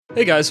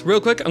Hey guys, real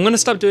quick, I'm gonna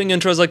stop doing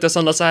intros like this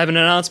unless I have an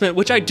announcement,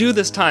 which I do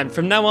this time.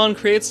 From now on,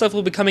 Create Stuff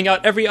will be coming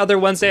out every other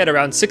Wednesday at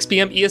around 6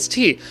 p.m.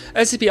 EST.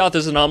 SCP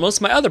Authors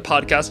Anomalous, my other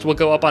podcast, will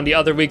go up on the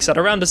other weeks at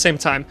around the same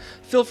time.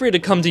 Feel free to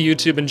come to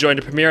YouTube and join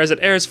the premiere as it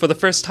airs for the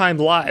first time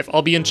live.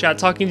 I'll be in chat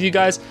talking to you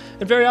guys,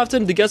 and very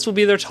often the guests will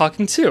be there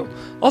talking too.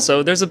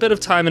 Also, there's a bit of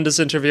time in this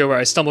interview where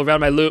I stumble around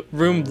my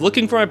room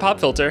looking for my pop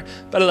filter,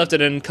 but I left it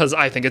in because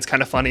I think it's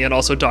kind of funny, and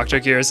also Dr.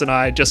 Gears and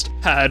I just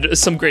had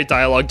some great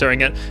dialogue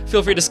during it.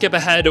 Feel free to skip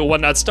ahead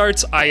when that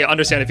starts. I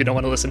understand if you don't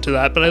want to listen to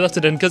that, but I left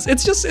it in because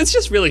it's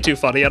just really too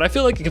funny, and I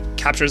feel like it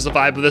captures the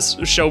vibe of this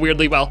show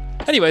weirdly well.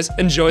 Anyways,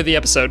 enjoy the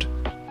episode.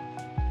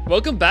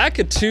 Welcome back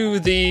to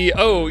the...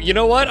 Oh, you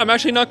know what? I'm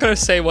actually not going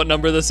to say what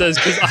number this is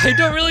because I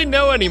don't really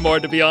know anymore,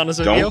 to be honest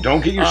with you.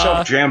 Don't get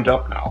yourself jammed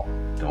up now.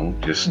 Don't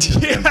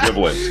just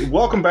dribble it.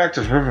 Welcome back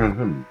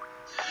to...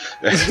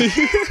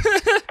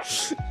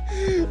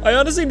 I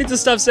honestly need to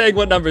stop saying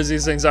what numbers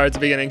these things are at the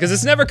beginning, because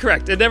it's never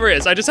correct. It never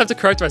is. I just have to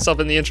correct myself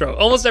in the intro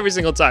almost every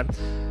single time.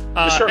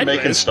 Just start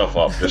making stuff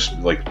up. Just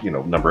like,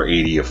 number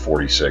 80 of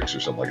 46 or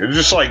something like that.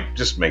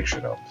 Just make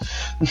shit up.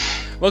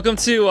 Welcome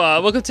to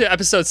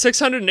episode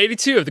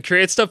 682 of the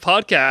Create Stuff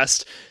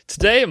podcast.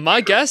 Today,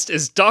 my guest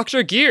is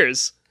Dr.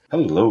 Gears.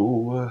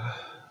 Hello.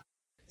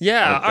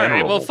 Yeah,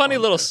 alright, well, funny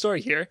little story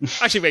here.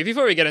 Actually, wait,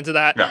 before we get into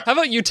that, How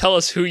about you tell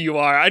us who you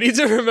are? I need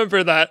to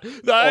remember that.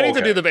 I need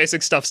to do the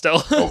basic stuff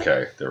still.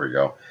 Okay, there we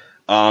go.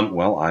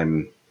 Well,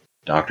 I'm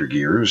Dr.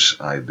 Gears.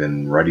 I've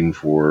been writing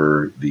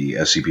for the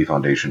SCP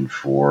Foundation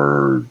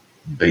for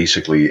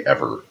basically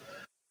ever.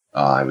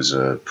 I was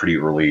a pretty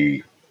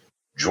early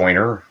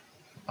joiner.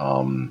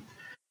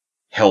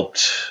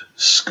 Helped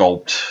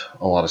sculpt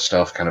a lot of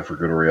stuff, kind of for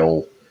good or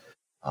ill.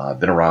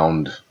 Been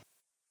around...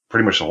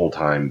 pretty much the whole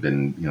time,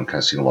 been, kind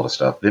of seen a lot of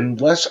stuff. Been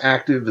less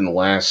active in the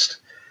last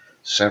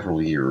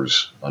several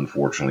years,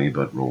 unfortunately,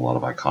 but wrote a lot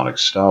of iconic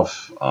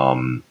stuff.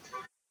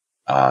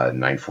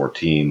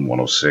 914,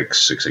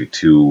 106,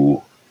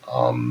 682,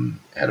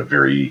 had a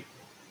very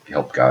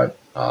helped got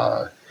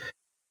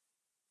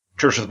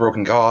Church of the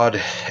Broken God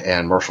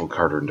and Marshall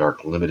Carter and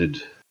Dark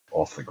Limited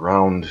off the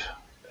ground,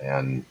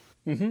 and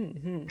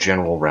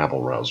General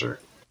Rabble Rouser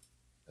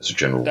as a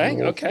general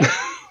rule. Okay.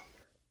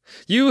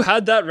 You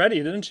had that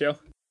ready, didn't you?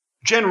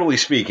 Generally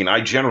speaking,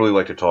 I generally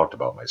like to talk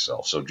about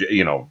myself. So,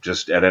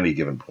 just at any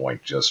given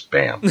point, just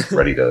bam,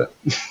 ready to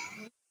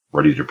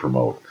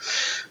promote.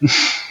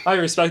 I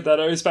respect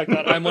that.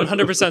 I'm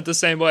 100% the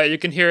same way. You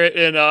can hear it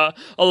in a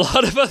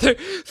lot of other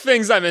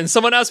things I'm in.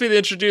 Someone asked me to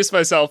introduce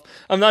myself.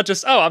 I'm not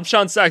just, I'm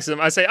Sean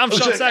Saxon. I say, I'm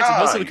Sean Saxon,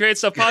 host of the Create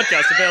Stuff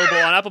podcast, available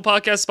on Apple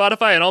Podcasts,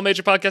 Spotify, and all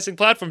major podcasting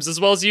platforms, as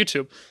well as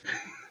YouTube.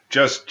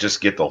 Just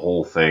get the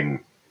whole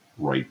thing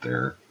right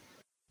there.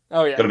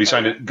 Oh yeah, gonna be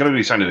signed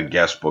in a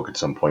guest book at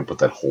some point. Put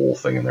that whole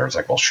thing in there. It's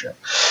like, well, shit.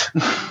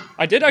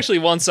 I did actually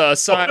once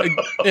sign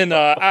in.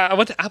 I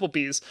went to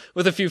Applebee's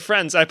with a few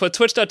friends. I put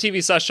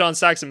twitch.tv/Sean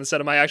Saxon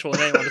instead of my actual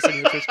name on the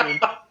signature screen.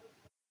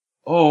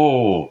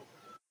 Oh,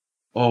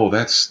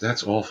 that's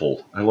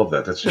awful. I love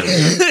that. That's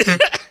just...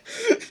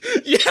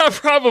 Yeah,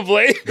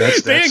 probably.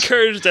 They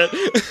encouraged it.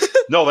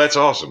 No, that's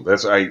awesome.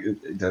 That's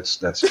terrible.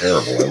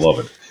 I love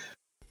it.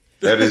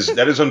 That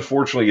is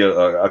unfortunately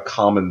a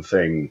common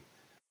thing.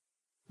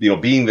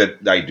 Being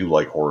that I do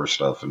like horror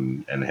stuff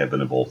and have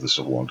been involved in this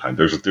for a long time,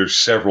 there's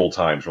several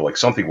times where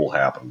something will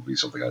happen, it'll be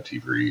something on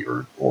TV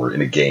or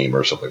in a game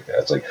or something like that.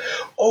 It's like,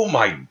 oh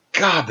my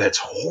god, that's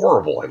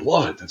horrible. I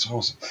love it. That's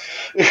awesome.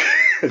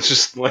 It's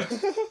just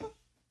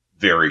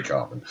very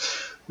common.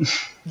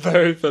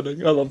 Very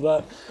fitting. I love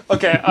that.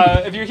 Okay,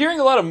 if you're hearing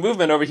a lot of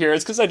movement over here,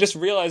 it's because I just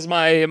realized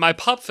my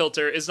pop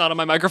filter is not on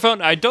my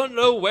microphone. I don't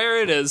know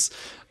where it is.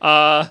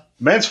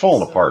 Man's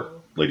falling apart,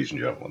 ladies and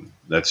gentlemen.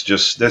 That's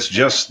just the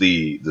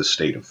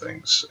state of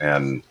things,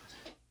 and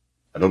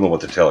I don't know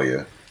what to tell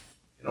you.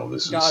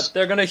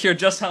 They're gonna hear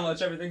just how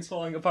much everything's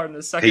falling apart in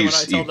a second when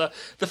I tell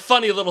the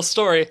funny little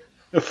story.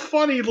 The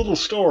funny little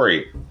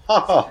story. Ha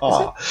ha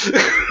ha. Is it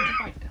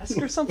my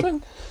desk or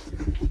something?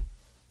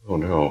 Oh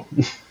no.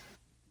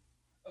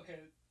 Okay.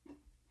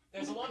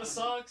 There's a lot of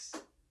socks.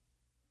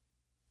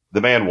 The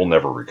man will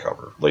never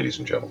recover, ladies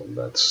and gentlemen.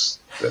 That's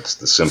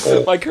the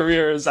simple. My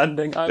career is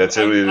ending. It's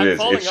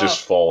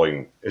just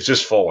falling. It's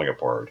just falling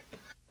apart.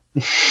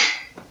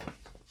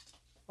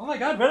 Oh my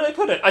god, where did I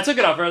put it? I took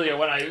it off earlier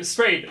when I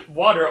sprayed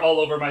water all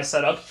over my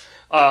setup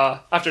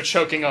after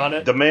choking on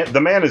it. The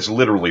man is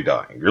literally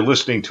dying. You're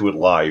listening to it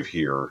live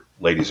here,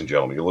 ladies and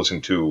gentlemen. You're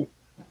listening to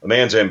a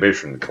man's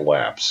ambition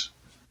collapse.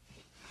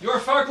 You are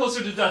far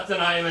closer to death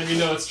than I am, and you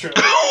know it's true.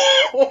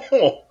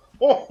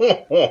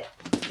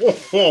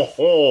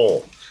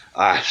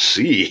 I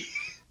see.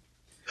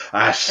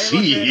 Hey, look,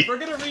 man, if we're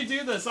gonna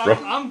redo this,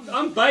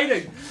 I'm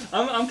biting.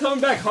 I'm coming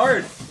back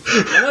hard.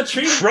 I'm not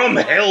treating from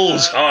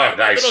hell's heart.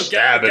 I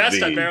stab at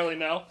thee. I barely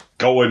know.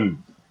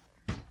 Going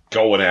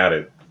at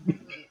it.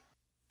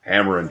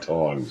 Hammer and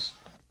tongs.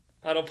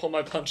 I don't pull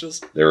my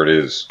punches. There it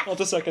is. Not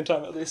the second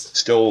time, at least.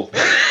 Still,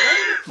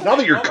 now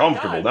that you're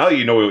comfortable, now that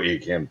you know you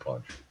can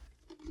punch.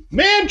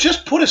 Man,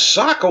 just put a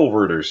sock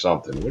over it or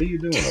something. What are you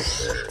doing up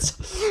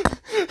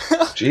there?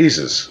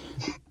 Jesus.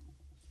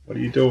 What are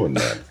you doing,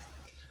 man?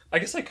 I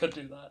guess I could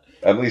do that.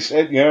 At least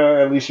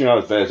you're not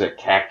as bad as that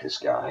cactus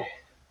guy.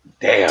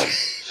 Damn.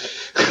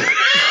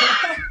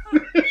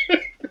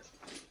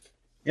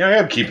 Yeah, I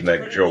am keeping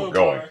that joke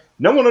going.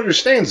 No one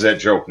understands that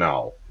joke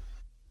now.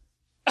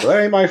 Well,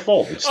 that ain't my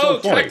fault. It's still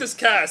funny. Cactus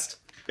Cast.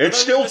 It's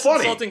still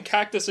funny. Insulting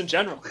cactus in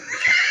general.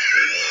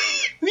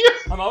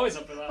 Yeah, I'm always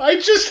up for that. I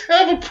just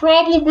have a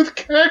problem with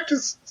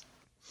cactus.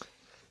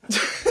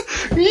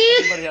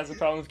 Everybody has a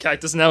problem with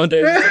cactus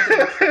nowadays.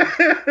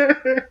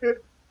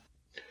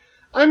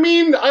 I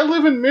mean, I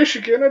live in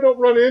Michigan. I don't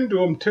run into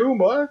them too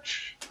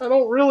much. I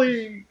don't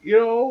really,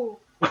 they're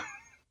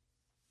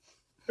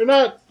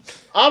not.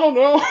 I don't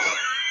know.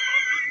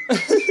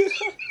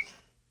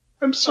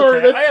 I'm sorry.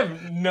 Okay, I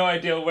have no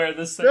idea where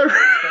this thing is,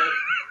 but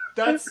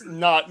that's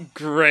not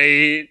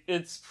great.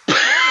 It's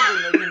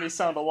probably making me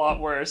sound a lot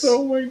worse.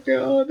 Oh my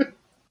god.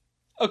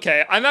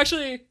 Okay, I'm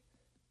actually...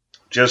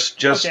 Just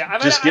get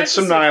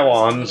some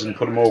nylons and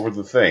put them over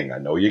the thing. I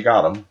know you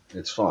got them.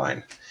 It's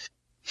fine.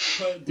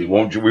 We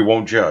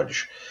won't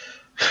judge.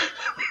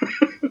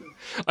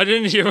 I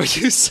didn't hear what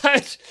you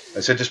said.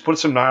 I said just put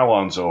some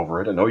nylons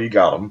over it. I know you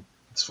got them.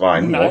 It's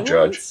fine. We won't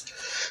judge.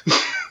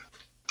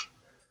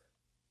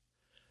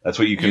 That's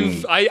what you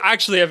can... I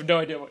actually have no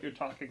idea what you're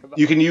talking about.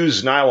 You can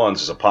use nylons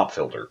as a pop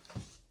filter.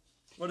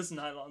 What is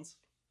nylons?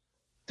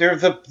 They're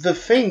the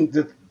thing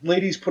that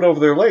ladies put over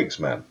their legs,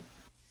 man.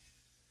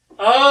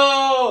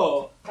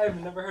 Oh!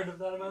 I've never heard of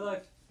that in my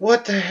life.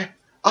 What the heck?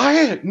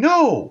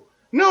 No,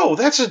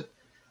 that's a...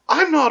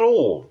 I'm not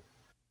old.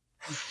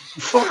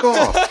 Fuck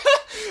off.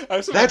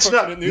 That's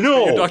not...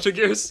 No. Dr.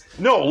 Gears.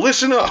 No,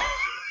 listen up.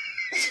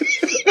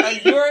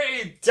 You're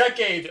a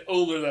decade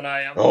older than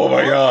I am. Oh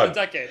my god. A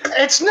decade.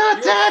 It's not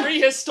You're that...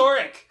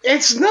 prehistoric.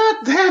 It's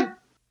not that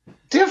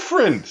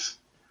different.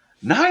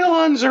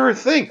 Nylons are a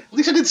thing. At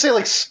least I didn't say,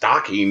 like,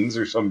 stockings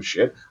or some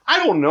shit.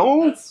 I don't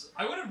know.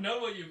 I would have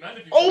known what you meant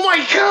if you... Oh my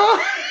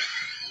god!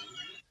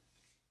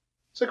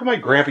 It's like when my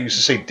grandpa used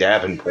to say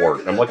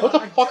Davenport. And I'm like, what the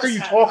fuck are you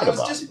talking about?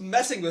 I was just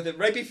messing with it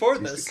right before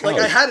this. Like,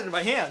 I had it in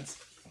my hands.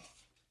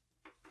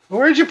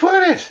 Where'd you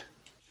put it?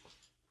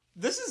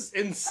 This is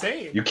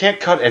insane. You can't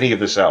cut any of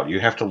this out. You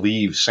have to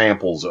leave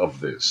samples of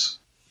this.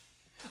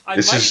 I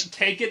might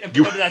take it and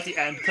put it at the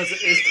end, because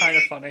it is kind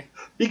of funny.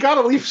 You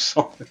gotta leave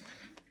something.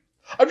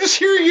 I'm just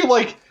hearing you,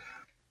 like,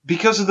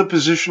 because of the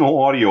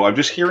positional audio, I'm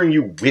just hearing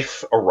you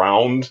whiff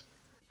around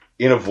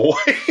in a void.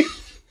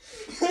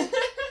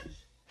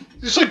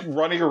 Just, like,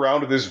 running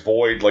around in this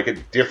void, like,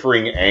 at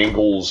differing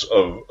angles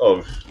of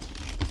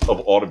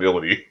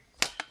audibility.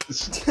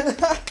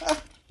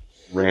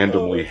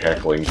 Randomly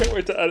heckling. Can't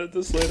wait to edit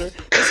this later.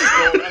 This is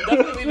gold. I'm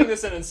definitely leaving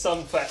this in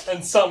some way.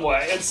 In some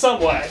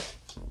way.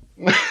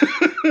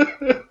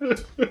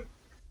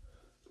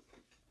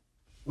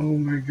 Oh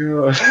my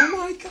god. Oh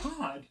my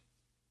god.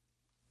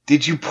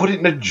 Did you put it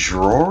in a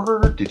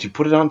drawer? Did you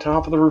put it on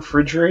top of the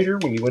refrigerator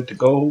when you went to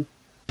go,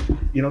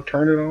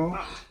 turn it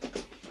off?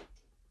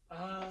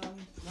 Not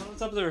on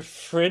top of the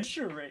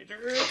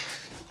refrigerator.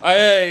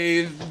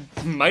 I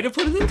might have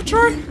put it in the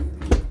drawer.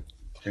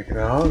 Check it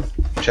out.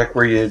 Check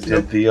where you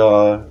did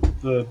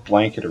the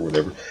blanket or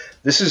whatever.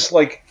 This is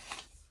like...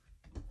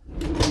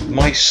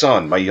 My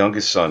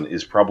youngest son,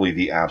 is probably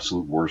the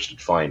absolute worst at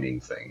finding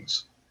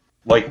things.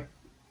 Like,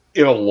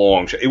 in a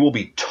long shot. It will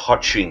be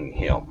touching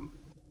him,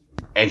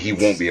 and he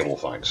won't be able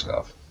to find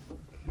stuff.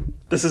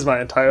 This is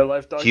my entire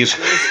life, Dr. The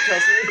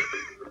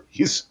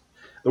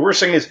worst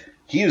thing is,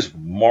 he is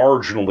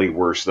marginally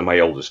worse than my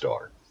eldest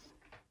daughter.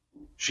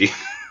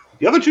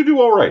 The other two do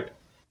all right.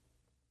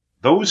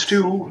 Those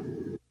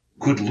two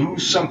could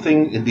lose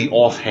something in the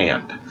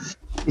offhand.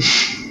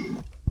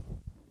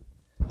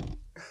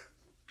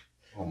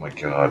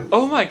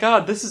 Oh my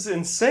god, this is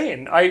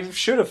insane. I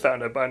should have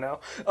found it by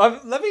now.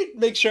 Let me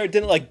make sure it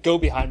didn't, go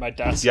behind my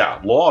desk. Yeah,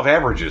 law of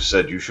averages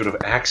said you should have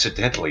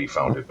accidentally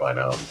found it by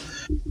now.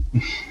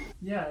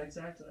 Yeah,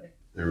 exactly.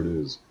 There it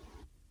is.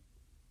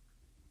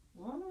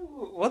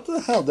 What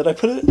the hell? Did I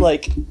put it,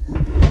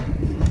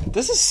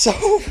 This is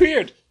so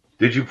weird.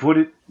 Did you put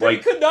it, You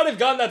could not have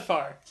gone that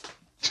far.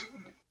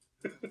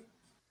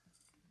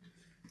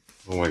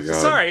 Oh my god.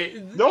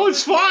 Sorry. No,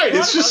 it's fine.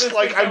 It's just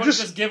I'm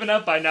just given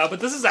up by now,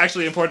 but this is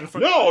actually important for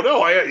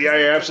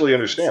I absolutely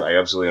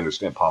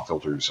understand. Pop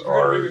filters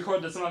are... When we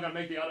record this, I'm not going to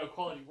make the audio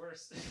quality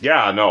worse.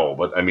 Yeah, no,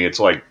 but I mean, it's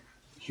like,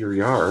 here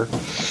you are.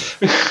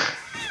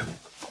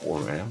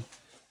 Poor man.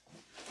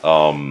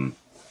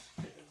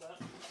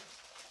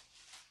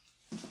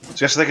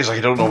 Just the thing is, I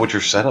don't know what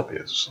your setup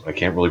is. I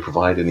can't really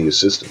provide any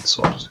assistance,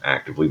 so I'll just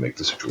actively make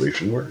the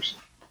situation worse.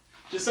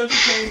 Just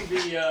entertain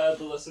the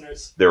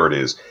listeners. There it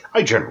is.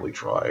 I generally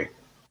try.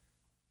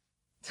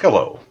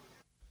 Hello,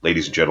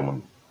 ladies and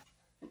gentlemen,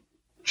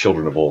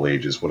 children of all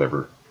ages,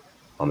 whatever,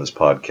 on this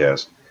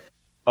podcast.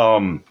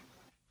 Our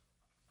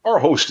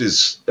host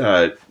is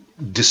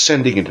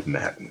descending into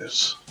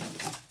madness.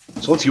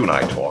 So let's you and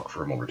I talk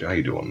for a moment. How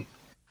you doing?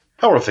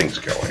 How are things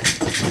going?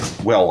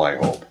 Well, I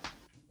hope.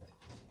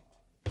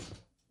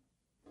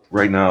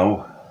 Right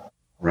now,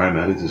 where I'm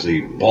at, it is a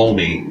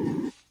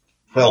balmy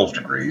 12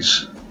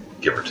 degrees,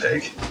 give or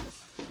take.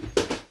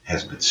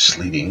 Has been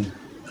sleeting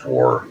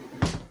for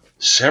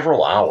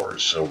several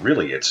hours, so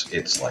really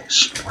it's like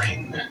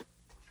spring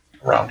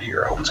around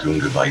here. I hope it's going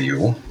good by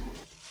you,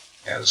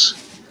 as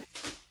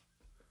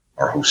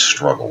our host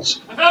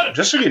struggles.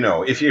 Just so you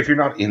know, if you're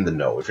not in the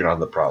know, if you're not in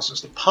the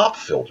process, the pop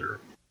filter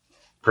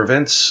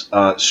prevents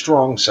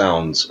strong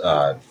sounds,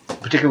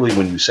 particularly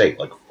when you say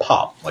like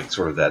pop, like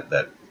sort of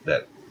that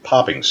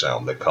popping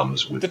sound that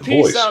comes with the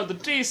P voice. sound, the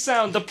D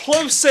sound, the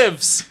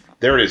plosives.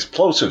 There it is,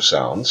 plosive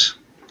sounds,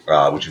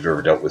 which if you've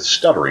ever dealt with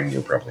stuttering,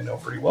 you'll probably know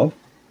pretty well.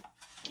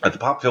 The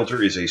pop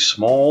filter is a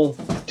small,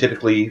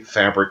 typically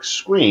fabric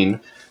screen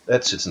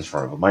that sits in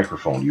front of a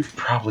microphone. You've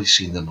probably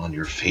seen them on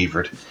your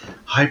favorite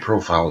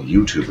high-profile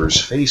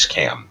YouTuber's face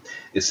cam.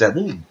 It's that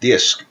little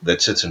disc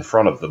that sits in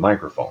front of the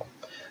microphone.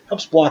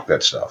 Helps block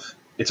that stuff.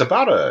 It's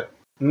about a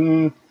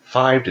 $5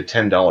 to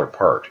 $10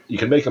 part. You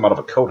can make them out of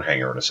a coat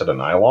hanger and a set of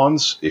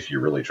nylons if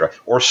you really try.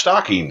 Or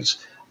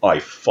stockings, I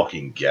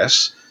fucking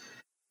guess.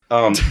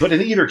 But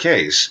in either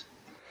case,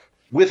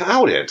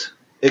 without it,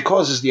 it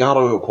causes the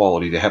audio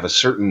quality to have a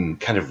certain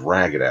kind of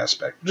ragged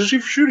aspect, which if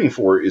you're shooting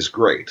for is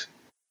great.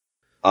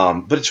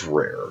 But it's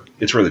rare.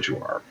 It's rare that you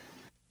are.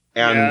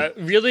 And yeah,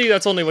 really,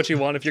 that's only what you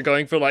want if you're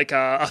going for like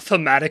a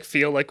thematic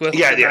feel, like with the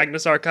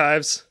Magnus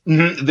Archives.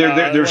 Mm-hmm.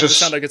 There's a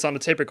sound like it's on a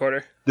tape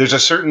recorder. There's a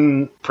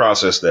certain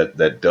process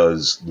that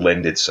does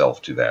lend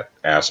itself to that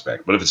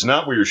aspect. But if it's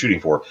not what you're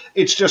shooting for,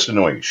 it's just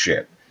annoying as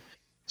shit.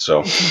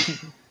 So...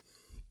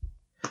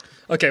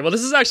 Okay, well,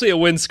 this is actually a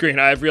windscreen,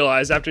 I've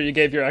realized, after you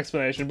gave your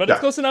explanation. But it's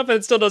close enough, and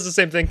it still does the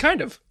same thing, kind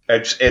of.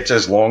 It's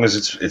as long as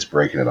it's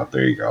breaking it up.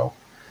 There you go.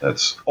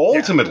 That's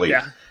ultimately...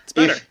 Yeah, it's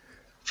better.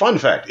 Fun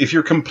fact, if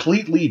you're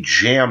completely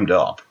jammed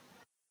up,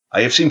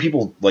 I have seen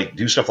people like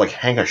do stuff like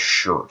hang a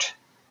shirt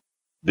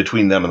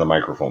between them and the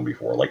microphone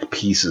before, like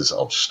pieces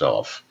of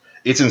stuff.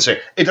 It's insane.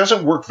 It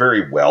doesn't work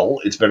very well.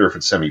 It's better if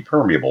it's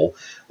semi-permeable,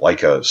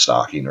 like a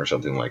stocking or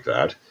something like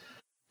that.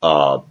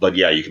 But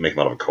yeah, you can make them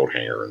out of a coat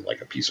hanger and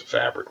like a piece of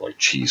fabric, like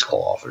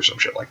cheesecloth or some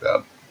shit like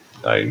that.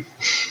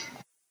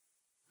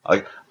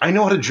 I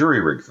know how to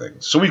jury rig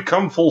things, so we've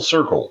come full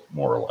circle,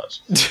 more or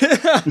less.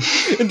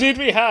 Indeed,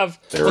 we have.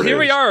 Well, here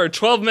we are,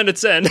 12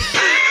 minutes in.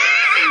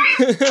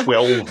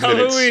 12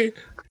 minutes.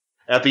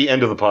 At the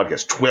end of the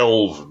podcast,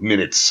 12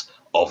 minutes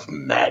of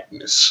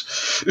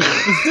madness.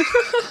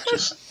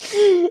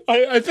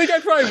 I think I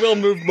probably will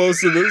move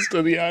most of this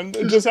to the end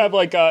and just have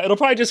like it'll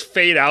probably just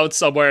fade out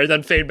somewhere,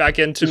 then fade back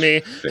into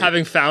me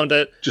having found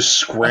it. Just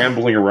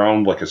scrambling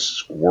around like a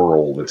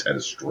squirrel that's had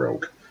a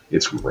stroke.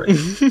 It's great.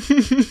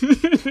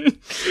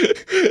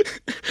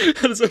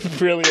 That is a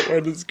brilliant way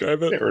to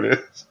describe it. There it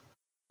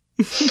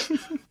is.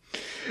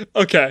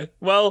 Okay,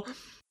 well,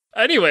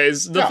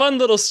 anyways, the fun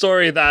little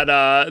story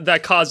that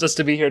caused us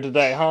to be here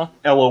today, huh?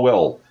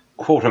 LOL.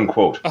 Quote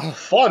unquote,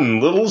 fun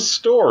little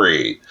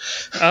story.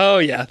 Oh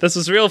yeah, this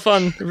was real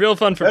fun for both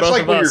of us. That's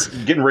like when you're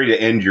getting ready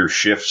to end your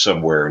shift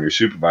somewhere and your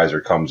supervisor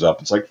comes up.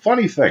 It's like,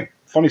 funny story.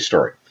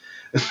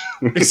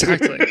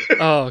 Exactly.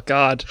 Oh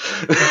god.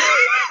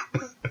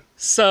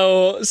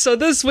 So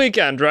this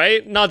weekend,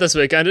 right? Not this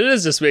weekend. It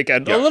is this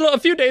weekend. Yeah. A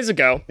few days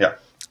ago. Yeah.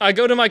 I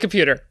go to my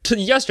computer.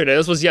 Yesterday.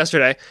 This was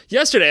yesterday.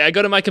 Yesterday, I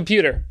go to my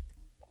computer.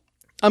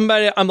 I'm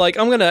like,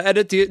 I'm gonna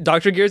edit the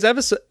Dr. Gears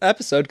episode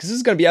because this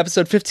is gonna be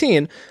episode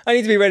 15. I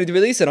need to be ready to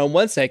release it on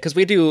Wednesday because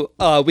we do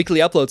weekly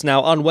uploads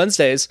now on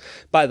Wednesdays.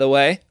 By the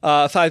way,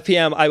 5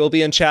 p.m. I will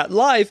be in chat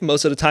live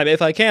most of the time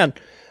if I can.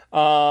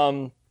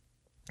 Come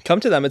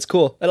to them. It's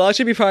cool. It'll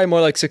actually be probably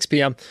more like 6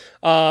 p.m.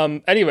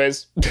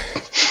 Anyways.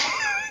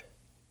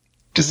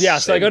 Yeah,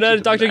 so I go to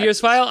edit Dr. Gear's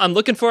file. I'm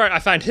looking for it. I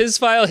find his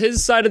file,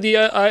 his side of the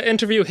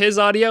interview, his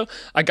audio.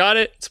 I got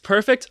it. It's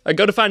perfect. I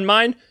go to find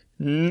mine.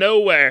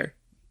 Nowhere.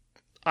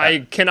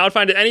 I cannot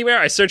find it anywhere.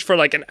 I searched for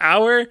like an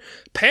hour,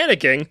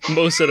 panicking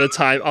most of the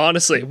time,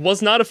 honestly.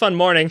 Was not a fun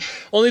morning,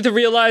 only to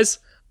realize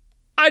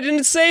I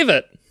didn't save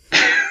it.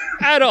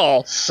 At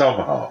all.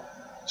 Somehow.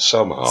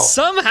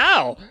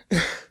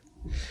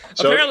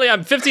 So, apparently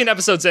I'm 15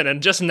 episodes in,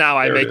 and just now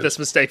I make this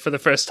mistake for the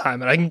first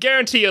time, and I can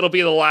guarantee it'll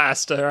be the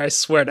last, or I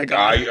swear to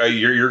God.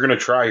 You're going to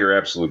try your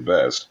absolute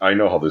best. I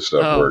know how this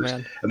stuff works.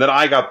 Man. And then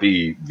I got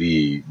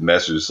the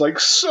message like,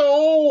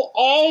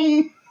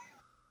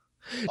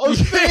 a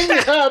thing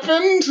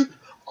happened.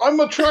 I'm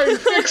going to try and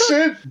fix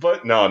it.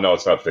 But no,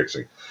 it's not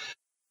fixing.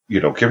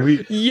 Can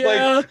we,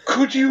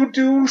 could you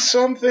do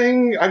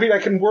something? I mean, I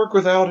can work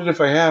without it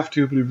if I have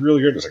to, but it's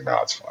really good. It's like, no,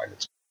 it's fine.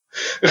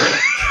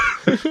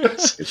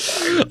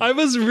 I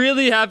was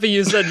really happy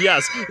you said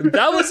yes.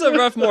 That was a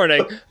rough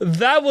morning.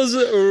 That was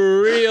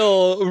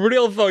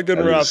real fucking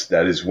rough.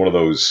 That is one of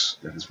those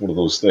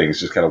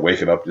things. Just kind of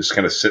waking up, just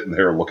kind of sitting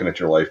there looking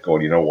at your life,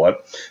 going, you know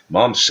what?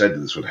 Mom said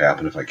this would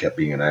happen if I kept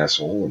being an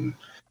asshole, and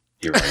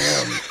here I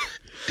am.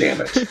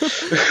 Damn it.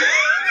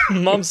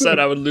 Mom said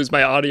I would lose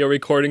my audio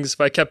recordings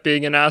if I kept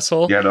being an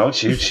asshole. Yeah, no,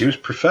 she was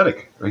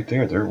prophetic. Right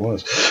there. There it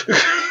was.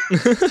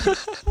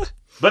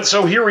 But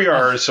so here we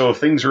are. So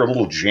things are a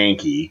little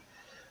janky.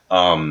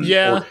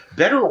 Yeah. Or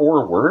better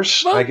or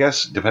worse, Well, I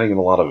guess, depending on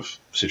a lot of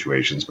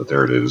situations, but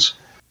there it is.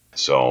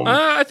 So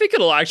I think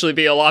it'll actually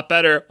be a lot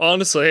better,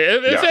 honestly.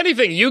 If Yeah.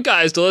 anything, you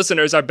guys, the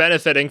listeners, are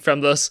benefiting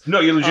from this. no,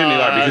 you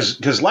legitimately are,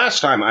 because last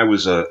time I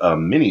was a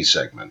mini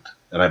segment,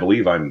 and I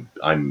believe I'm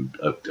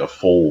a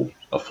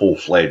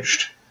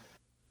full-fledged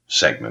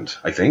segment,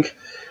 I think.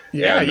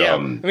 Yeah, And, yeah. I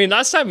mean,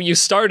 last time you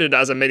started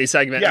as a mini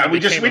segment. Yeah, and we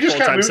it just became a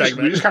full-time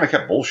segment. kind of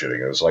kept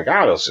bullshitting. It was like,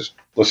 let's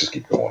just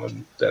keep going,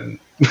 and then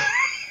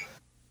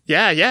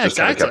Yeah, just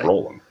kind of kept exactly.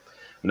 rolling.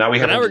 Now we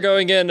have Now we're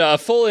going in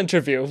full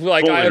interview.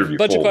 Like, Full I have interview, a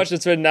bunch of full.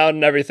 questions written out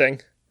and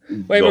everything. Way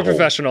the more whole-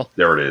 professional.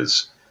 There it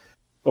is.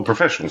 Well,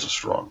 professional is a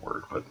strong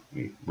word, but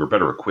we're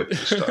better equipped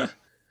this time.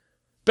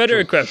 Better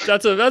equipped.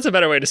 That's a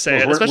better way to say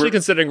Well, it, we're- especially we're-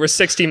 considering we're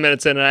 60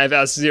 minutes in and I've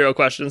asked 0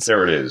 questions.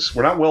 There it is.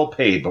 We're not well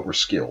paid, but we're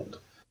skilled.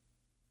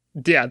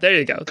 Yeah, there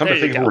you go. Come there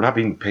to think you of it, go. we're not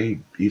being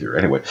paid either.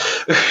 Anyway,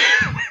 for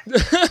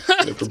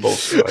both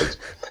sides.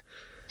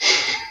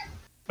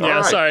 Yeah, All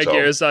right, sorry, so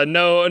Gears. None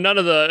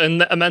of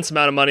the immense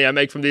amount of money I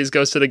make from these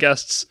goes to the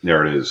guests.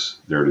 There it is.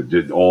 There it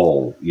is.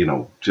 All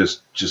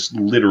just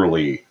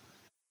literally,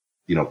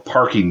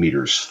 parking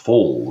meters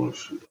full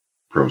of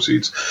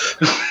proceeds,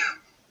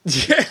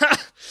 Yeah,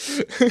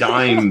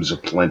 dimes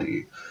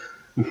aplenty.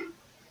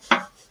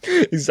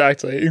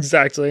 exactly.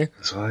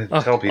 So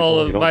I tell people, All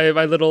of my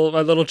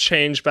little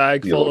change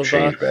bag Your full little of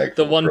change bag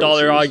the full of $1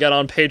 I proceeds. get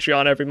on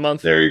Patreon every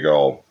month. There you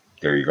go.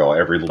 Every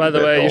little By the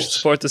bit way, you helps. should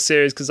support the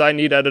series because I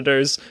need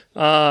editors.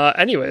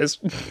 Anyways,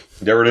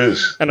 There it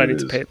is. and I There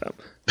need it to is. pay them.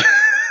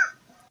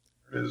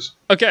 It is.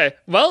 Okay,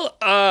 well,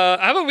 how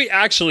about we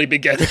actually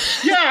begin?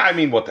 Yeah, I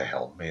mean, what the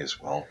hell? May as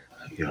well.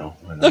 Why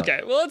not? Okay,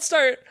 well, let's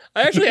start.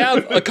 I actually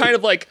have a kind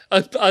of like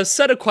a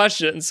set of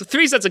questions,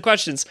 3 sets of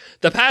questions: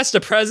 the past,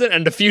 the present,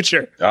 and the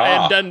future,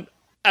 Ah. and then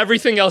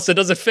everything else that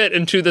doesn't fit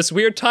into this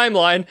weird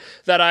timeline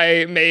that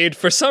I made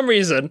for some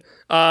reason,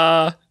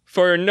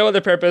 for no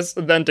other purpose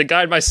than to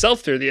guide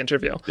myself through the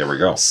interview. There we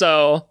go.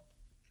 So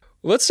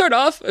let's start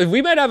off.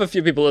 We might have a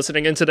few people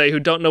listening in today who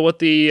don't know what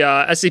the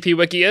SCP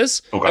Wiki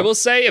is. Okay. I will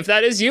say, if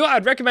that is you,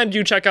 I'd recommend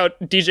you check out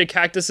DJ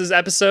Cactus's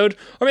episode,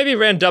 or maybe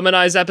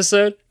Randomini's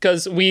episode,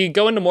 because we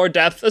go into more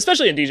depth,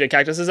 especially in DJ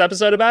Cactus's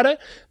episode, about it.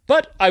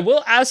 But I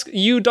will ask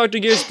you, Dr.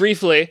 Gears,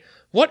 briefly,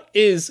 what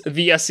is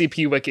the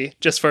SCP Wiki,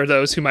 just for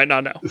those who might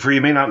not know? For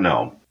you may not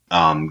know,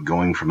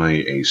 going from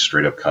a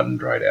straight up cut and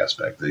dried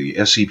aspect, the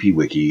SCP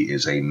Wiki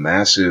is a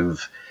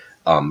massive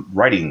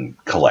writing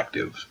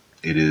collective.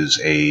 It is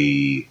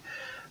a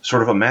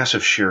sort of a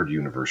massive shared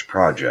universe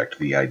project,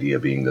 the idea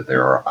being that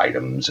there are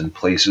items and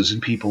places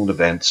and people and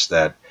events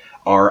that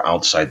are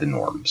outside the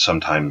norm,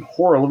 sometimes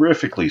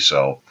horrifically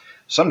so,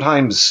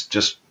 sometimes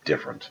just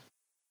different.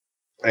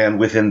 And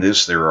within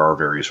this, there are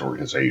various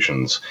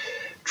organizations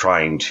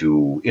trying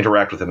to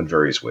interact with them in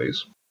various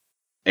ways.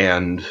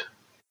 And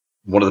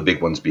one of the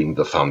big ones being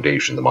the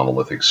Foundation, the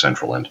monolithic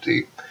central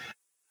entity.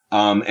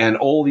 And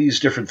all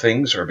these different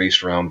things are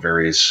based around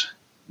various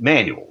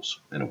manuals,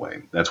 in a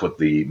way. That's what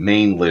the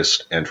main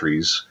list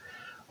entries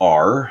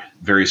are,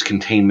 various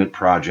containment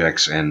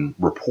projects and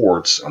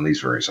reports on these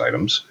various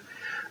items.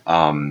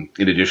 In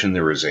addition,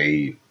 there is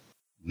a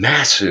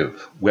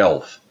massive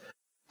wealth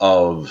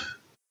of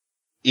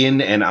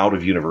in and out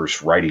of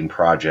universe writing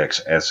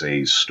projects,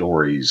 essays,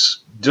 stories,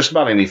 just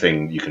about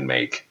anything you can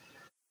make,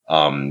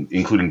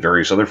 including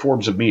various other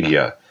forms of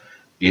media.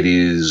 It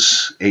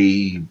is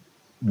a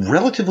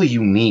relatively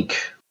unique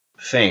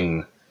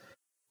thing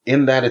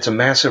in that it's a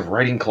massive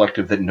writing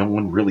collective that no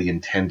one really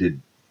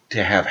intended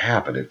to have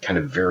happen. It kind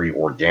of very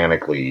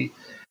organically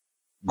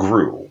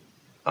grew.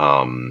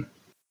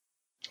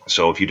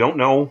 So if you don't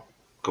know,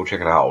 go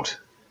check it out.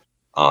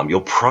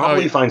 You'll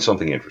probably find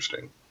something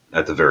interesting,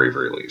 at the very,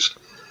 very least.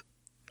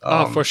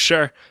 For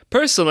sure.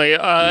 Personally,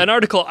 an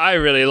article I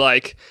really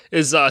like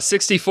is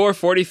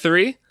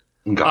 6443.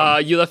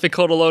 You Left Me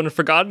Cold, Alone, and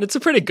Forgotten. It's a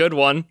pretty good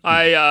one.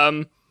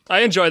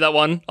 I enjoy that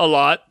one a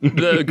lot,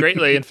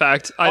 greatly, in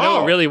fact. I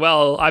know it really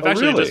well. I've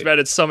actually just read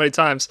it so many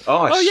times.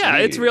 I yeah,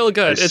 see. it's real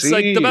good. It's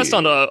like the best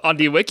on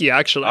the wiki,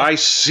 actually. I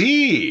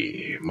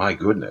see. My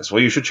goodness.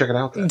 Well, you should check it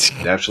out then.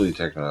 Absolutely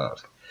check it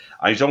out.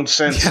 I don't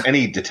sense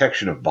any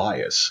detection of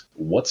bias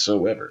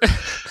whatsoever.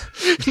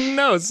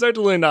 No,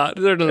 certainly not.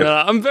 Certainly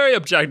not. I'm very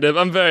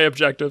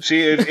objective.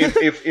 See,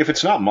 if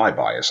it's not my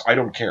bias, I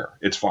don't care.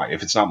 It's fine.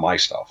 If it's not my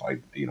stuff, I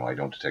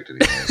don't detect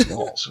anything else at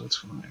all, so it's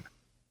fine.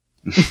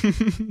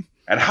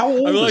 And how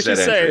old is that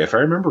entry? If I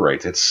remember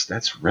right,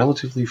 that's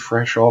relatively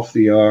fresh off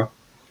the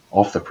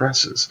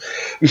presses.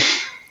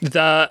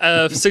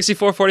 The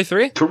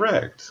 6443?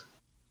 Correct.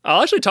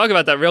 I'll actually talk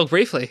about that real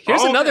briefly.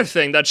 Here's another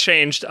thing that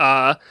changed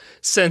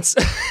since,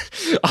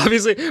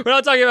 obviously, we're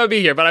not talking about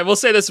me here, but I will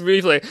say this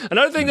briefly.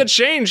 Another thing that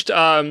changed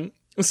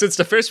since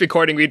the first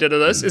recording we did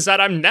of this is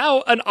that I'm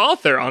now an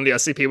author on the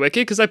SCP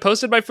Wiki because I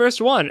posted my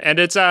first one, and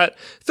it's at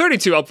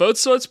 32 upvotes,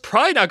 so it's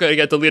probably not going to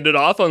get deleted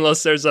off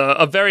unless there's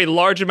a very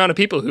large amount of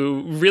people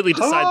who really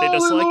decide they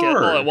dislike it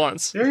all at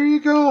once. There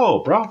you go.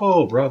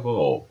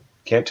 Bravo.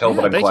 Can't tell,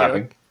 but I'm thank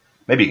clapping. you.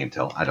 Maybe you can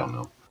tell. I don't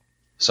know.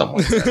 something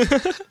like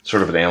that.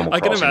 Sort of an Animal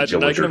Crossing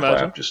villager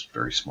clap, just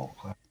very small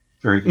clap.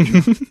 Very good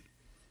job.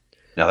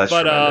 Now that's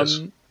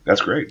tremendous.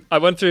 That's great. I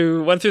went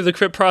through the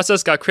crit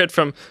process, got crit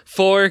from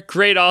 4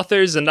 great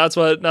authors, and that's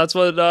what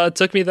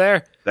took me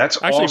there. That's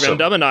actually awesome.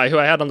 Random and I, who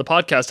I had on the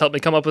podcast, helped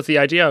me come up with the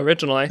idea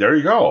originally. There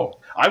you go.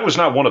 I was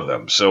not one of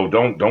them, so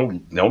don't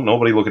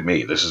nobody look at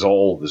me. This is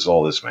all this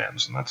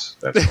man's, and that's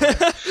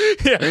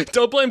yeah.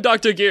 Don't blame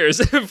Dr.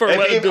 Gears for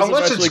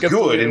unless it's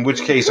good, in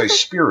which case I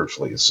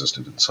spiritually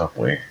assisted in some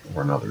way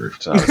or another. If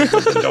it's not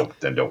good,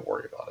 then don't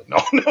worry about it.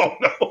 No.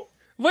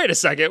 Wait a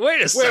second.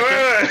 Wait.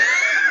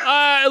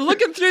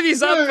 Looking through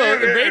these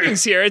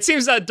ratings here, it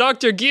seems that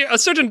a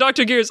certain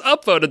Dr. Gears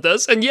upvoted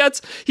this, and yet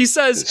he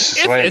says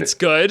it's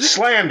good.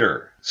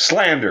 Slander.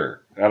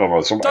 I don't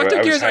know.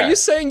 Dr. Gears, are you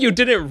saying you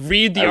didn't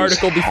read the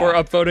article before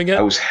upvoting it?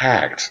 I was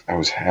hacked.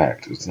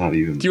 It's not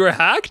even... You were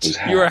hacked?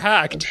 You were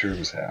hacked. I'm sure it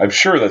was hacked. I'm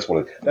sure that's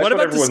what it... What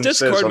about this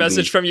Discord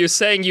message from you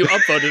saying you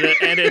upvoted it,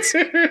 and it's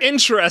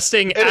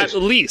interesting at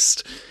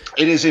least?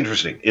 It is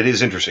interesting.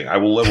 I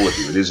will level with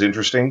you. It is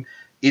interesting.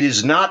 It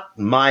is not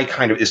my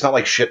kind of... It's not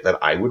like shit that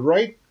I would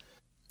write.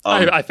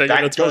 I think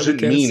that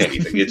doesn't mean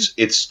anything.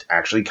 It's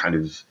actually kind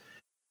of...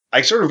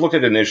 I sort of looked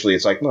at it initially.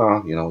 It's like,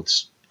 no,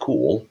 it's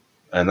cool.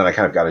 And then I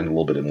kind of got a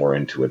little bit more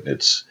into it. And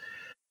it's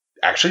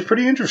actually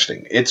pretty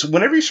interesting. It's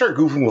whenever you start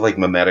goofing with like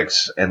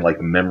memetics and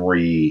like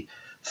memory,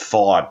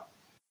 thought,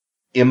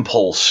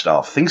 impulse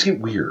stuff, things get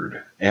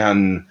weird.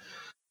 And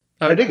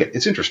I dig it.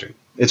 It's interesting.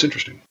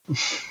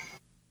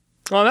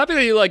 Well, I'm happy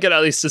that you like it,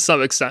 at least to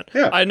some extent.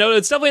 Yeah. I know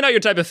it's definitely not your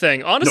type of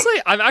thing. Honestly,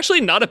 no. I'm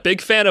actually not a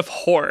big fan of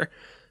horror.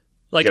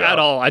 At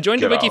all. I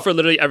joined the wiki for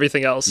literally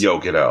everything else. Yo,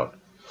 get out.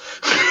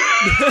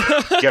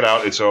 Get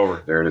out. It's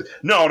over. There it is.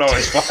 No,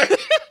 it's fine.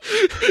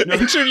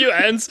 Interview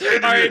ends. All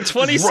right,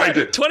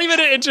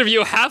 20-minute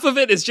interview. Half of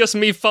it is just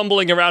me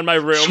fumbling around my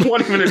room.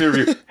 20-minute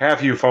interview.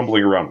 Half you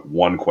fumbling around.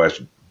 One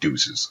question.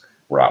 Deuces.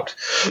 We're out.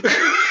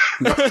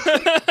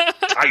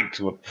 Tight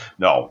to it.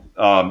 No,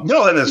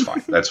 that's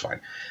fine. That's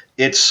fine.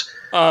 It's...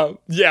 This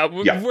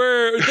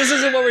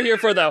isn't what we're here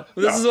for, though.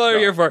 This is what we're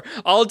here for.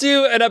 I'll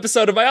do an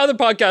episode of my other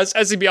podcast,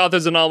 SCP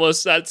Authors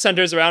Anonymous, that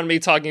centers around me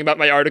talking about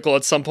my article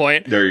at some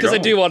point. There you go. Because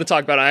I do want to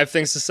talk about it. I have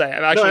things to say.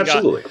 I've actually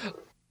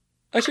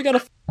got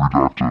a...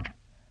 Redacted.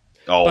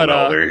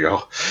 There you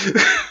go.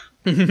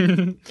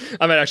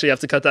 I might actually have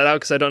to cut that out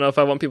because I don't know if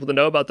I want people to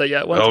know about that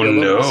yet.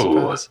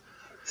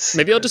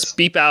 Maybe I'll just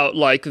beep out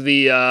like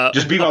the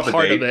just beep out the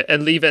part date of it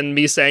and leave in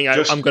me saying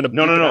I'm going to.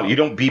 No. You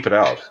don't beep it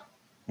out.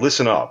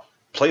 Listen up.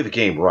 Play the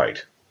game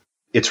right.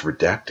 It's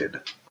redacted.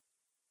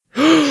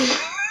 Oh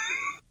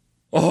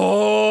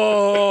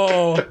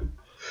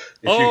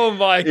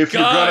my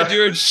God!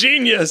 You're a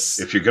genius.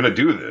 If you're gonna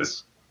do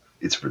this,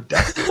 it's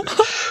redacted.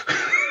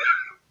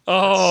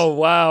 Oh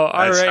wow!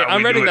 All right,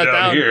 I'm writing that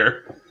down.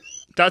 Here.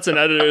 That's an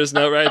editor's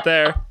note right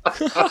there.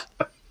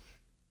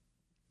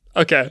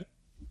 Okay.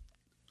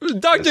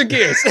 Dr.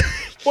 Gears.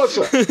 What's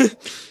up?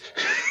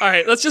 All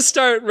right, let's just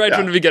start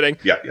from the beginning.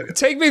 Yeah.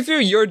 Take me through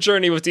your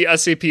journey with the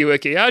SCP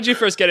Wiki. How did you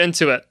first get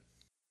into it?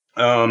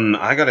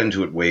 I got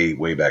into it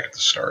way back at the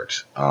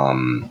start.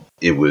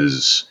 It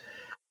was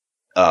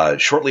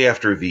shortly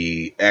after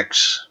the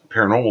X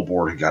Paranormal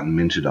board had gotten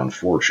minted on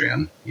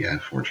 4chan. Yeah,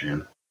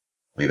 4chan.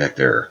 Way back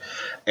there.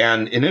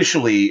 And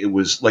initially, it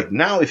was like,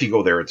 now if you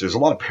go there, there's a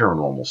lot of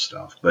paranormal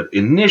stuff. But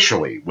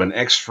initially, when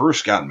X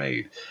first got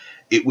made,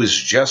 it was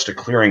just a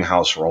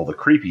clearinghouse for all the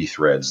creepy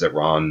threads that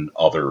were on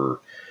other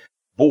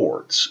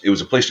boards. It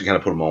was a place to kind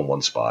of put them all in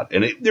one spot.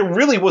 And there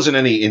really wasn't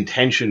any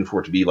intention for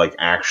it to be like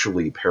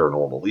actually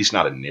paranormal, at least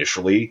not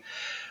initially.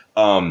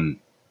 And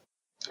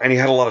you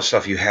had a lot of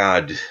stuff. You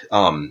had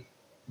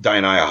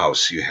Diania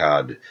House. You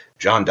had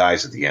John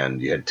Dies at the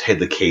end. You had Ted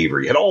the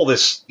Caver. You had all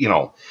this,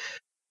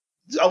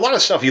 a lot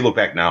of stuff. You look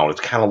back now, it's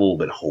kind of a little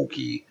bit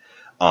hokey.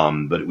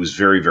 But it was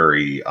very,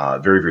 very,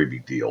 very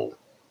big deal.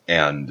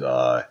 And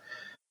that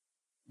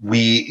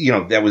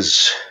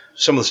was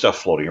some of the stuff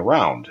floating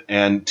around.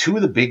 And two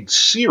of the big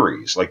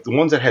series, like the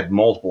ones that had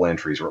multiple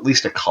entries, or at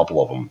least a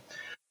couple of them,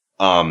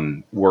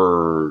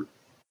 were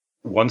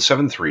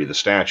 173, the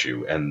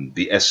statue, and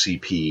the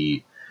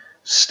SCP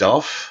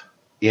stuff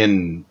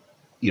in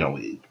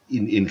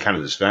kind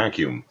of this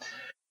vacuum.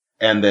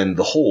 And then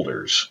the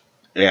holders.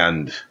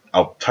 And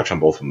I'll touch on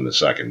both of them in a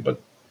second. But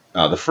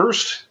the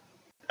first,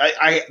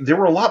 there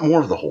were a lot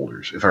more of the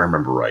holders, if I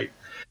remember right.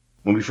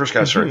 When we first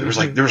got started,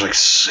 there was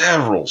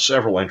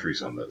several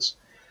entries on this.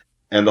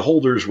 And the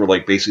holders were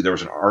like, basically there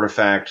was an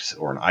artifact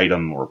or an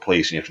item or a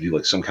place, and you have to do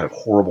like some kind of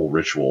horrible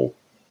ritual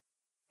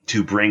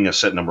to bring a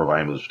set number of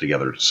items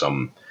together to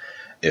some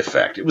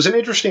effect. It was an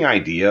interesting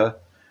idea,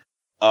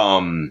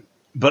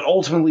 but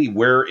ultimately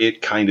where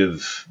it kind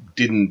of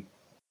didn't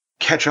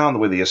catch on the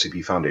way the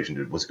SCP Foundation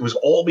did was it was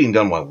all being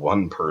done by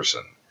one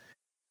person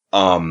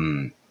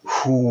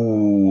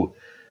who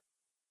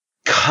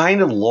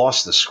kind of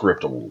lost the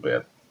script a little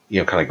bit,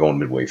 kind of going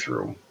midway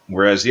through.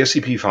 Whereas the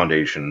SCP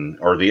Foundation,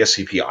 or the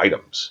SCP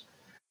items,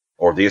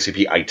 or the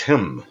SCP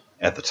item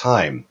at the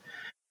time,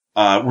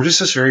 were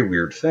just this very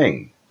weird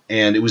thing.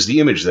 And it was the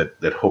image that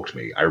hooked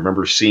me. I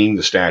remember seeing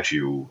the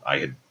statue. I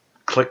had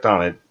clicked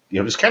on it.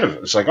 It's kind of,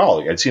 it's like,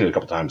 oh, I'd seen it a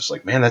couple times. It's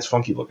like, man, that's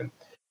funky looking.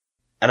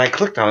 And I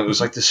clicked on it. It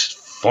was like this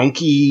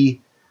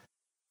funky,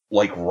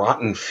 like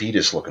rotten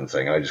fetus looking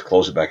thing. And I just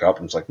closed it back up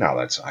and it's like,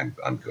 no,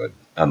 I'm good.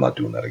 I'm not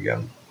doing that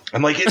again.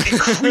 I'm like, it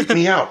creeped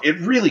me out. It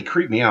really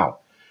creeped me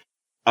out.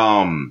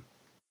 I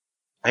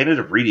ended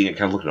up reading it,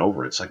 kind of looking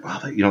over it. It's like, wow,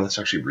 that's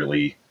actually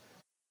really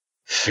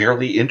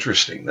fairly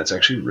interesting. That's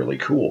actually really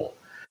cool.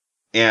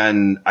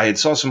 And I had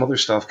saw some other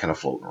stuff kind of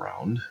floating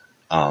around.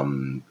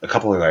 A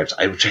couple of items,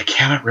 which I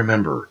cannot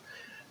remember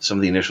some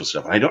of the initial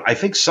stuff. And I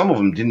think some of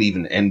them didn't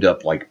even end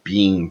up like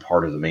being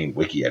part of the main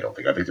wiki. I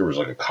think there was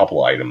like a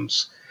couple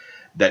items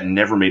that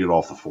never made it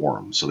off the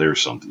forum. So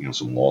there's something,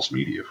 some lost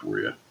media for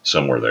you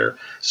somewhere there.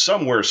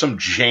 Somewhere, some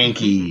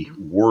janky,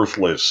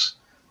 worthless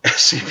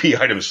SCP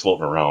items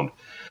floating around.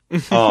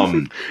 If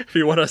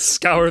you want to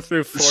scour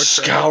through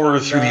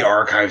 4chan. Through the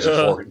archives of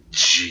 4chan.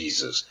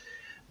 Jesus.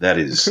 That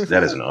is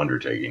an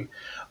undertaking.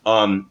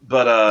 So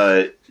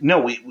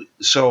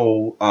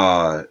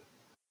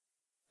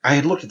I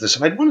had looked at this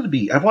and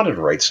I wanted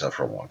to write stuff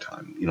for a long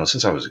time,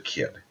 since I was a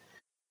kid.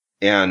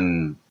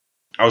 And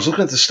I was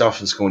looking at this stuff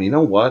and it's going, you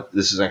know what?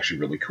 This is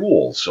actually really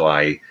cool. So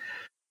I,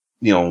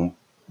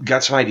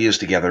 got some ideas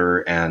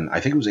together and I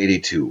think it was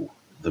 882,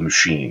 The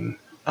Machine.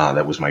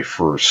 That was my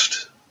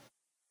first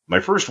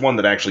one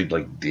that actually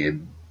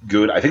did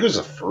good. I think it was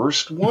the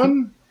first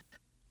one.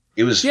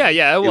 It was. Yeah,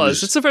 it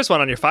was. It's the first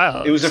one on your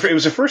file. It was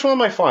the first one on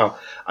my file.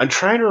 I'm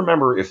trying to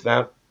remember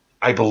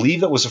I believe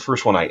that was the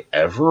first one I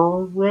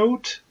ever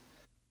wrote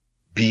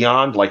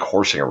beyond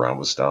horsing around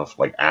with stuff,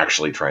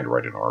 actually trying to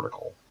write an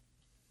article.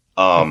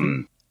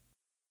 And,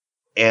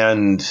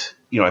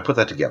 I put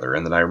that together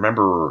and then I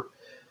remember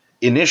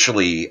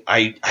initially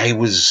I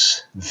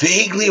was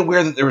vaguely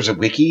aware that there was a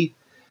wiki,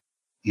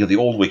 the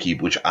old wiki,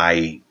 which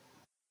I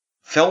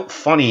felt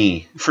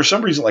funny for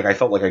some reason. I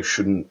felt like I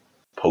shouldn't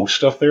post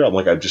stuff there.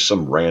 I'm just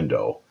some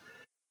rando,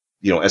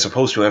 as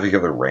opposed to every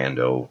other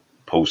rando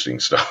posting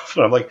stuff.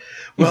 And I'm like,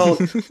 well,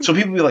 so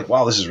people be like,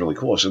 wow, this is really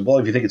cool. I said, well,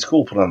 if you think it's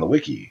cool, put it on the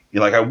wiki.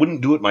 I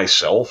wouldn't do it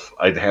myself.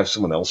 I'd have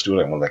someone else do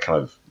it. I want that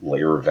kind of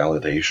layer of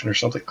validation or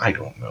something. I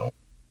don't know.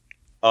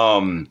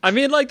 I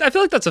feel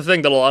like that's a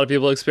thing that a lot of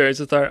people experience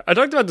with art. I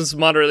talked about this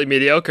moderately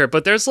mediocre,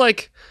 but there's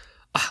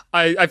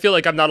I feel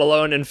like I'm not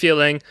alone in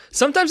feeling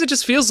sometimes it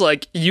just feels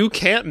like you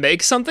can't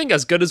make something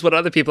as good as what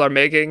other people are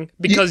making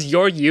because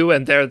you're you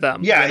and they're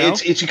them. Yeah,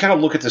 it's you kind of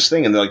look at this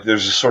thing and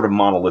there's a sort of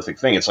monolithic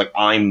thing. It's like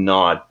I'm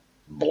not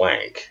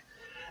blank,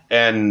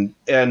 and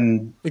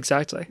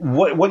exactly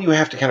what you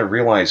have to kind of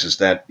realize is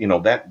that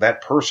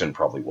that person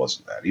probably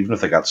wasn't that, even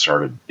if they got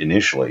started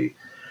initially.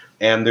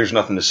 And there's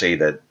nothing to say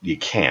that you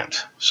can't.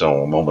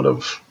 So a moment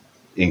of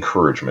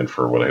encouragement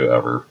for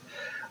whatever.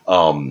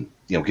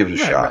 Give it a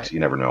shot. Right.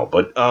 You never know.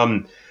 But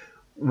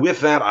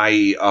with that,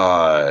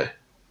 I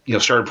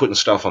started putting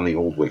stuff on the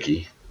old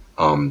wiki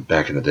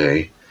back in the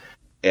day,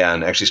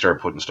 and actually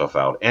started putting stuff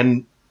out.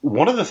 And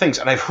one of the things,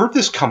 and I've heard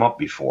this come up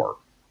before,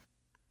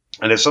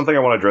 and it's something I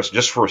want to address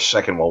just for a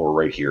second while we're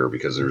right here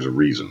because there's a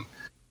reason.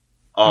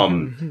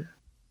 A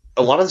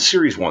lot of the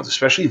Series 1s,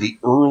 especially the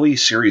early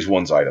Series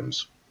 1s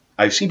items,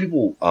 I've seen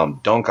people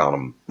dunk on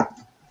them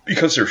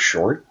because they're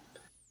short.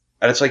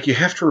 And it's like you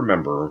have to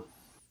remember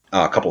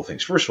a couple of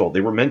things. First of all,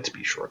 they were meant to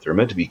be short. They were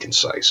meant to be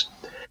concise.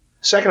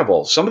 Second of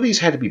all, some of these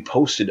had to be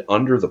posted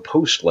under the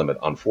post limit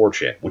on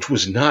 4chan, which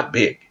was not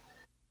big.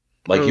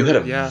 You had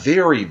a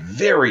very,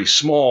 very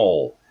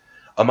small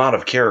amount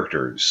of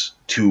characters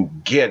to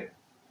get,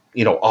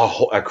 a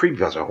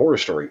creepypasta, a horror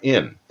story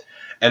in.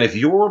 And if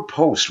your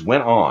post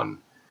went on,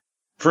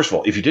 first of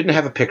all, if you didn't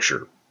have a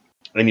picture,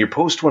 and your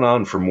post went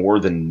on for more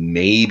than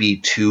maybe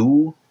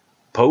 2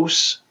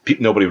 posts,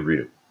 nobody would read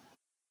it.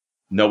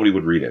 Nobody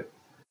would read it.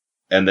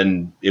 And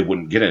then it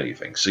wouldn't get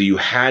anything. So you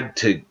had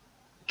to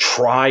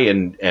try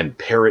and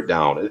pare it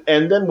down.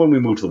 And then when we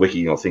moved to the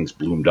wiki, things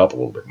bloomed up a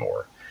little bit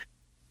more.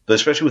 But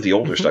especially with the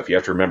older stuff, you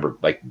have to remember,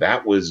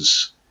 that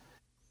was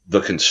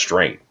the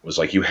constraint. It was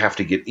you have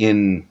to get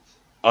in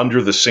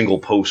under the single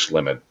post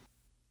limit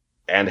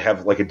and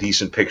have a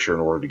decent picture in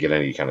order to get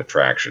any kind of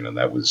traction. And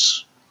that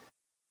was,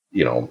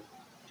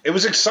 it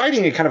was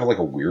exciting in kind of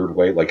a weird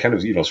way,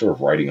 sort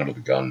of riding under the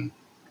gun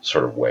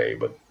sort of way.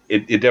 But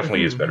it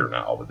definitely is better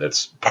now. But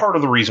that's part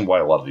of the reason why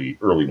a lot of the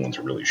early ones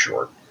are really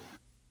short.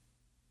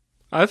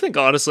 I think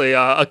honestly,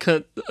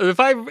 if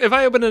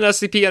I open an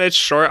SCP and it's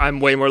short,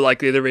 I'm way more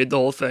likely to read the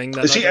whole thing.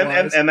 Than See,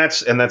 and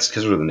that's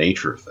because of the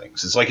nature of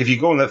things. It's if you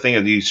go in that thing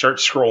and you start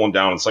scrolling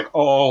down, it's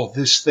oh,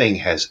 this thing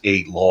has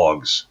 8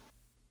 logs,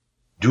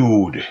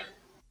 dude.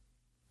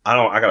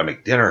 I gotta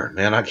make dinner,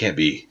 man. I can't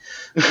be.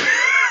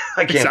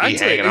 I can't be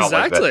hanging out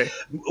like that.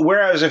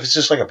 Whereas if it's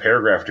just a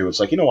paragraph or 2, it's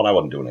you know what? I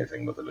wasn't doing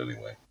anything with it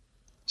anyway.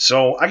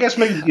 So I guess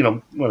maybe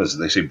what is it?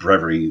 They say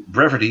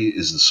brevity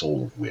is the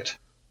soul of wit.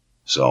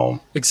 So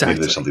maybe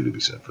there's something to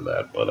be said for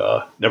that.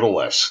 But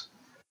nevertheless,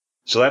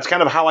 so that's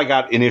kind of how I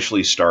got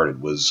initially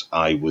started.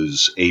 I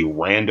was a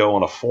rando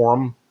on a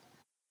forum.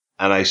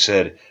 and I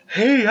said,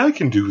 "Hey, I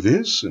can do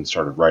this," and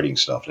started writing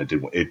stuff, and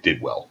it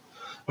did well.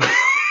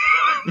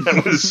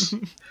 That was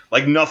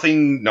like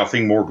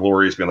nothing more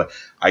glorious. Being like,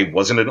 I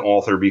wasn't an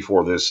author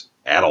before this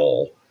at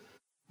all.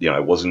 I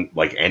wasn't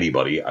like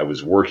anybody. I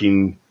was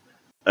working,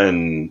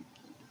 and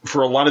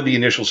for a lot of the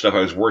initial stuff, I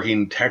was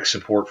working tech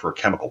support for a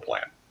chemical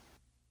plant.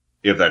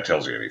 If that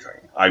tells you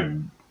anything, I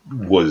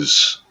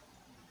was,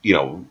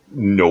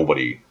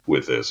 nobody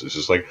with this. It's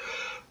just like,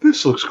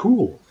 this looks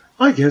cool.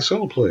 I guess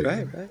I'll play.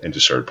 Right. And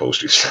just started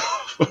posting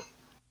stuff.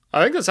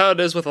 I think that's how it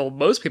is with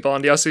most people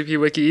on the SCP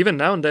Wiki, even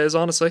nowadays,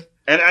 honestly.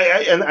 And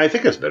I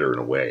think that's better in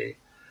a way.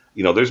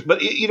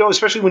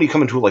 Especially when you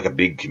come into like a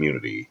big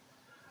community,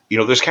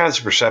 there's kind of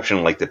this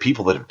perception like the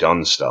people that have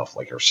done stuff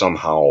like are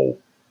somehow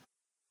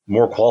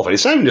more qualified.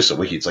 It's not even just a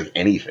wiki; it's like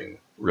anything,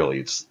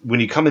 really. It's when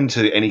you come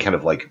into any kind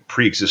of like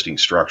pre-existing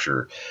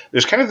structure,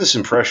 there's kind of this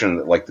impression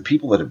that like the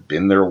people that have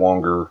been there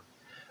longer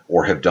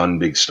or have done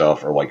big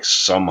stuff are like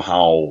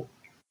somehow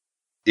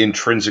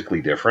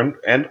intrinsically different.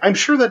 And I'm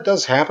sure that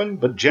does happen,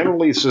 but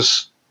generally it's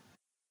just,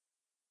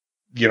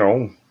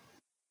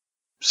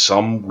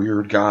 some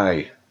weird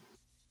guy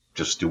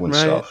just doing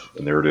stuff,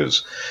 and there it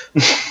is.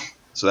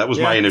 So that was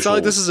my initial. It's not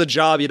like this is a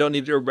job. You don't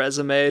need your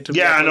resume to.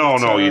 Yeah,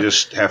 no. You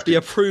just have to be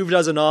approved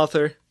as an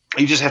author.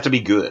 You just have to be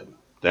good.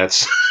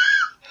 That's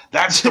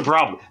the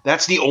problem.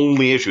 That's the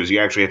only issue. Is you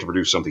actually have to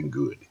produce something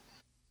good.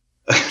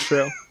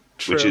 True.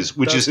 Which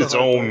is its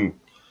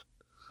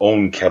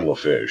own kettle of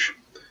fish.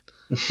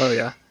 Oh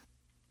yeah.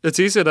 It's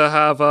easy to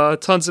have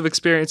tons of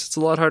experience. It's a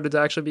lot harder to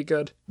actually be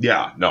good.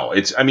 Yeah, no,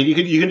 it's. I mean,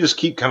 you can just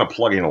keep kind of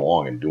plugging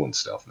along and doing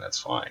stuff, and that's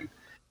fine.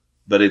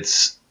 But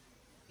it's,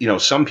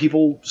 some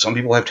people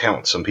have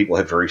talent. Some people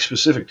have very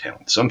specific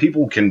talent. Some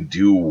people can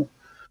do,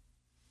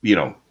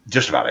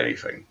 just about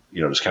anything.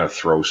 Just kind of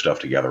throw stuff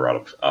together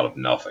out of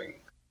nothing.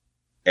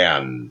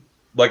 And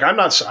like, I'm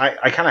not.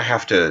 I kind of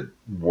have to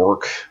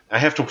work. I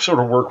have to sort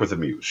of work with the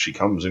muse. She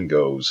comes and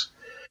goes,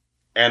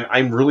 and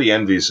I'm really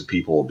envious of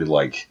people who'll be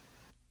like,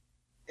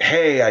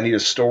 hey, I need a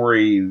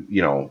story,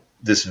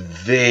 this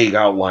vague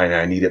outline,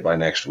 I need it by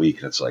next week.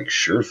 And it's like,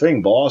 sure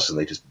thing, boss. And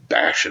they just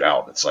bash it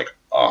out. And it's like,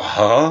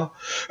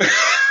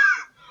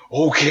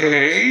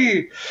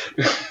 okay,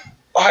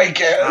 I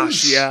guess.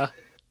 Gosh, yeah.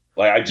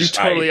 Like,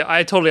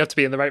 I totally have to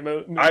be in the right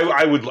mood.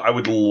 I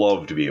would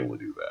love to be able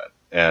to do that.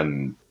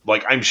 And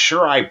like, I'm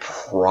sure I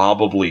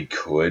probably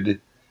could.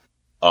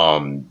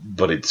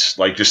 But it's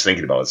like, just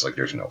thinking about it, it's like,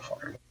 there's no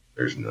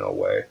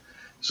way.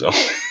 So...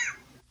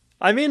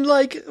 I mean,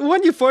 like,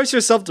 when you force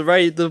yourself to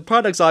write, the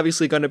product's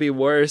obviously going to be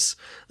worse.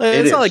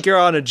 It's not like you're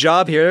on a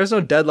job here. There's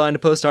no deadline to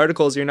post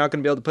articles. You're not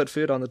going to be able to put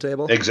food on the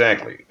table.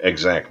 Exactly.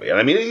 And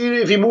I mean,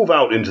 if you move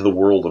out into the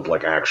world of,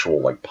 like, actual,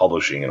 like,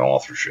 publishing and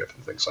authorship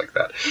and things like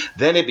that,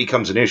 then it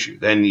becomes an issue.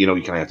 Then, you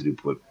kind of have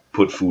to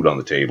put food on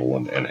the table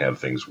and have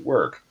things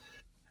work.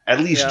 At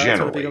least generally. That's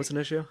when it becomes an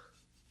issue.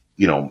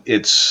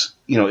 It's,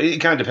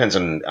 it kind of depends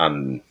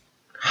on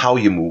how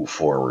you move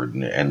forward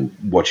and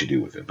what you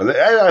do with it. But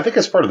I think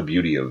that's part of the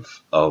beauty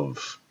of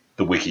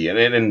the wiki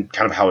and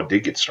kind of how it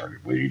did get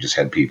started, where you just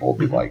had people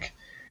be like,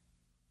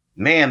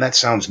 man, that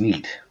sounds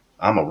neat.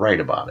 I'm going to write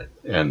about it.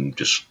 And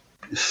just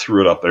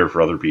threw it up there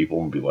for other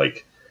people and be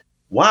like,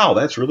 wow,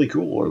 that's really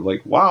cool. Or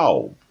like,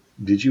 wow,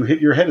 did you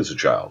hit your head as a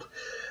child?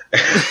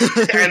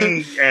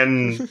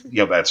 and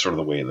that's sort of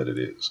the way that it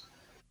is.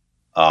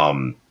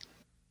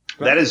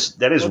 That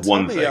is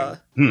one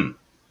thing.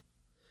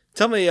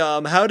 Tell me,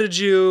 how did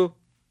you...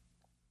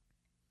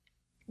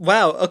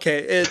 Wow,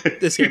 okay,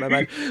 this came to my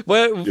mind.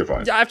 Well, you're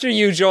fine. After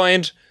you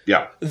joined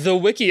the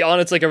wiki on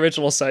its like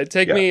original site,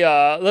 me,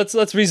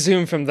 let's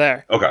resume from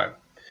there. Okay.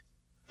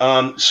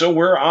 So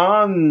we're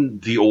on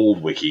the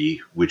old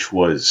wiki, which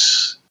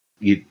was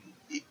a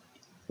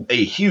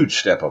huge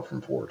step up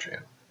from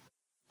 4chan.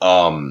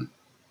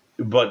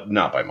 But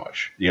not by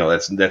much.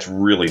 That's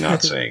really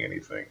not saying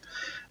anything.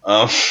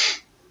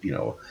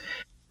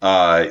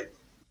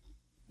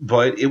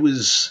 But it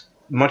was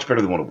much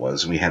better than what it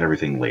was, and we had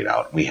everything laid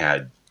out. We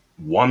had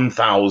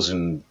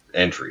 1,000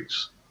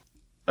 entries,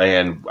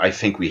 and I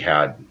think we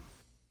had,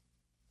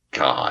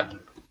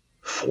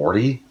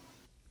 40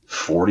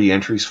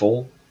 entries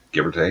full,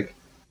 give or take.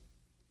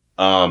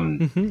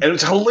 And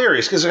it's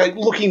hilarious, because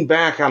looking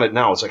back on it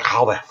now, it's like,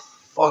 how the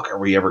fuck are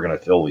we ever going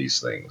to fill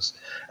these things?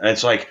 And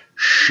it's like,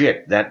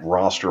 shit, that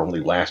roster only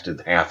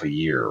lasted half a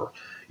year.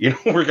 We're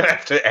going to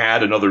have to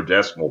add another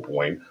decimal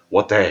point.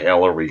 What the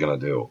hell are we going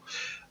to do?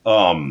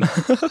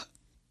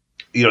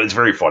 It's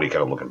very funny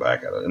kind of looking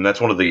back at it. And that's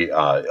one of the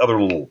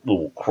other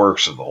little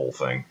quirks of the whole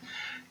thing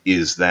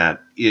is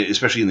that,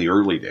 especially in the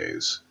early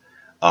days,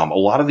 a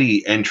lot of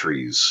the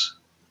entries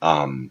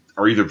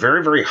are either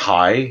very, very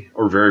high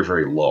or very,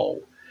 very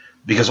low,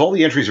 because all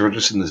the entries are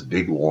just in this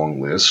big,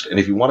 long list. And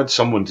if you wanted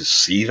someone to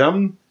see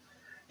them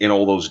in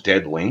all those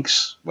dead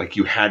links, like,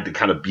 you had to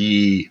kind of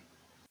be,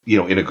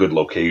 in a good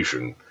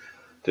location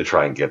to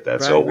try and get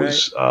that. So it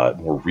was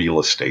more real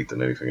estate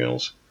than anything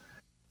else.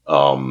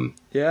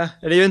 Yeah,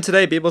 and even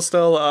today, people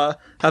still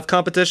have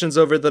competitions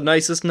over the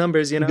nicest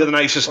numbers, The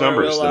nicest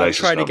numbers. Will, the nicest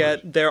try numbers.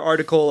 to get their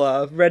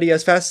article ready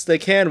as fast as they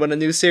can when a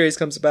new series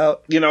comes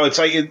about. It's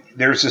like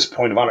there's this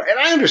point of honor, and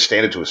I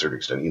understand it to a certain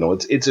extent.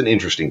 It's an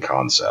interesting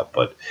concept,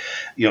 but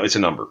it's a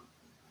number.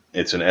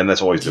 And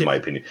that's always been my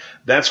opinion.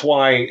 That's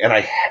why,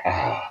 and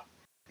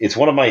it's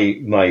one of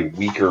my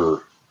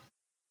weaker,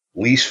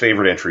 least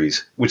favorite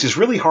entries, which is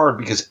really hard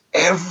because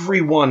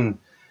everyone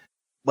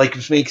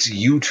makes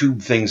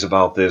YouTube things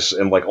about this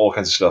and all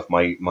kinds of stuff.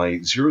 My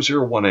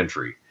 001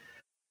 entry,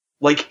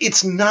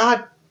 it's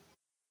not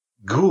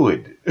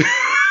good.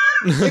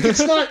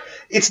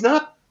 It's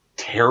not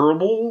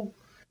terrible,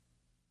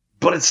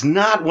 but it's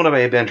not one of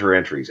my banter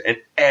entries, and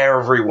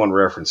everyone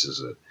references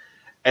it.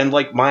 And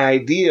my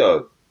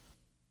idea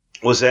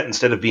was that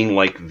instead of being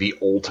the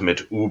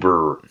ultimate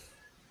Uber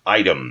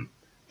item,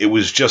 it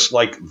was just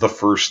the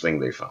first thing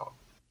they found.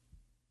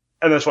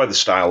 And that's why the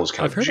style is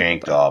kind of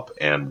janked up,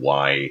 and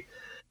why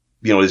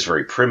it's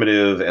very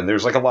primitive, and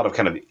there's a lot of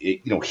kind of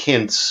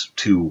hints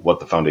to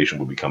what the Foundation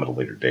will become at a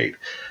later date.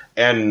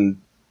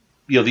 And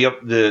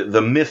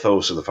the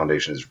mythos of the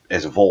Foundation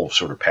has evolved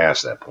sort of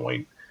past that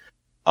point,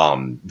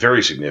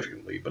 very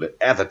significantly. But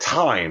at the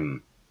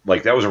time,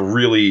 that was a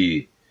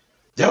really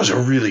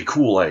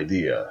cool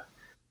idea.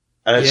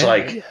 And it's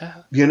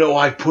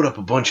I put up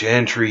a bunch of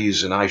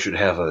entries, and I should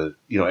have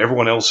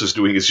everyone else is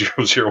doing a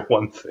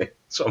 001 thing.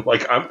 So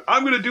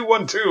I'm going to do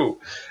one too.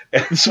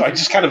 And so I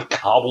just kind of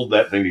cobbled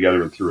that thing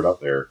together and threw it up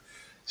there.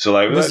 So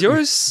was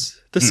yours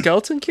the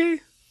skeleton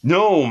key?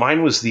 No,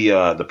 mine was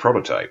the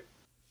prototype.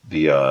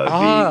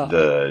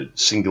 The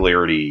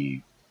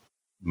singularity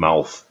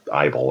mouth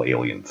eyeball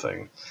alien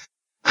thing.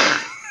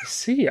 I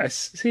see.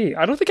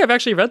 I don't think I've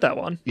actually read that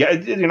one. Yeah,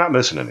 you're not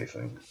missing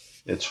anything.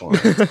 It's fun.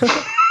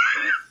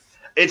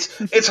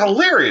 It's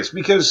hilarious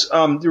because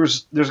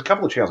there's a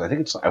couple of channels. I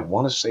think I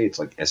want to say it's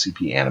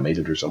SCP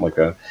Animated or something like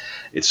that.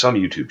 It's some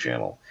YouTube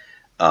channel.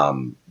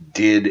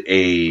 Did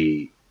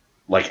a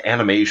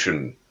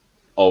animation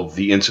of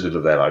the incident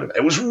of that item.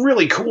 It was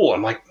really cool.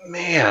 I'm like,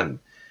 man,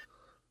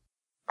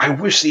 I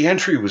wish the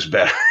entry was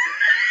better.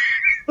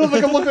 I'm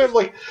looking at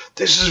it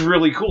this is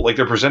really cool.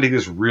 They're presenting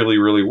this really,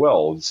 really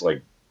well. It's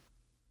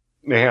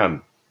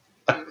man,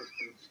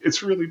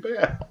 it's really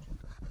bad.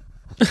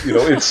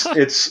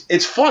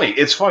 It's funny.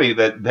 It's funny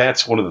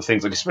that's one of the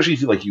things. Especially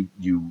if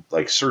you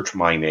search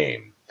my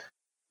name,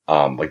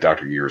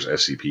 Dr. Year's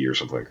SCP or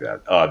something like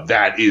that.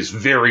 That is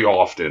very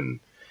often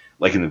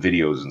in the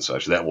videos and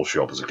such that will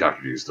show up as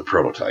Dr. Year's the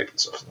prototype and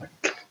stuff.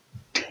 God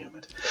damn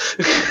it.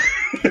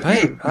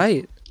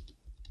 Right.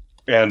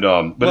 And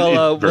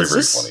but very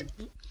very funny.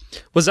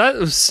 Was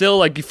that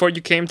still before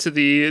you came to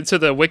the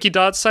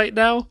Wikidot site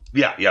now?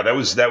 Yeah. That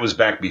was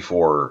back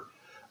before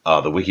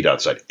the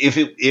Wikidot site.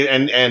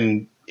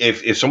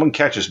 If someone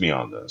catches me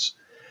on this,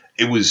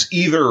 it was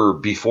either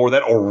before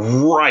that or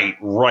right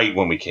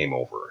when we came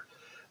over.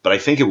 But I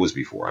think it was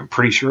before. I'm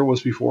pretty sure it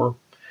was before.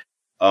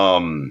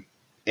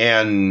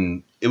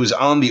 And it was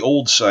on the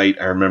old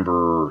site. I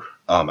remember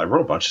I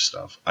wrote a bunch of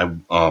stuff.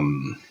 Some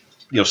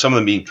of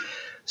them being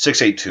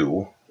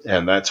 682,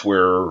 and that's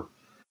where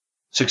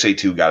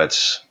 682 got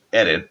its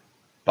edit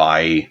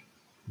by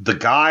the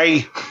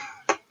guy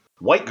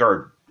White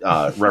Guard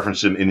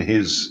referenced him in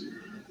his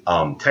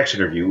text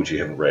interview, which you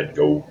haven't read.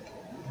 Go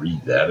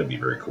read that; it'd be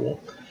very cool.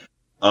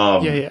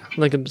 Yeah.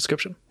 Link in the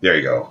description. There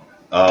you go.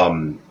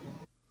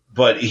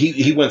 But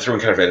he went through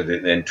and kind of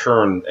edited it and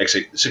turned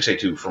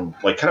 682 from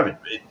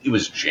it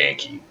was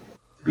janky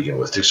to begin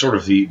with to sort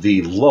of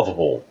the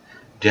lovable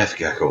Death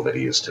Gecko that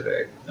he is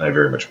today, and I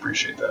very much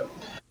appreciate that.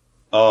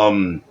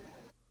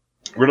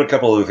 Read a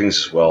couple other things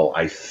as well.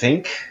 I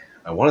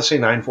want to say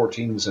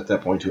 914 was at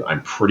that point too.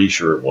 I'm pretty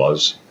sure it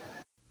was.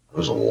 It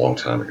was a long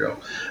time ago.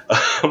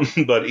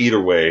 But either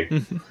way,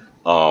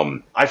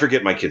 I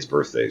forget my kids'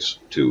 birthdays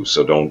too,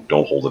 so don't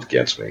hold it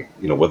against me.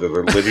 Whether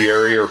they're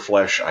literary or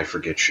flesh, I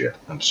forget shit.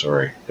 I'm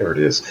sorry. There it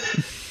is.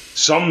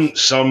 Some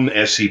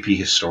SCP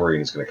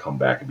historian is going to come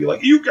back and be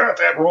like, "You got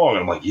that wrong." And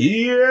I'm like,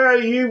 "Yeah,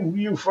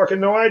 you fucking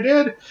know I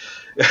did."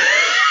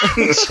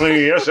 So,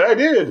 yes, I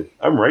did.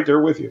 I'm right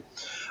there with you.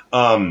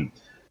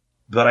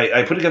 But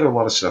I put together a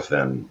lot of stuff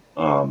then,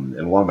 and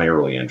a lot of my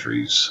early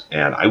entries,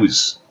 and I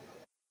was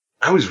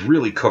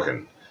really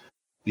cooking.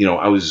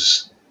 I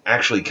was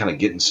actually kind of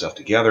getting stuff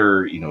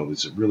together. It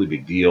was a really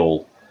big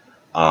deal.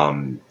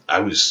 I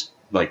was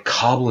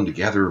cobbling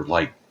together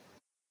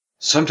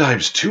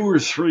sometimes 2 or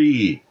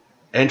 3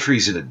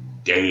 entries in a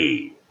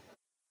day.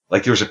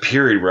 There was a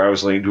period where I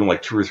was doing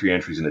 2 or 3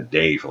 entries in a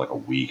day for a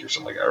week or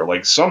something like that,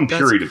 or some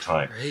period of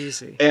time.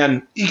 Crazy.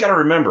 And you got to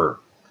remember,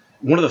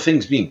 one of the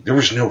things being there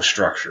was no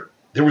structure,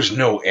 there was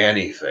no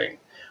anything.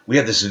 We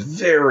had this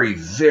very,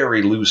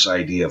 very loose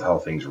idea of how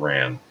things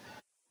ran,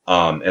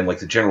 and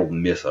the general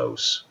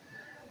mythos.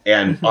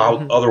 And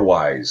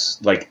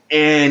otherwise,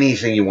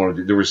 anything you want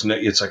to do, there was no.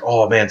 It's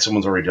oh man,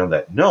 someone's already done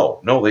that.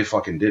 No, they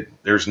fucking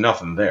didn't. There's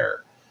nothing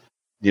there.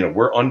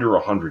 We're under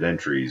 100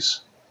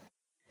 entries.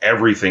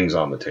 Everything's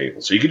on the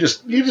table, so you could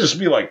just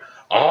be like,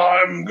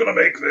 I'm gonna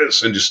make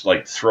this, and just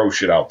like throw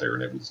shit out there,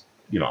 and it was,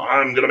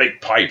 I'm gonna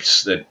make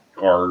pipes that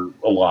are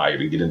alive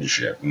and get into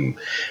shit, and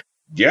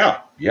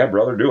yeah,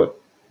 brother, do it.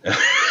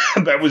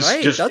 That was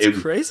right, just that's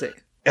crazy.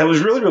 It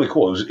was really, really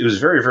cool. It was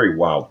very, very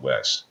Wild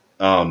West.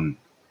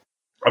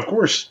 Of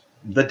course,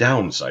 the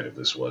downside of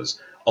this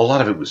was a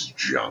lot of it was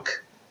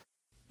junk.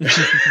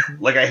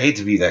 Like, I hate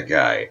to be that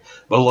guy,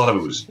 but a lot of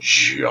it was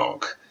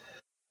junk.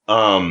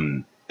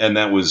 And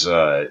that was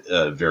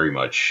very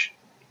much,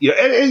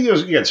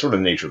 and again, sort of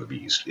the nature of the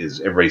beast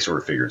is everybody sort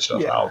of figured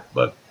stuff out.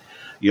 But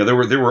there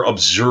were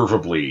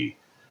observably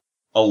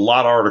a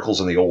lot of articles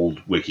in the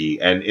old wiki,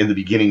 and in the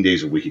beginning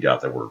days of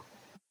Wikidot that were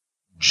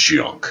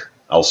junk.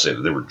 I'll say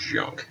that they were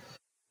junk.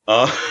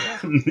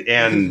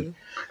 And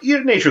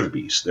nature of the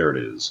beast, there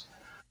it is.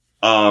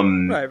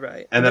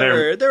 Right. And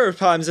then there were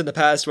times in the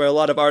past where a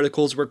lot of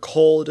articles were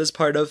cold as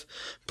part of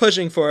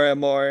pushing for a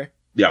more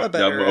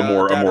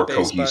more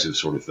cohesive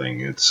sort of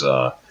thing. It's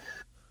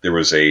there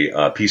was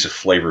a piece of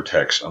flavor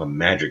text on a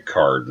Magic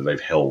card that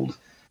I've held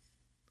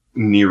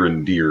near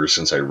and dear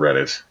since I read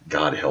it.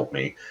 God help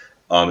me.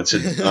 It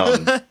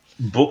said,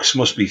 books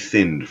must be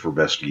thinned for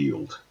best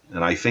yield.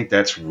 And I think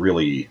that's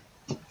really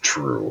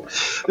true.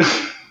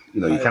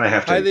 You kind of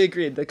have to... Highly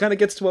agreed. That kind of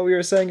gets to what we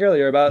were saying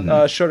earlier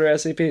about shorter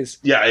SCPs.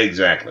 Yeah,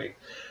 exactly.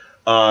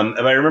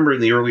 And I remember in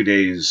the early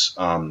days,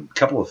 a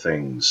couple of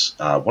things.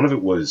 One of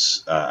it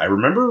was, I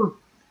remember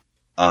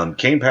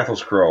Kane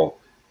Pathos Crow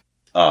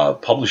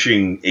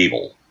publishing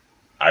Able.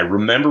 I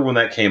remember when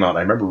that came out,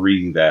 I remember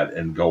reading that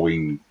and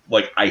going,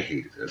 I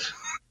hated it.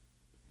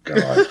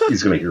 God,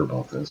 he's going to hear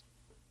about this.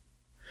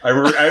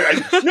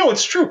 No,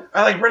 it's true.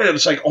 I read it.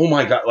 It's like, oh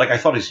my God. I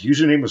thought his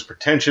username was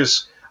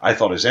pretentious. I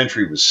thought his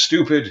entry was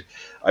stupid.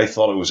 I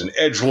thought it was an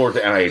edgelord,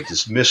 and I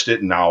dismissed it.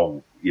 And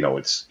now,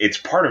 it's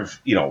part of,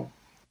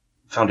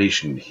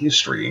 Foundation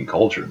history and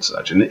culture and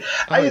such. And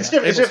it's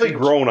definitely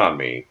grown on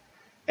me.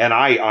 And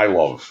I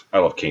love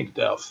Kane to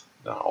death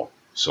now.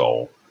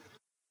 So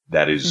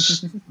that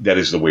is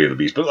the way of the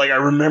beast. But I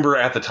remember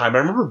at the time, I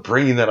remember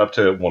bringing that up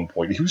to one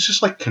point. He was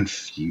just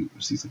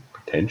confused. He's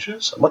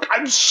pretentious.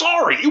 I'm I'm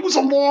sorry. It was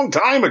a long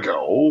time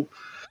ago.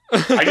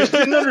 I just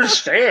didn't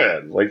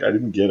understand. I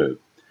didn't get it.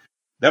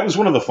 That was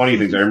one of the funny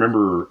things. I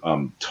remember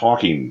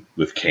talking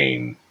with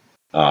Kane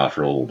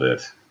for a little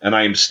bit. And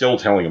I am still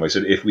telling him, I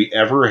said, if we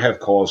ever have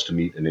cause to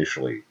meet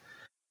initially,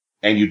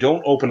 and you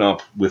don't open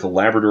up with a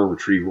Labrador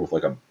Retriever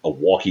with a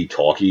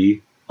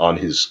walkie-talkie on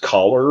his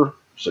collar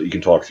so you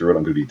can talk through it,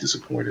 I'm going to be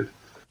disappointed.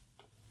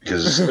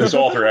 Because his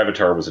author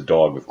avatar was a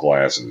dog with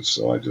glasses,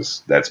 so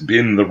that's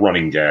been the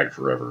running gag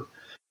forever.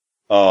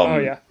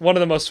 One of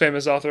the most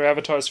famous author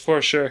avatars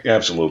for sure.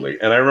 Absolutely.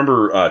 And I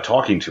remember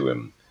talking to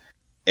him,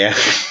 and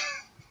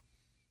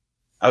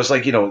I was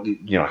like, how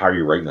are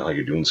you writing that? How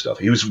you're doing stuff?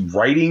 He was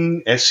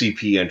writing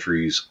SCP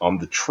entries on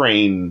the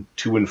train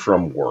to and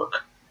from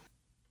work.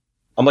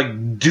 I'm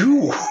like,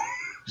 dude.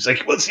 He's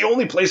like, well, it's the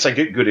only place I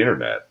get good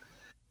internet.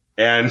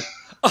 And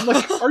I'm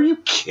like, are you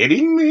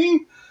kidding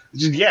me?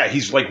 Yeah,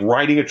 he's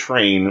riding a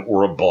train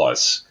or a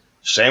bus,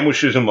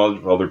 sandwiches him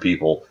with other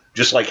people,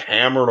 just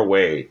hammering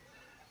away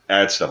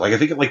at stuff. I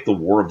think the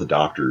War of the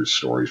Doctors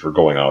stories were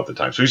going on at the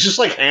time. So he's just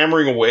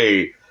hammering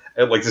away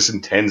at this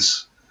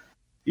intense,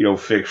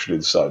 fiction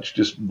and such,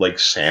 just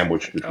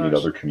sandwiched between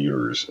other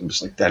commuters. I'm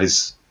just that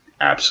is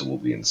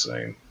absolutely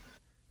insane.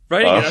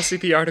 Writing an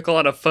SCP article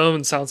on a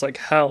phone sounds like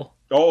hell.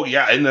 Oh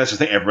yeah, and that's the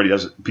thing. Everybody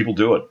does it. People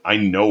do it. I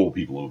know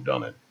people who've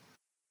done it.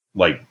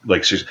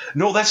 Seriously.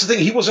 No, that's the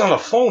thing. He wasn't on a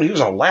phone. He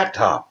was on a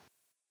laptop.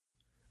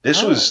 He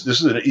was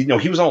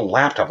on a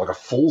laptop, a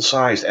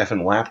full-sized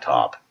effing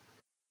laptop.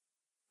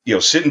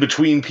 Sitting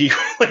between people,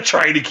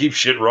 trying to keep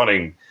shit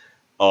running.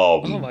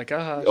 Oh my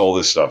gosh. All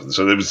this stuff. And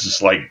so it was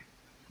just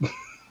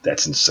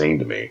that's insane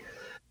to me.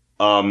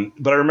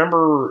 But I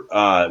remember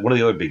one of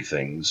the other big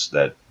things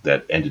that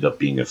ended up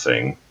being a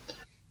thing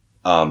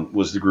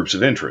was the groups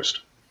of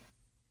interest.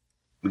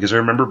 Because I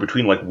remember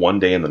between one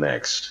day and the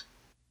next,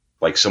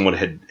 someone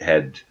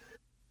had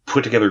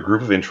put together a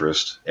group of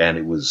interest, and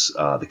it was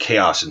the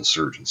Chaos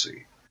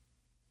Insurgency.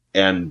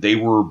 And they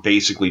were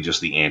basically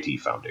just the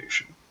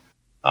Anti-Foundation.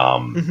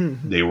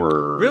 They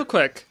were... Real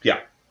quick. Yeah.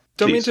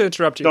 Don't mean to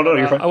interrupt you. No,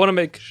 you're fine. I want to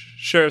make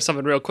sure of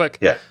something real quick.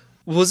 Yeah.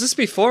 Was this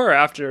before or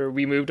after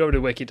we moved over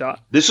to Wikidot?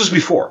 This was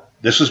before.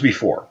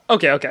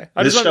 Okay.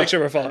 I just want to make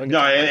sure we're following. No,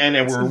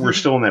 and we're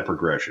still in that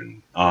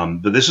progression.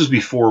 But this was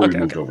before we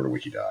moved over to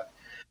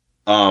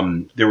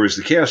Wikidot. There was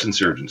the Chaos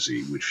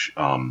Insurgency, which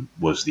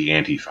was the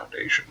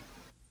Anti-Foundation.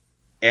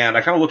 And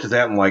I kind of looked at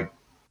that and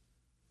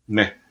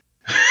meh.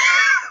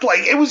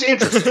 It was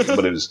interesting,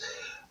 but it was...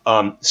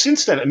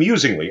 since then,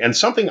 amusingly, and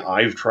something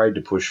I've tried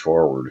to push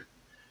forward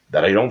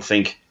that I don't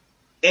think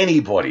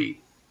anybody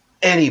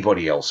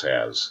else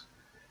has,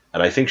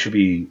 and I think should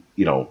be,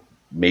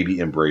 maybe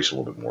embraced a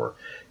little bit more,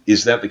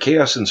 is that the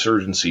Chaos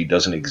Insurgency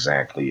doesn't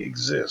exactly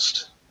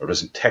exist, or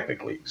doesn't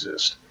technically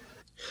exist.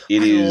 I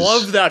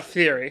love that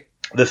theory.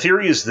 The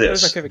theory is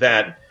this,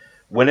 that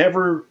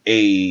whenever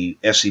a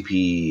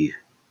SCP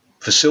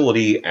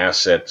facility,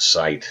 asset,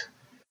 site,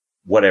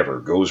 whatever,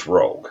 goes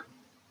rogue,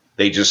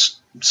 They just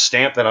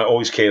stamp that on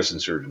always Chaos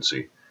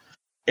Insurgency.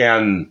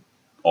 And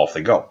off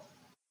they go.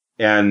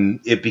 And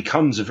it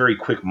becomes a very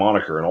quick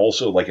moniker. And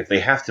also, like, if they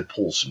have to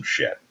pull some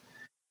shit,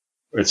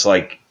 it's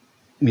like,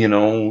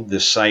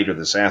 this site or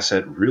this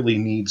asset really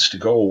needs to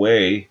go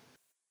away,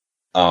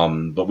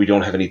 but we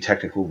don't have any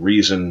technical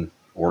reason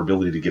or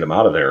ability to get him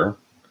out of there. It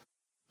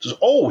says,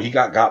 oh, he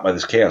got by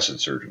this Chaos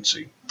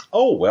Insurgency.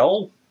 Oh,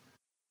 well.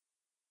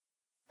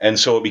 And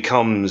so it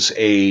becomes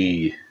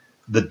the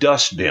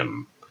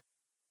dustbin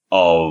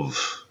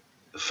of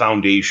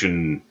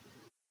Foundation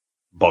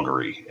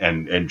buggery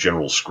and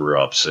general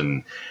screw-ups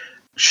and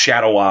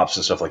shadow ops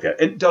and stuff like that.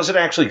 And does it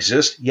actually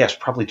exist? Yes,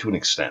 probably to an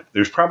extent.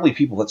 There's probably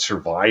people that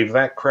survive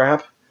that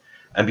crap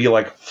and be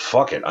like,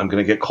 fuck it, I'm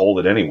going to get called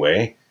it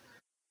anyway.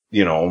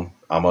 I'm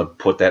going to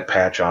put that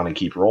patch on and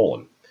keep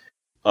rolling.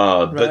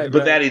 But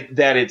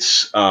that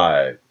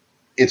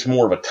it's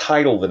more of a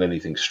title than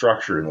anything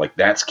structured, and like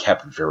that's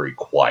kept very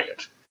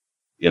quiet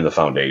in the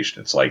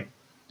Foundation. It's like,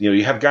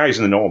 you have guys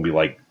in the know and be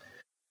like,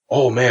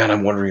 oh man,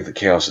 I'm wondering if the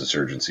Chaos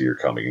Insurgency are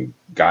coming. And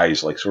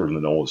guys like sort of in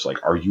the know, it's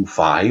like, are you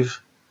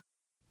 5?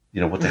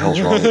 What the hell's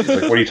wrong with you?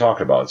 Like, what are you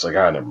talking about? It's like,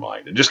 never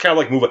mind. And just kind of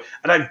like move it.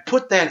 And I've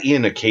put that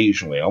in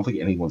occasionally. I don't think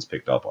anyone's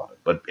picked up on it.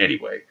 But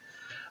anyway.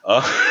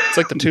 It's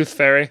like the Tooth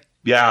Fairy.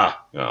 Yeah.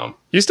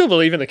 You still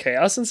believe in the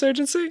Chaos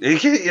Insurgency?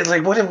 It's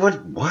like,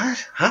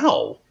 what?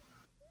 How?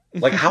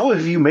 Like, how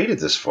have you made it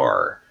this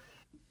far?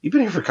 You've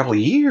been here for a couple of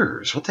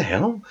years. What the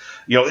hell?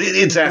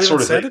 It's that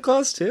sort of Santa thing.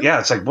 Claus too? Yeah,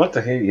 it's like, what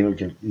the hell? You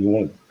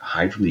want to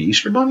hide from the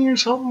Easter Bunny or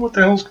something? What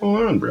the hell's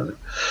going on, brother?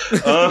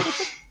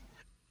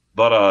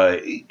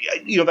 But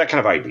that kind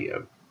of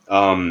idea.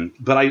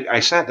 But I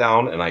sat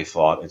down and I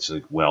thought, it's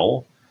like,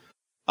 well,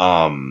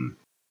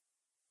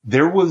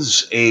 there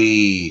was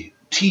a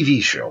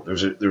TV show. There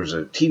was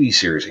a TV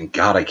series, and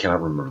God, I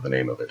cannot remember the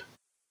name of it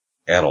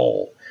at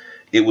all.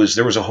 There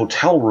was a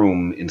hotel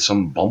room in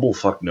some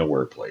bumblefuck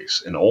nowhere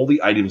place, and all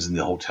the items in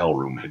the hotel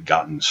room had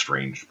gotten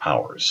strange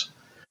powers.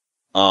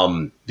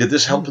 Did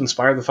this help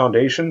inspire the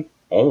Foundation?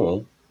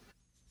 Oh,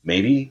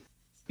 maybe.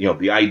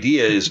 The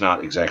idea is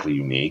not exactly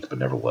unique, but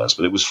nevertheless,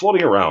 but it was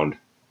floating around.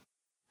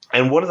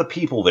 And one of the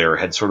people there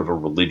had sort of a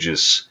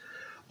religious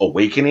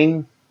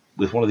awakening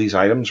with one of these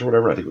items or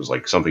whatever. I think it was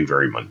like something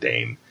very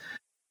mundane.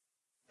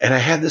 And I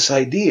had this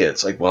idea.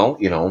 It's like, well,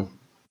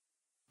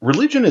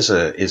 religion is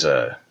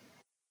a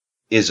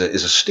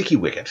sticky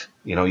wicket.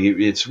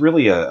 It's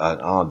really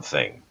an odd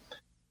thing.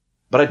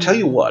 But I tell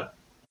you what,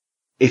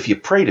 if you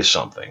pray to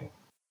something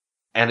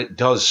and it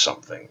does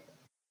something,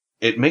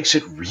 it makes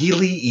it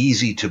really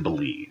easy to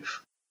believe.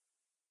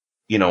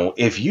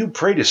 If you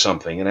pray to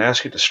something and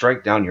ask it to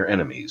strike down your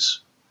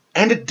enemies,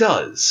 and it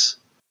does,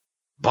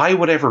 by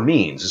whatever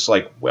means, it's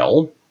like,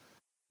 well,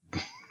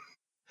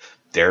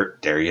 there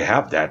you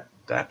have that.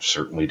 That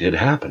certainly did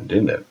happen,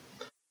 didn't it?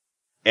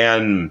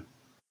 And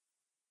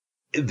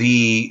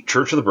the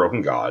Church of the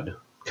Broken God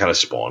kind of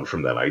spawned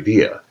from that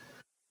idea.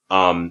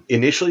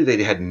 Initially,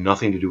 they had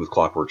nothing to do with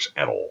Clockworks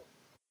at all.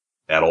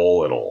 At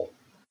all.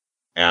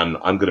 And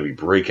I'm going to be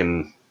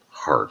breaking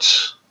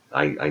hearts.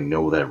 I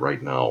know that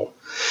right now.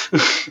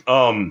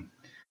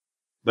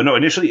 But no,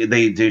 initially,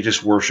 they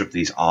just worshipped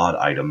these odd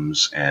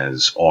items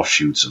as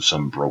offshoots of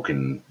some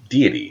broken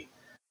deity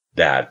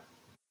that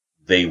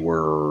they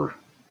were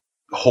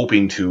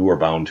hoping to or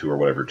bound to or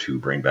whatever to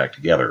bring back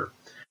together.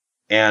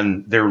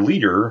 And their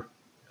leader,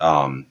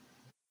 Mr.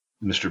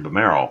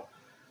 Bamaro,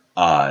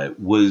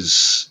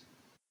 was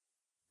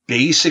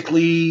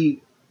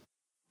basically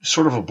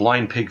sort of a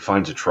blind pig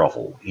finds a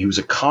truffle. He was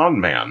a con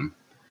man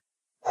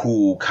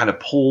who kind of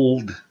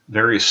pulled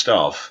various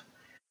stuff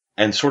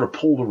and sort of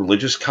pulled a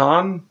religious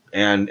con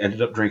and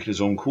ended up drinking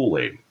his own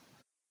Kool-Aid.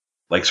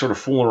 Like sort of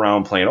fooling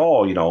around playing,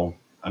 I'm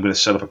going to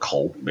set up a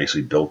cult,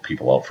 basically build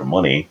people out for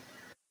money,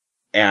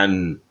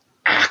 and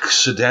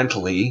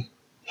accidentally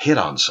hit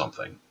on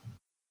something.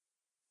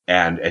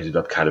 And ended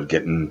up kind of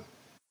getting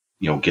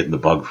the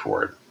bug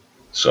for it.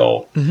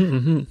 So,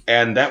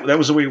 and that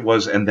was the way it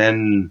was. And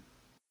then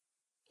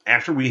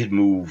after we had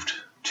moved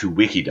to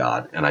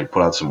Wikidot and I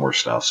put out some more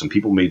stuff, some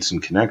people made some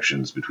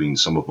connections between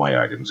some of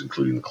my items,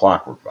 including the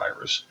Clockwork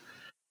virus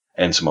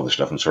and some other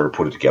stuff, and sort of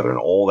put it together. And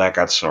all that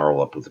got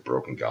snarled up with the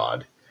Broken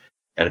God.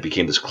 And it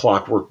became this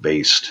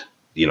Clockwork-based,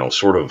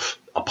 sort of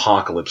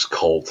apocalypse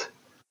cult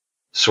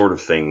sort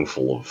of thing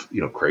full of,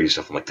 crazy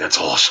stuff. I'm like, that's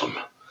awesome.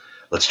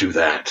 Let's do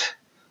that.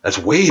 That's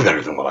way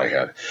better than what I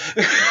had.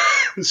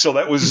 So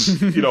that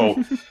was,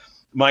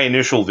 my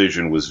initial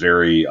vision was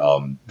very,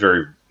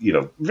 very,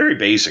 very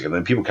basic. And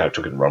then people kind of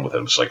took it and run with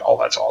it. It's like, oh,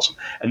 that's awesome.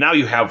 And now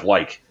you have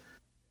like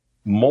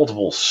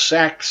multiple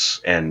sects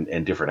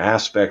and different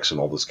aspects and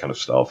all this kind of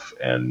stuff.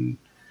 And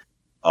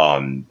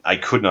I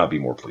could not be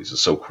more pleased.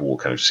 It's so cool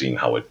kind of seeing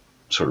how it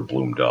sort of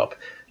bloomed up.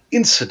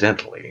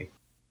 Incidentally,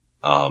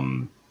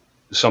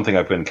 something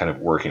I've been kind of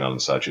working on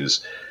and such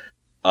is,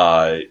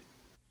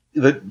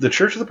 the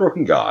Church of the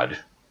Broken God,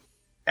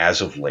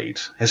 as of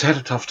late, has had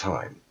a tough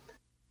time.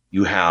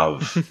 You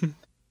have,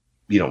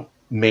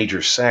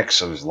 major sects,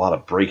 so there's a lot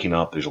of breaking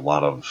up, there's a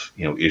lot of,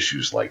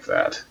 issues like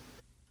that.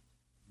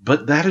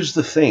 But that is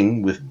the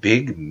thing with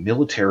big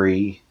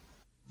military,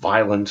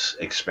 violent,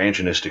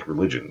 expansionistic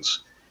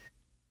religions.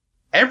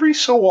 Every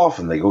so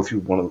often they go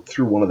through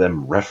one of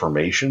them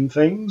Reformation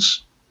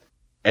things,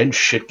 and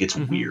shit gets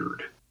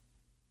weird.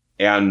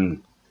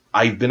 And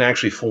I've been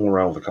actually fooling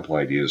around with a couple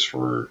ideas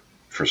for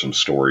some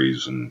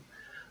stories and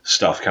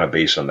stuff kind of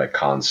based on that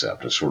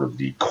concept of sort of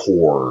the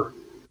core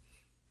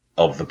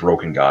of the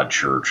Broken God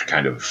Church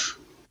kind of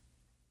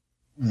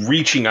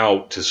reaching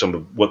out to some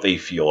of what they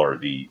feel are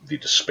the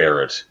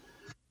disparate,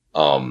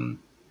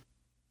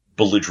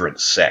 belligerent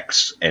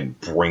sects and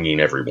bringing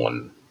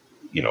everyone,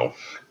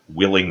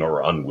 willing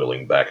or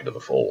unwilling back into the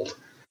fold.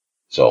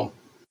 So,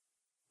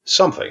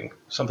 something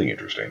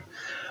interesting.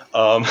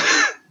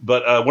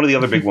 But one of the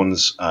other big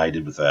ones I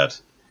did with that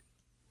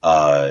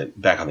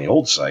back on the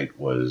old site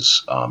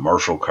was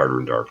Marshall Carter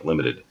and Dark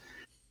Limited,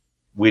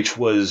 which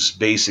was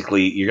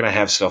basically, you're going to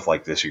have stuff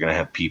like this. You're going to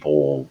have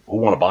people who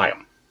want to buy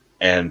them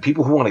and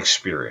people who want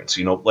experience.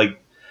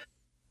 Like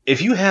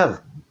if you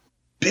have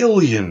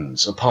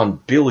billions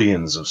upon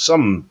billions of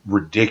some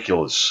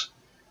ridiculous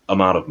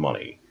amount of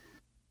money,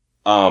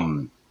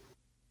 buying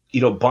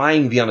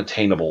the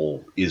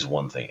unattainable is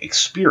one thing.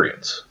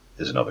 Experience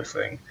is another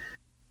thing.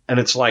 And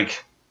it's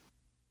like,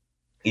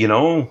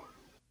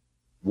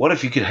 what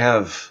if you could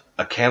have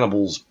a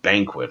cannibal's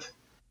banquet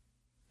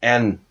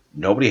and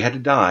nobody had to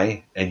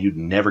die and you'd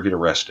never get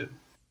arrested?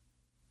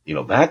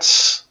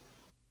 That's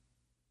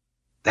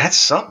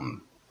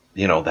something.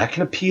 That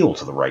can appeal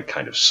to the right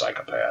kind of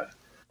psychopath.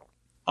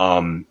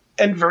 And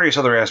various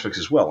other aspects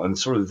as well. And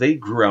sort of they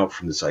grew out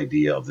from this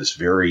idea of this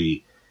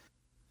very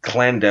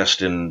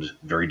clandestine,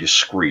 very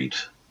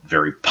discreet,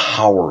 very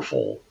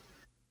powerful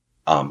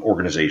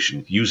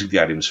organization using the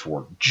items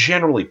for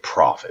generally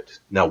profit.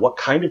 Now, what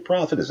kind of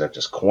profit? Is that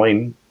just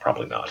coin?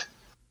 Probably not.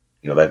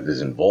 That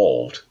is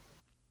involved.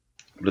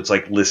 But it's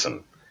like,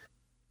 listen,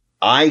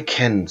 I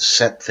can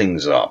set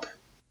things up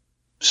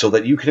so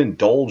that you can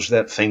indulge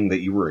that thing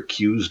that you were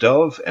accused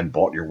of and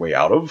bought your way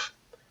out of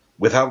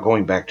without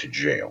going back to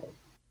jail.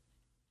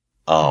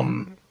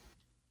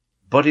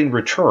 But in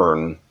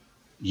return,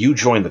 you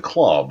join the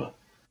club,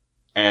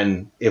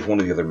 and if one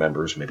of the other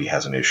members maybe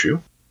has an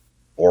issue,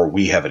 or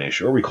we have an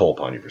issue, or we call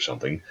upon you for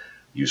something,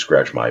 you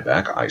scratch my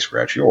back, I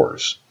scratch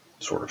yours,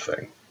 sort of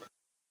thing.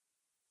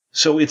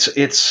 So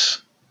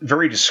it's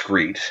very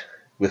discreet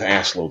with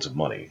ass loads of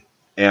money.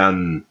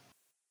 And,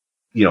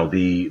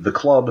 the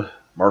club,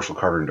 Marshall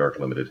Carter and Dark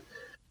Limited,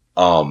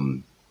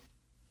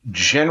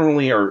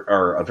 generally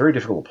are a very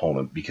difficult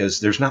opponent because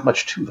there's not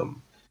much to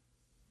them.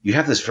 You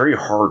have this very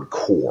hard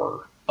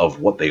core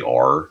of what they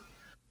are,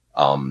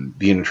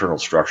 the internal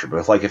structure.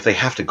 But if they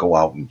have to go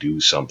out and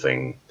do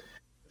something,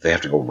 if they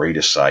have to go raid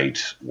a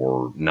site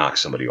or knock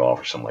somebody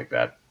off or something like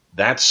that,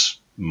 that's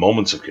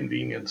moments of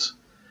convenience.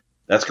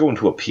 That's going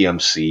to a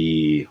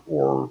PMC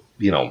or,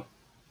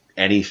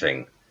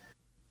 anything.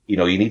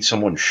 You need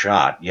someone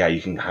shot. Yeah,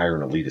 you can hire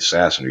an elite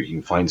assassin, or you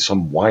can find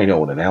some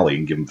wino in an alley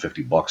and give him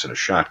 $50 and a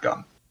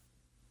shotgun.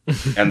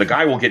 And the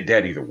guy will get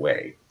dead either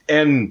way.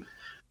 And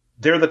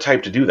they're the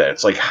type to do that.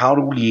 It's like, how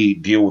do we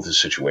deal with this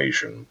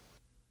situation?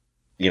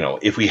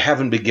 If we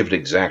haven't been given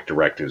exact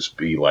directives,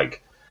 be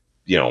like,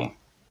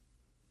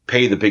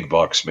 pay the big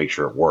bucks, make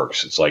sure it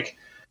works. It's like,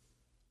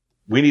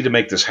 we need to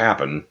make this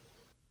happen.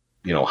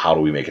 How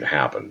do we make it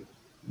happen?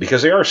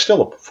 Because they are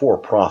still a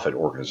for-profit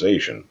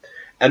organization.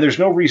 And there's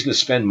no reason to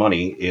spend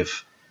money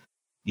if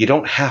you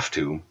don't have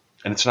to,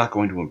 and it's not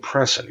going to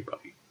impress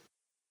anybody.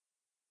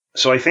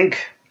 So I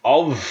think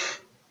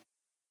of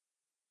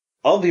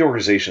the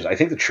organizations, I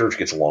think the church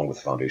gets along with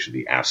the foundation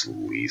the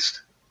absolute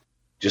least.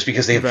 Just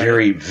because they have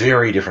very,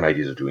 very different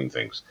ideas of doing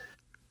things.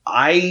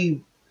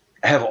 I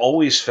have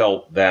always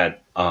felt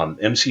that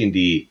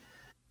MC&D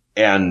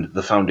and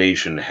the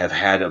foundation have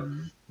had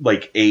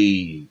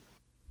a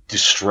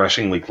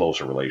distressingly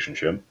closer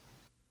relationship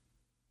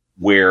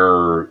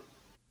where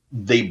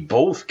they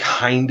both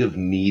kind of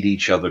need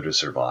each other to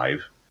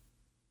survive.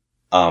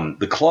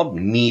 The club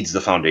needs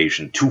the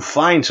foundation to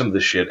find some of the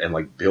shit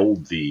and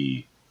build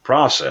the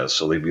process,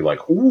 so they'd be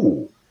like,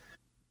 ooh,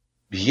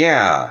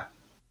 yeah,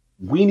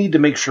 we need to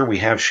make sure we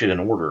have shit in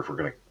order if we're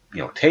going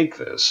to, take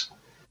this.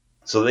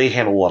 So they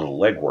handle a lot of the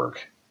legwork.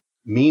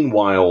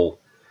 Meanwhile,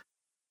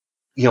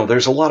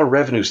 there's a lot of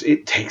revenues.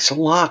 It takes a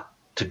lot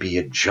to be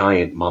a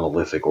giant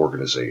monolithic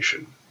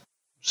organization.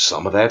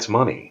 Some of that's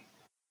money.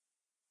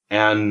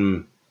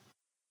 And,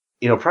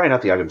 probably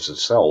not the items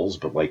themselves,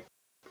 but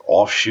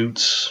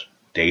offshoots,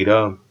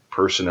 data,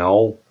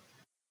 personnel,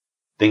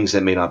 things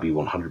that may not be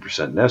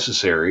 100%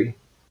 necessary,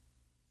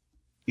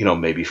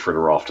 maybe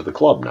fritter off to the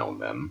club now and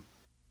then.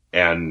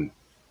 And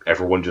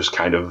everyone just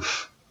kind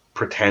of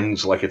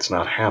pretends like it's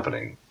not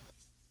happening.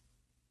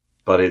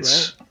 But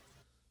it's... Right.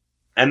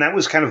 And that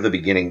was kind of the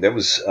beginning. That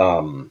was...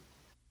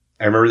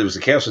 I remember there was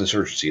the Chaos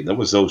Insurgency, and that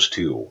was those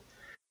two.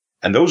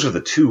 And those are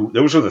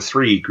the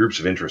three groups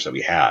of interest that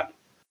we had.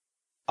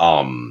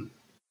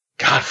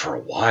 God, for a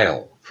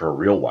while. For a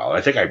real while. I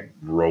think I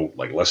wrote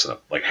less than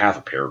half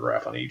a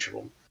paragraph on each of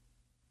them.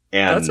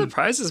 And that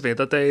surprises me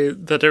that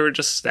they were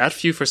just that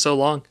few for so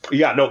long.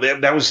 Yeah, no,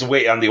 that was the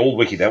way on the old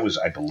wiki.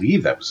 I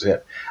believe that was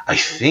it. I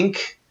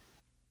think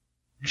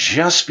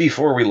just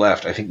before we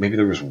left, I think maybe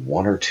there was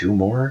one or two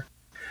more.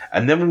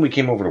 And then when we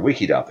came over to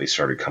Wikidot, they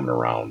started coming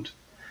around.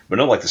 But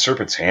no, like the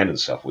Serpent's Hand and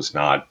stuff was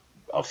not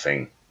a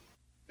thing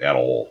at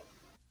all.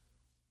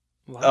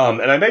 Wow.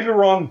 And I might be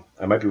wrong.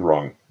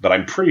 But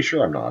I'm pretty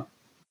sure I'm not.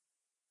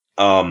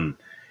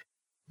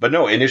 But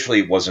no, initially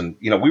it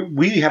wasn't,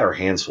 we had our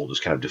hands full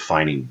just kind of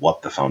defining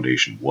what the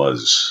foundation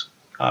was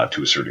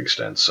to a certain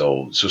extent.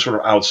 So sort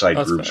of outside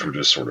That's groups fair. were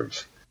just sort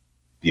of,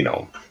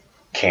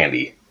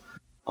 candy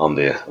on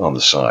the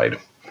side.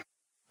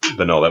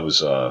 But no, that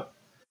was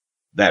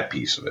that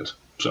piece of it.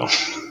 So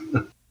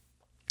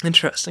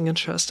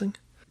Interesting.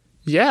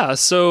 Yeah,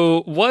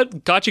 so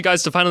what got you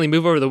guys to finally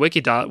move over to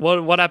Wikidot?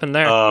 What happened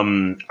there?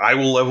 I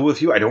will level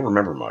with you. I don't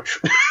remember much.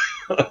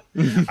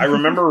 I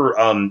remember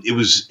it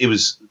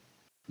was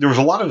there was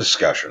a lot of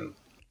discussion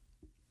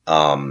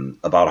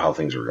about how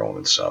things were going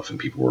and stuff, and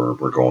people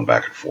were going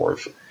back and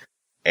forth.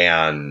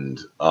 And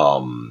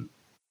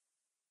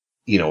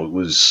it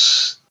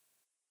was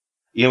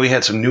we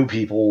had some new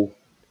people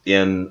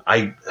in.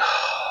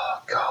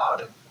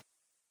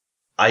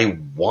 I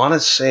want to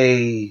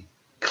say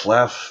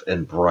Clef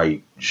and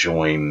Bright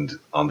joined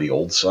on the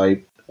old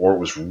site, or it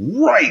was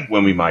right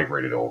when we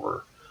migrated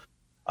over.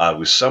 It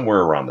was somewhere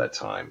around that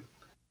time.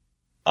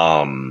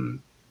 But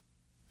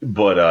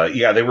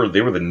they were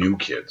the new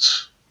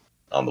kids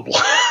on the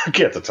block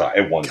at the time.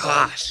 At one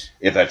time,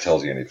 if that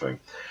tells you anything.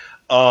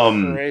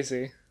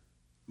 Crazy.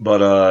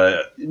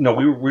 But no,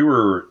 we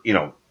were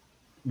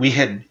we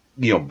had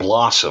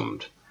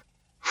blossomed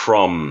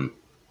from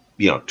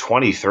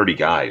 20, 30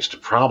 guys to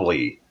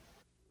probably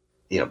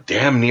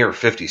damn near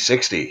 50,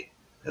 60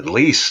 at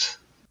least.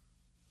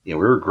 We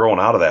were growing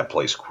out of that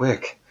place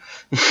quick.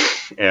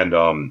 And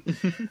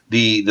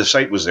the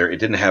site was there. It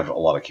didn't have a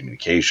lot of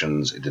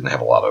communications. It didn't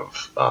have a lot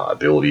of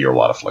ability or a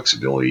lot of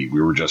flexibility.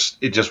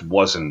 It just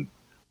wasn't.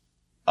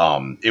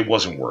 It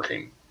wasn't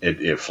working.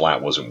 It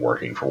flat wasn't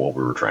working for what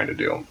we were trying to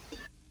do.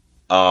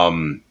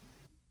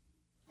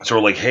 So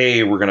we're like,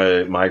 hey, we're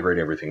gonna migrate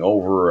everything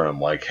over. And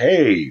I'm like,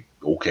 hey,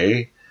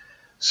 okay.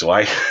 So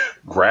I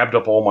grabbed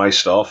up all my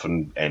stuff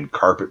and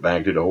carpet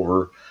bagged it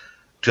over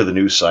to the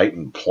new site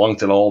and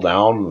plunked it all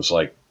down. And was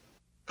like,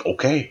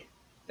 okay.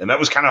 And that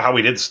was kind of how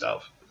we did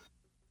stuff.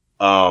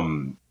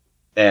 And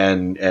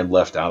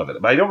left out of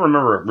it. But I don't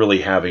remember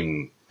really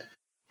having...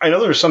 I know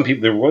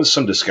there was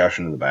some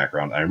discussion in the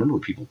background. I remember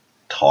people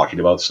talking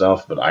about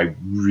stuff, but I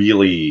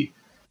really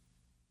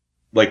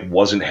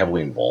wasn't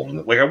heavily involved in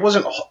it. I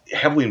wasn't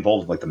heavily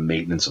involved in the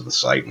maintenance of the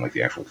site and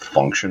the actual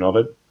function of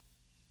it.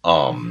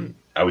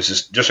 I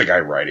was just a guy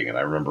writing it.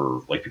 I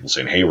remember people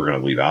saying, hey, we're going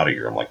to leave out of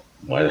here. I'm like,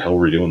 why the hell are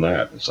we doing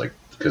that? It's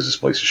because this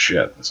place is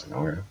shit. It's like,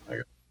 okay,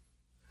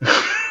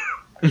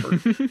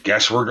 I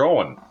guess we're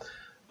going.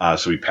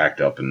 So we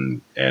packed up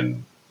and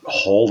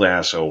hauled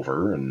ass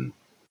over. And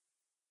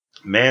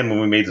man,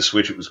 when we made the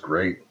switch, it was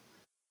great.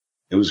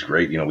 It was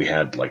great. We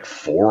had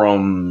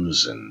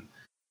forums and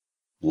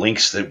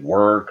links that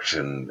worked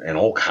and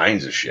all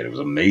kinds of shit. It was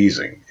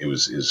amazing. It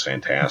was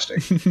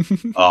fantastic.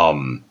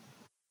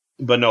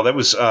 But no, that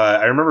was,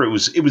 I remember it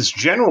was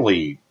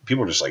generally,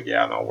 people were just like,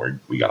 yeah, no,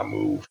 we got to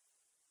move.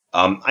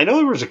 I know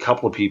there was a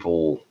couple of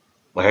people,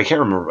 I can't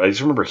remember, I just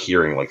remember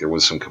hearing, there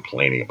was some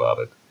complaining about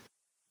it.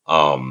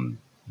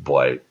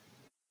 But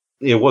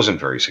it wasn't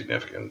very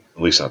significant,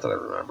 at least not that I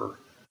remember.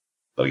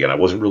 But again, I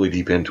wasn't really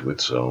deep into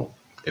it, so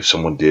if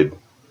someone did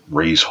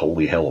raise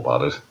holy hell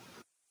about it,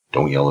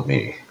 don't yell at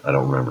me. I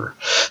don't remember.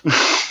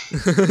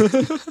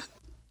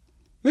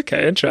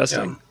 Okay,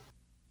 interesting. Yeah.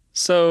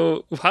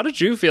 So, how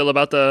did you feel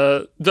about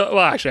the? Well,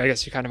 actually, I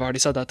guess you kind of already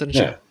said that, didn't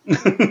you?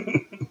 Yeah.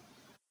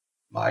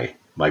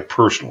 My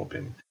personal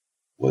opinion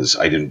was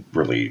I didn't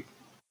really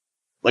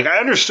I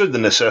understood the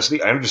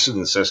necessity. I understood the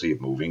necessity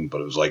of moving,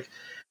 but it was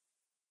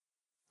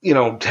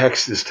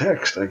text is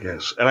text, I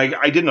guess, and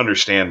I didn't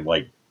understand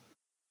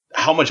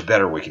how much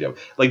better Wikidot.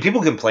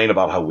 People complain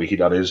about how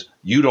Wikidot is.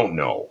 You don't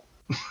know.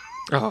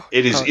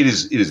 It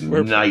is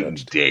night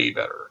and day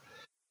better.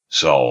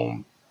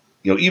 So,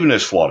 even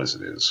as flawed as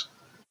it is.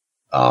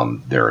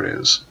 There it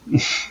is.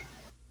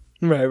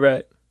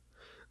 Right.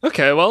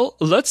 Okay, well,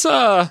 let's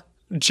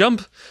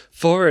jump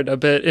forward a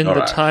bit in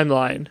the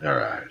timeline. All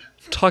right.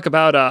 Talk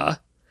about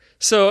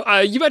so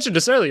you mentioned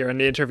this earlier in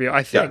the interview,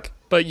 I think,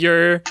 but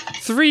your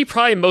three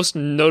probably most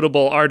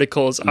notable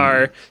articles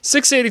are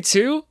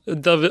 682,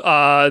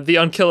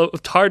 the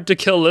hard to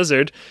kill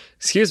lizard,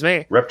 excuse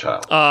me,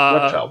 reptile,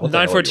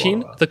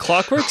 914, the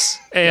Clockworks,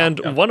 and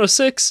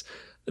 106.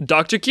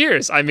 Dr.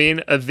 Gears. I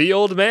mean, the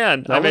old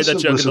man. Now I made that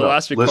joke in the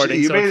last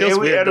recording, so it feels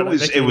weird.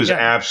 It was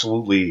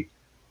absolutely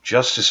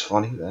just as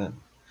funny then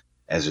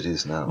as it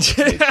is now.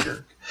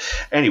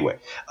 Anyway,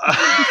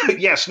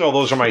 yes, no,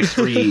 those are my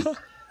three.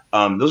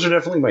 Those are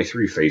definitely my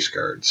three face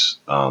cards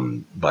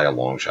by a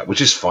long shot, which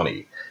is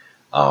funny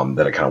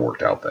that it kind of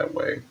worked out that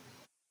way.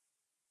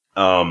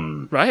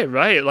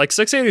 Right. Like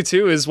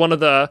 682 is one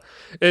of,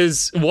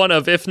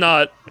 if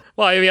not,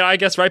 well, I mean, I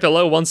guess right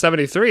below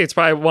 173. It's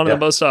probably one of the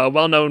most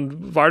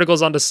well-known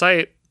articles on the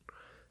site.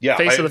 Yeah,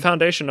 Face of the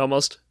Foundation,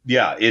 almost.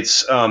 Yeah,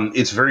 it's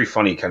very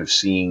funny, kind of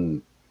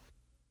seeing,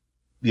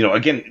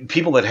 again,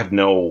 people that have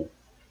don't know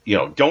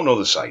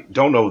the site,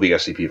 don't know the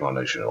SCP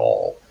Foundation at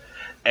all,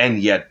 and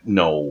yet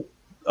know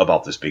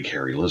about this big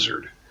hairy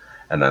lizard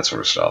and that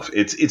sort of stuff.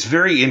 It's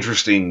very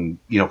interesting,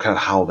 kind of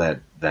how that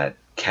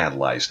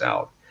catalyzed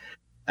out.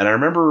 And I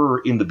remember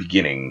in the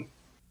beginning,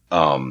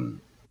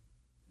 I'm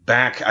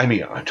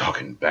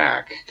talking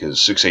back, because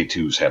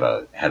 682's had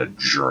a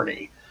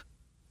journey.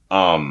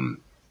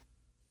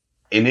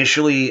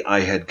 Initially, I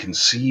had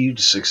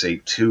conceived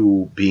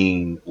 682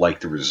 being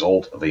like the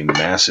result of a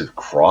massive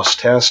cross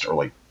test or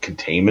like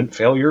containment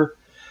failure,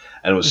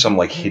 and it was some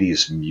like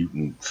hideous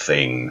mutant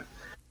thing,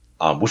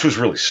 which was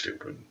really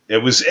stupid.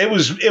 It was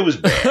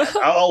bad.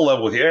 I'll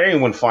level with you.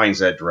 Anyone finds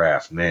that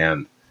draft,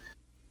 man,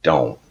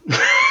 don't.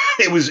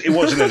 It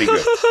wasn't any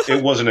good.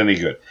 It wasn't any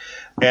good.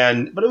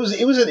 But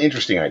it was an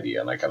interesting idea,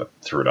 and I kind of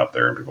threw it up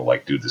there, and people were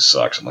like, "Dude, this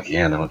sucks." I'm like,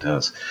 "Yeah, no, it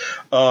does."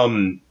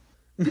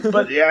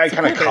 But yeah, I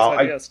kind of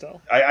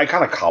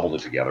cobbled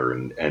it together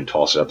and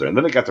tossed it up there, and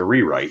then it got the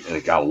rewrite, and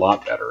it got a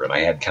lot better, and I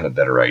had kind of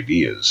better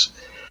ideas.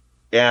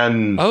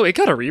 And it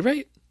got a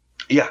rewrite.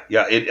 Yeah.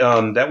 It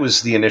that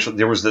was the initial.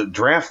 There was the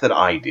draft that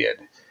I did,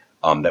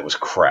 that was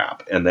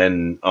crap, and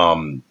then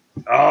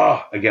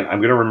again,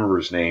 I'm gonna remember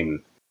his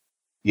name,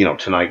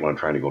 tonight when I'm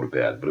trying to go to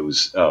bed. But it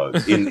was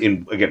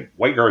in again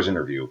Whiteguard's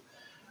interview.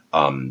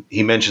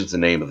 He mentions the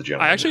name of the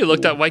gentleman. I actually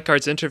looked at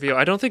Whiteguard's interview.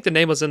 I don't think the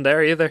name was in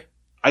there either.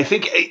 I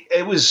think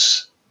it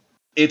was.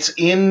 It's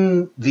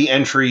in the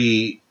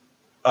entry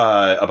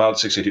about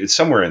 682. It's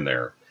somewhere in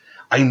there.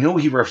 I know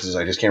he references.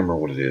 I just can't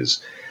remember what it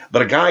is.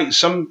 But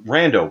some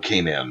rando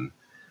came in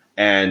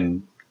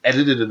and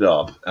edited it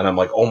up, and I'm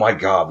like, "Oh my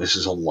god, this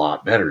is a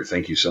lot better.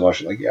 Thank you so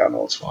much." And like, "Yeah,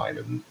 no, it's fine."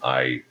 And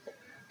I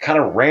kind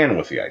of ran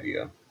with the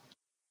idea.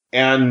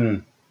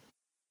 And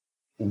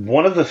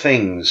one of the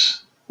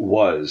things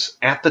was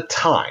at the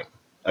time,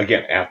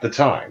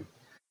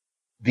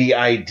 the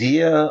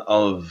idea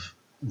of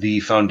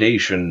the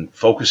Foundation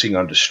focusing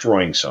on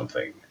destroying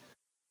something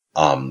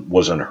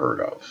was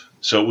unheard of.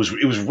 So it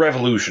was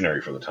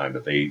revolutionary for the time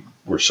that they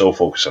were so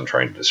focused on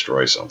trying to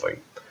destroy something.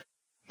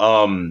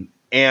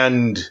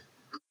 And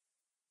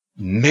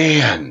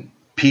man,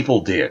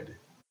 people did.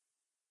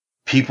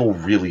 People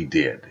really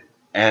did.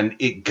 And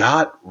it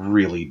got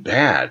really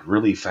bad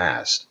really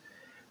fast.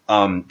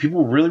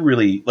 People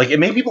really, like, it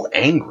made people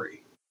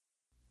angry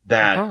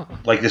that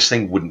like this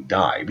thing wouldn't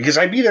die, because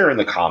I'd be there in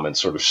the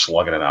comments sort of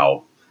slugging it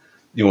out,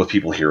 with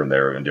people here and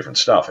there and different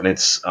stuff. And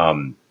it's,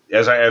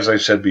 as I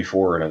said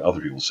before, and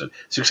other people said,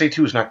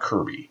 682 is not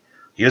Kirby.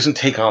 He doesn't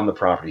take on the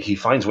property. He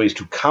finds ways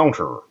to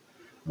counter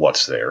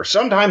what's there.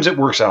 Sometimes it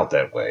works out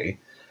that way,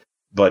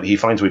 but he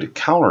finds a way to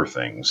counter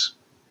things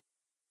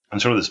and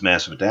sort of this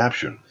massive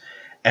adaptation.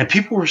 And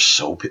people were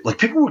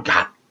people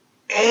got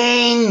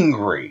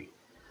angry,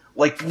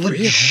 like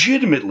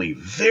legitimately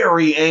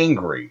very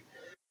angry.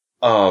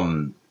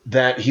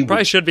 That he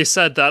probably should be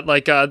said that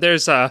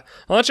there's I'm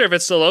not sure if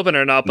it's still open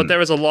or not, but there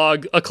was a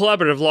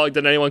collaborative log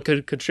that anyone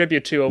could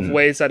contribute to of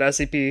ways that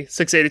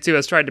SCP-682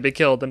 has tried to be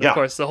killed, and of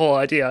course the whole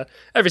idea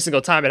every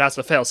single time it has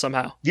to fail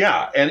somehow.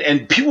 Yeah,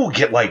 and people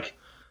get like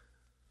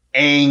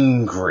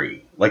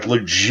angry, like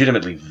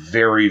legitimately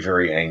very,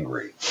 very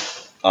angry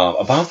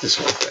about this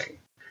whole thing.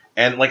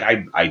 And like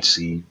I'd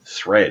see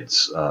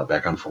threads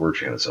back on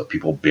 4chan and stuff,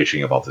 people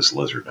bitching about this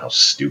lizard and how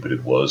stupid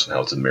it was and how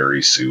it's a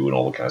Mary Sue and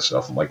all that kind of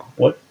stuff. I'm like,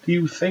 what do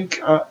you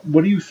think?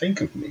 What do you think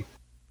of me?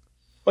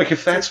 Like,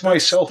 if that's my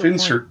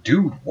self-insert,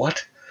 dude,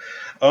 what?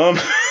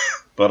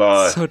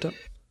 But so dumb.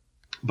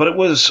 But it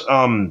was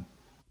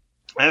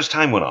as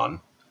time went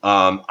on,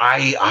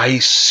 I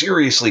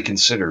seriously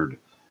considered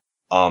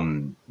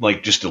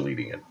like just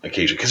deleting it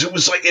occasionally, because it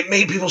was like it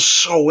made people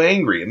so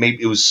angry.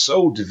 It was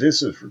so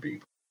divisive for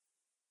people.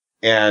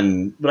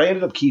 But I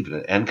ended up keeping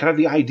it, and kind of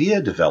the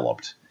idea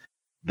developed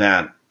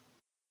that,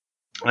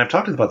 and I've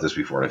talked about this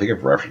before, and I think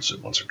I've referenced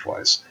it once or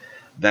twice,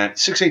 that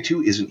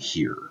 682 isn't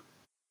here.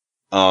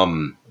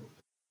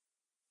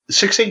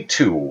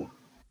 682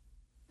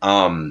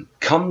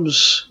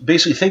 comes,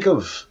 basically think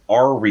of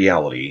our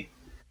reality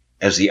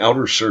as the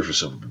outer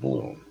surface of the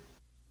balloon,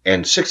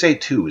 and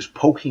 682 is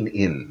poking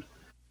in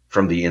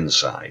from the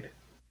inside.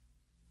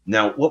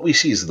 Now, what we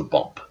see is the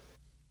bump.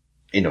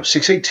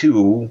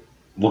 682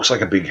 looks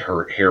like a big,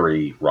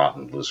 hairy,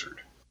 rotten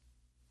lizard.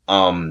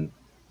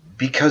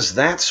 Because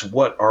that's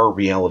what our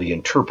reality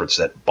interprets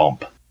that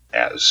bump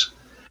as.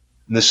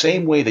 In the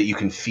same way that you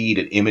can feed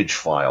an image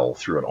file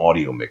through an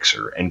audio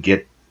mixer and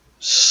get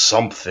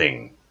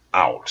something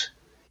out.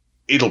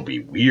 It'll be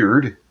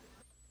weird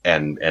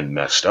and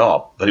messed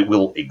up, but it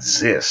will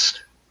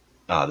exist.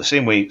 The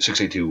same way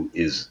 682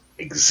 is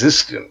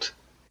existent,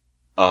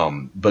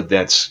 but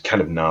that's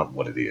kind of not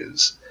what it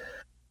is.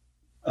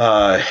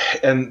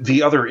 And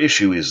the other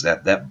issue is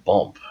that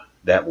bump,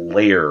 that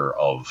layer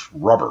of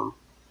rubber,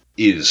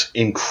 is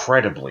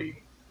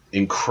incredibly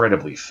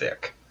incredibly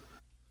thick.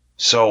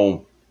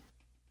 So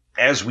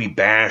as we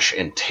bash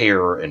and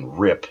tear and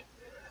rip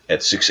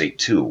at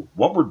 682,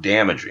 what we're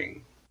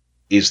damaging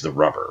is the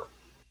rubber.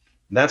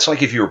 That's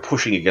like if you were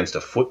pushing against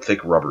a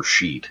foot-thick rubber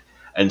sheet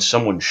and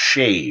someone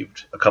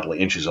shaved a couple of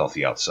inches off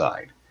the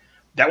outside.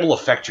 That will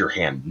affect your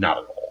hand not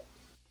at all.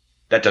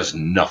 That does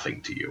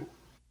nothing to you.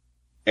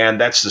 And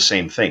that's the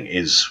same thing,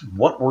 is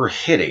what we're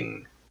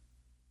hitting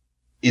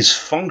is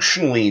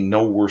functionally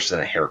no worse than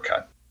a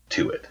haircut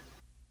to it.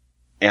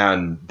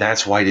 And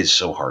that's why it is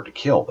so hard to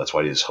kill. That's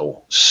why it is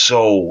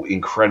so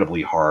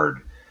incredibly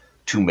hard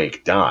to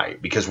make die,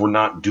 because we're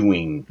not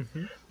doing,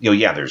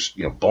 there's,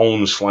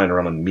 bones flying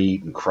around on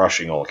meat and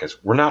crushing all that kind of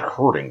stuff. We're not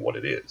hurting what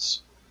it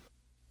is.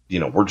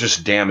 We're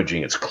just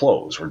damaging its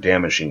clothes. We're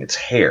damaging its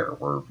hair.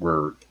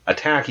 We're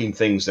attacking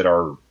things that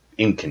are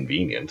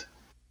inconvenient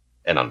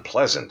and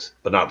unpleasant,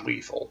 but not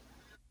lethal.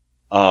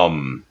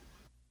 And,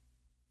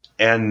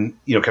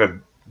 kind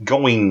of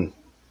going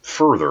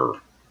further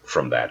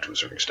from that to a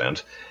certain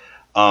extent,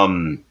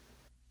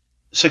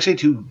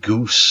 682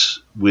 goofs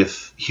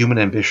with human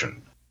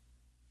ambition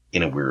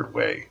in a weird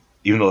way,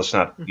 even though it's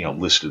not,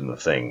 listed in the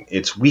thing.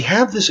 We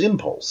have this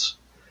impulse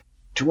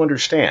to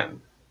understand,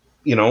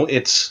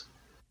 it's,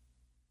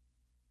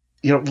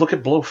 look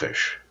at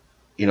blowfish.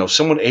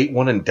 Someone ate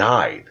one and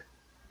died,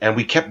 and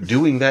we kept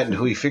doing that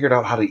until we figured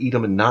out how to eat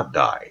them and not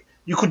die.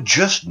 You could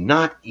just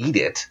not eat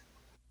it.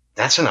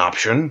 That's an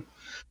option.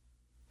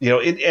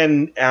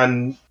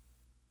 And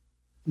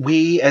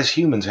we as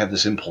humans have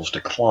this impulse to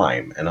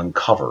climb and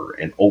uncover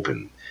and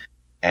open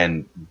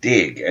and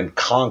dig and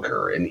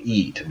conquer and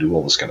eat and do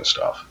all this kind of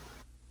stuff.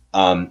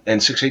 And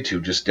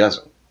 682 just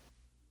doesn't.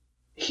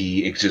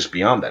 He exists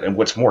beyond that. And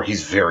what's more,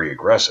 he's very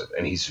aggressive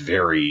and he's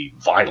very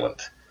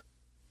violent.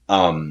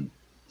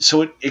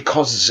 So it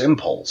causes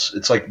impulse.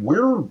 It's like,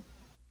 we're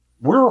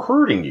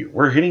hurting you.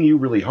 We're hitting you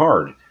really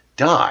hard.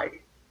 Die.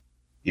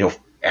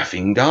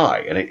 Effing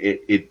die. And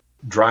it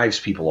drives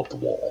people up the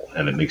wall,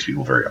 and it makes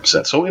people very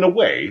upset. So in a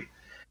way,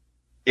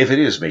 if it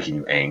is making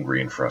you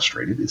angry and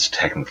frustrated, it's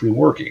technically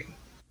working.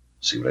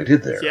 See what I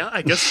did there? Yeah,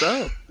 I guess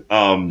so.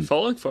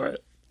 Falling for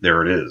it.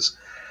 There it is.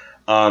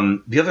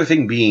 The other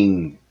thing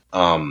being,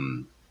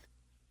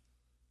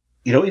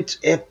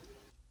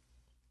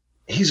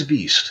 he's a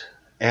beast,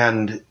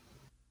 and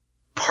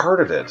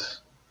part of it,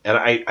 and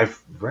I've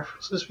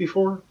referenced this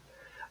before.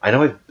 I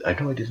know I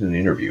did an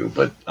interview,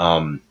 but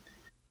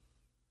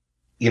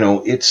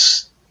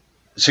it's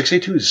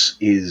 682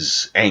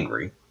 is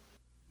angry,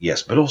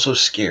 yes, but also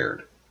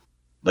scared,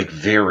 like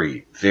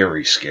very,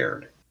 very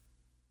scared.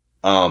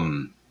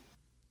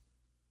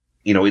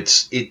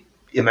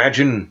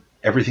 Imagine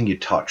everything you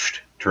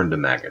touched turned to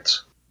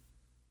maggots.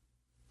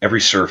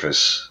 Every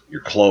surface,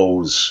 your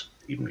clothes,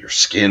 even your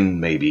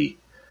skin, maybe,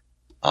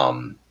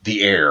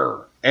 the air,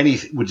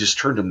 anything would just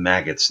turn to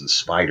maggots and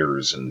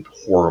spiders and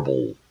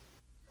horrible,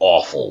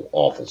 awful,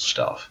 awful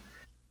stuff.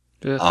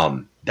 Yeah.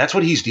 That's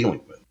what he's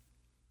dealing with.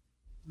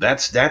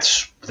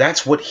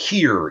 That's what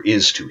here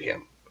is to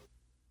him.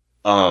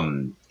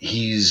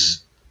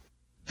 He's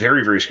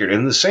very, very scared.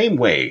 And in the same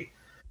way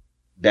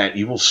that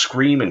you will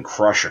scream and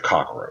crush a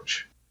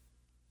cockroach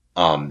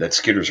that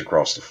skitters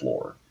across the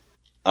floor,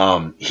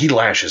 he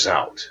lashes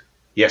out.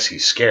 Yes,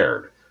 he's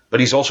scared, but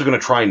he's also going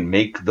to try and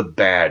make the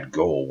bad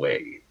go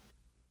away.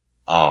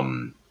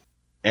 And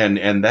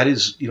that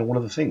is, one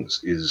of the things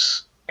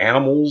is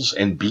animals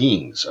and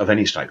beings of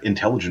any type,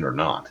 intelligent or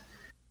not,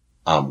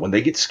 when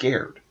they get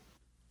scared,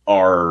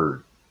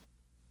 are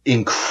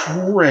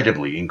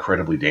incredibly,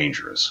 incredibly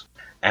dangerous.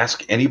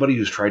 Ask anybody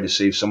who's tried to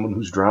save someone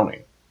who's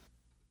drowning.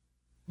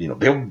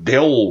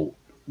 They'll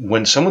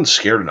when someone's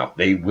scared enough,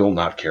 they will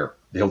not care.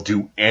 They'll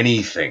do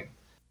anything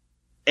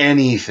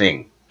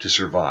to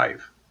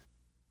survive.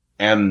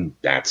 And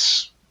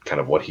that's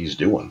kind of what he's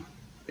doing.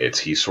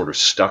 He's sort of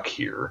stuck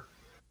here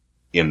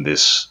in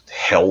this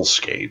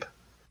hellscape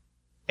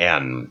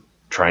and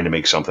trying to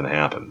make something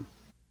happen.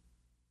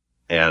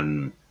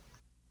 And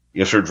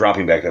sort of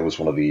dropping back, that was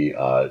one of the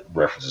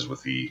references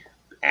with the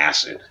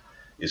acid,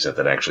 is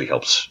that actually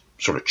helps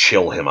sort of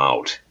chill him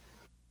out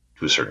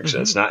to a certain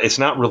extent. Mm-hmm. It's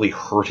not really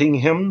hurting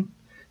him.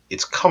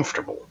 It's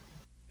comfortable,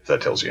 if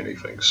that tells you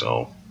anything.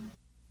 So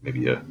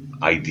maybe an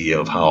idea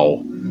of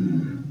how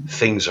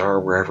things are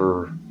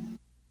wherever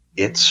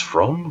it's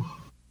from.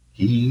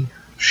 He,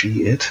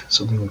 she, it,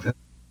 something like that.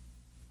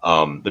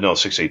 But no,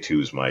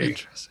 682 is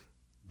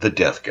the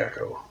death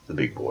gecko, the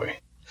big boy.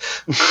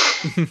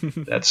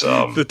 That's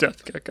the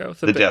death gecko.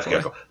 The death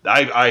gecko.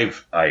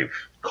 I've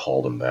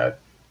called him that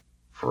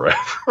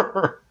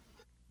forever.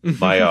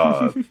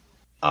 My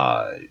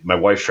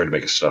wife tried to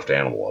make a stuffed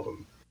animal of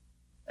him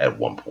at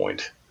one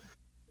point,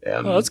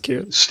 and that's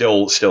cute.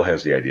 Still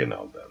has the idea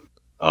now and then.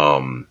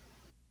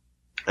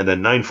 And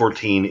then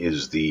 914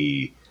 is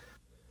the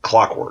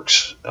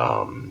Clockworks,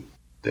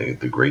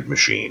 the Great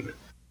Machine,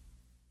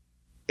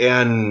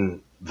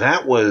 and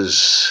that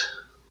was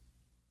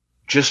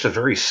just a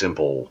very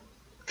simple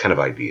kind of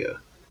idea.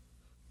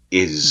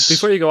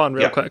 Before you go on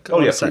real quick,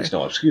 please,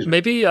 no, excuse me.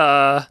 Maybe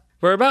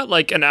We're about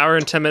like an hour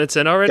and 10 minutes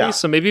in already, Yeah.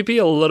 so maybe be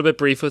a little bit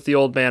brief with the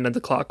old man and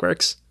the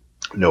Clockworks.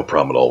 No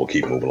problem at all. We'll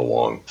keep moving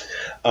along.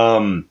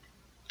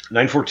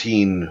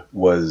 914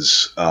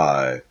 was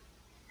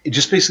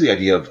just basically the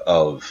idea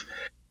of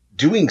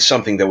doing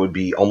something that would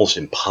be almost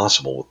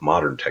impossible with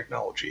modern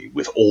technology,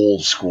 with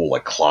old school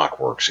like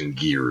clockworks and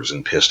gears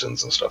and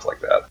pistons and stuff like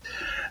that.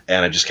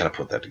 And I just kind of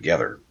put that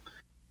together.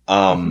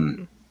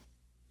 And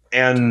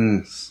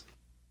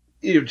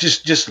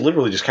just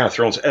literally just kind of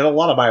thrown. And a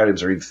lot of my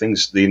items are either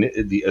things,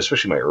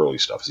 especially my early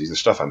stuff, is either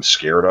stuff I'm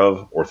scared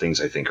of or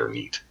things I think are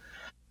neat.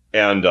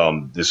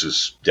 And this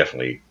is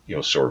definitely,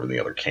 sort of in the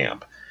other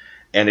camp.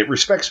 And it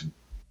respects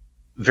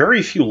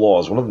very few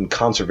laws, one of them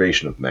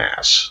conservation of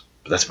mass.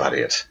 But that's about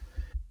it.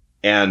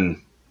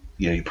 And,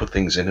 you put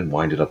things in and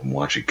wind it up and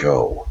watch it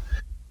go.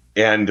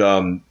 And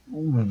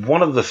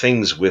one of the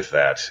things with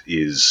that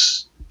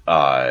is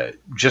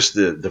just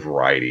the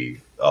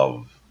variety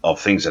of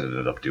things that it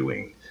ended up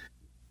doing.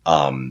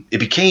 It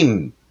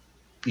became,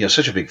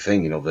 such a big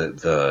thing.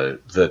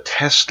 The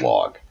test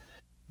log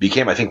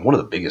became, I think, one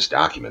of the biggest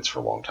documents for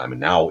a long time, and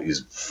now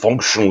is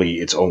functionally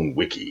its own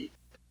wiki.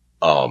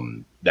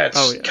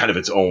 That's kind of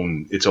its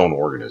own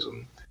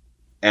organism.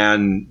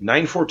 And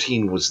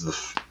 914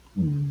 was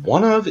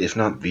one of, if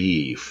not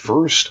the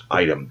first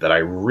item that I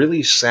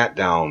really sat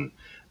down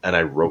and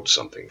I wrote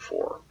something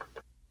for.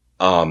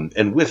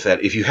 And with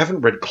that, if you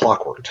haven't read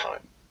Clockwork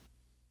Time,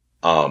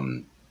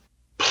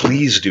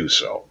 please do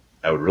so.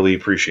 I would really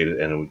appreciate it.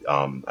 And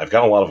I've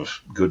got a lot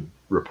of good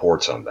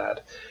reports on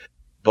that.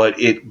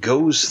 But it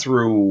goes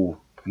through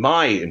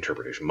my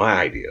interpretation, my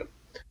idea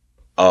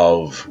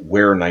of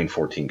where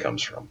 914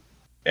 comes from.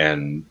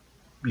 And,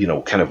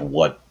 kind of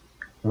what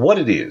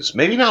it is.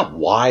 Maybe not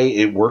why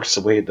it works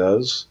the way it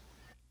does,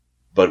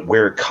 but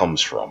where it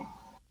comes from.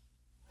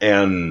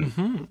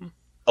 And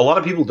a lot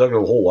of people dug it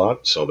a whole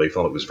lot, so they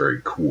thought it was very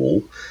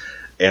cool.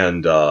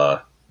 And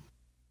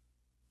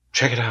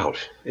check it out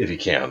if you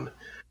can.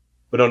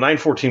 But no,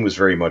 914 was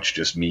very much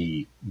just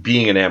me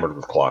being enamored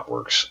with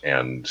Clockworks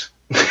and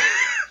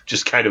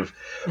just kind of,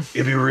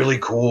 it'd be really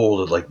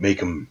cool to make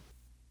them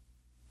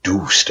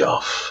do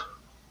stuff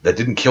that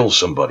didn't kill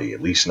somebody,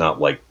 at least not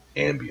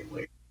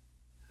ambiently.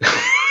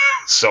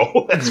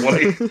 So that's what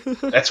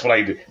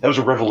I did. That was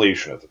a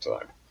revelation at the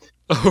time.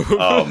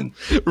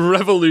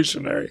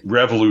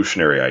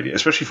 Revolutionary idea,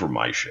 especially for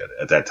my shit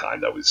at that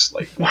time. That was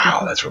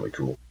wow, that's really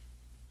cool.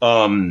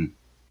 And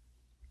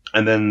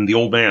then the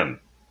old man,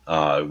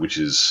 which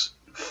is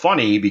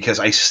funny because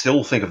I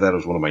still think of that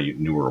as one of my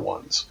newer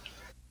ones.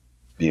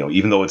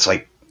 Even though it's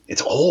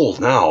old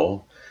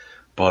now,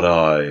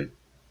 but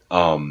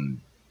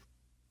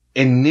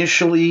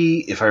initially,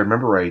 if I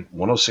remember right,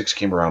 106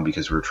 came around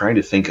because we were trying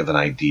to think of an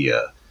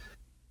idea.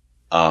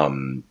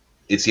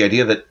 It's the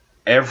idea that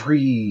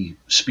every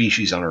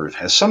species on Earth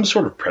has some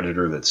sort of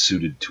predator that's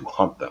suited to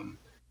hunt them,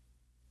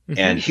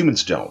 and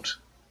humans don't.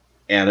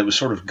 And it was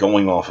sort of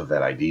going off of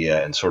that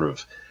idea and sort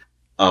of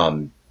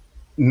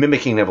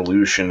mimicking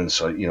evolution. And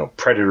so,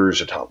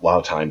 predators a lot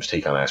of times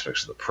take on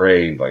aspects of the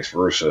prey and vice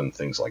versa and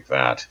things like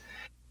that.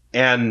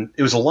 And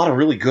it was a lot of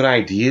really good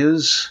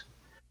ideas.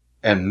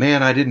 And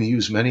man, I didn't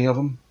use many of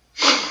them.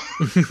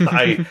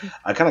 I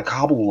kind of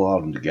cobbled a lot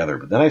of them together,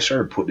 but then I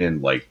started putting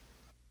in what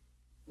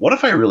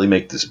if I really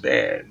make this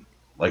bad?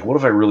 What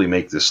if I really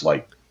make this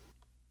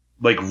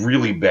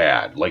really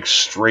bad,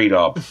 straight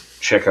up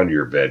check under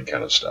your bed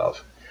kind of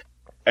stuff.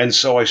 And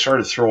so I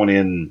started throwing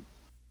in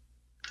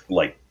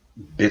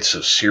bits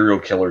of serial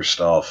killer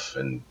stuff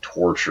and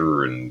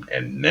torture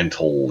and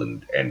mental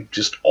and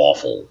just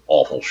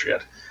awful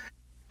shit,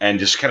 and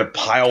just kind of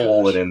pile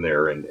all that in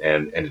there and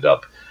ended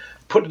up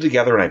put it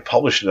together, and I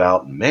published it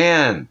out, and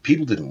man,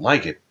 people didn't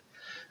like it.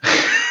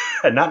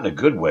 And not in a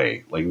good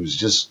way. It was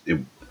just,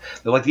 they're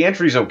the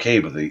entry's okay,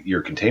 but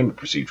your containment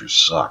procedures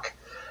suck.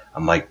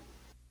 I'm like,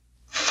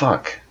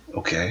 fuck,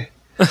 okay.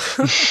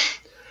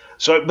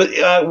 So, but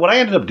what I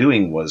ended up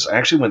doing was I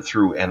actually went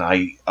through and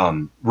I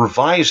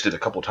revised it a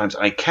couple of times,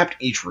 and I kept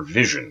each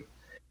revision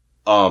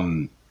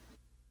so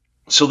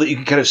that you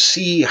can kind of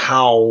see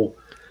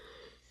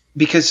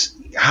because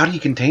how do you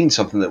contain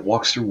something that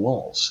walks through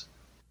walls?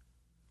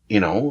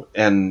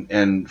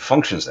 And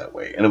functions that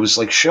way. And it was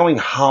showing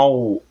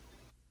how,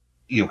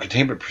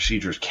 containment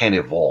procedures can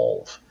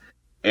evolve.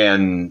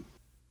 And,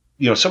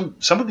 some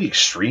of the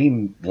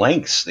extreme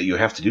lengths that you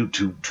have to do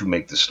to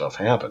make this stuff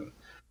happen.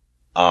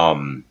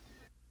 And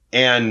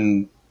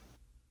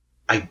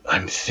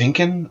I'm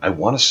thinking, I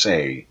want to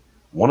say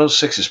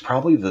 106 is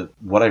probably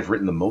what I've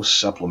written the most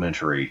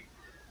supplementary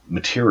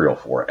material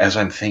for as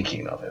I'm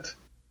thinking of it.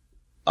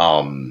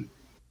 And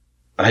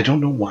I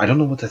don't know why. I don't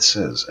know what that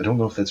says. I don't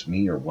know if that's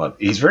me or what.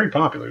 He's very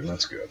popular, and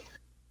that's good.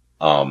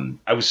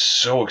 I was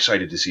so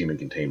excited to see him in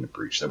Containment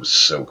Breach. That was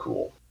so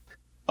cool.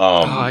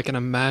 I can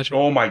imagine.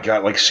 Oh my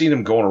god, seeing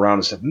him going around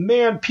and stuff.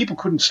 Man, people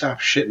couldn't stop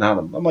shitting on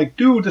him. I'm like,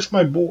 dude, that's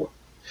my boy.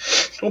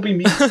 Don't be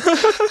mean.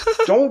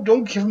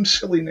 don't give him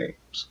silly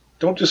names.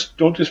 Don't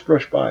just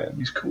brush by him.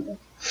 He's cool.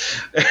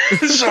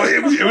 So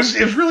it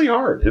was really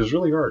hard. It was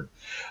really hard.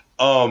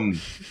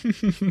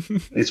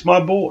 It's my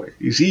boy.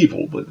 He's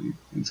evil, but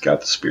he's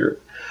got the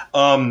spirit.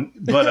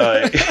 But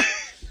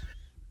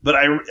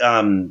I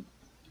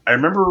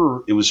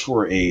remember it was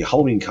for a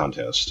Halloween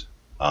contest.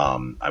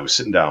 I was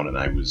sitting down and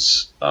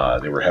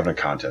they were having a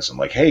contest. I'm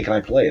like, hey, can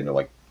I play? And they're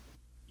like,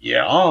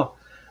 yeah. I'm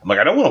like,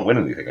 I don't want to win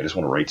anything. I just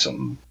want to write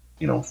something,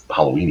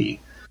 Halloween-y.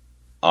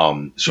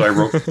 So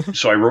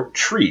I wrote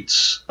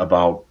treats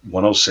about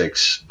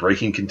 106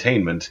 breaking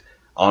containment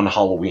on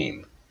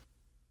Halloween.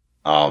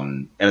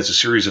 And it's a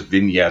series of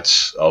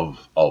vignettes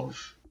of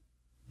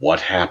what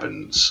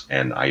happens,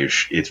 and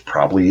it's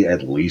probably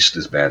at least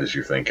as bad as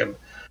you're thinking.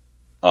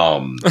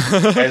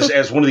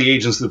 As one of the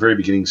agents at the very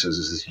beginning says,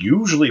 is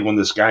usually when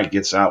this guy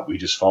gets out, we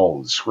just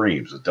follow the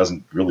screams. It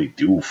doesn't really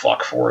do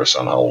fuck for us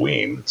on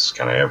Halloween. It's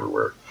kind of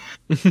everywhere.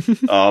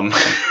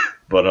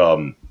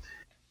 But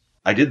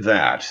I did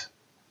that,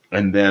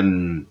 and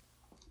then,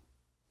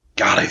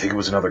 God, I think it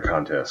was another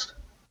contest.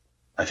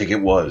 I think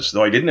it was,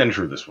 though I didn't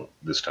enter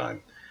this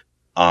time.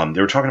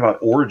 They were talking about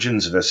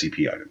origins of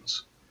SCP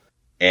items,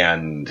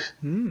 and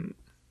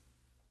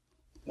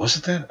was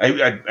it that?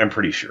 I'm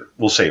pretty sure.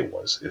 We'll say it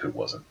was. If it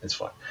wasn't, it's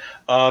fine.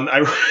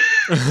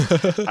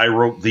 I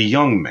wrote The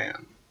Young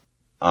Man,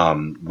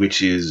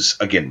 which is,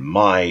 again,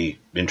 my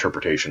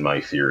interpretation,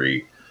 my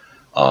theory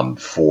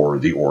for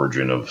the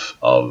origin of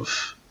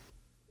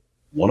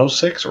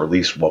 106, or at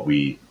least what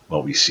we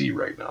see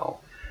right now.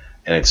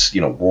 And it's,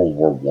 World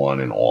War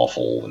I and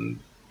awful and,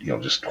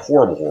 just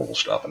horrible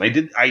stuff. And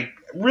I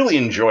really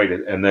enjoyed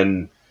it. And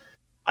then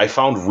I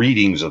found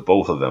readings of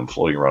both of them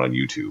floating around on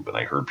YouTube, and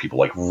I heard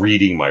people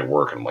reading my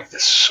work, and I'm like,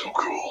 this is so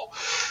cool.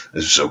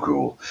 This is so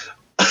cool.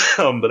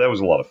 But that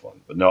was a lot of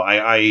fun. But no,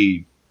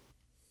 I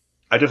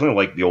definitely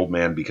like The Old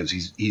Man because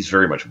he's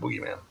very much a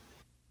boogeyman.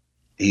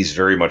 He's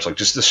very much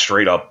just a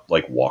straight up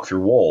walk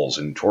through walls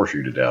and torture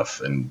you to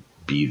death and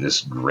be this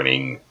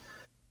grinning,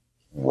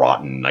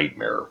 rotten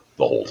nightmare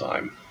the whole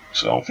time.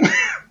 So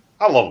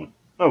I love him.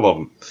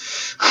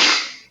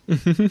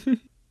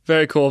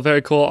 Very cool,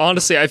 very cool.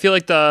 Honestly, I feel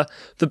like the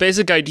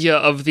basic idea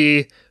of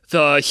the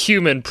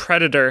human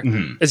predator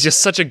is just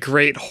such a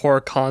great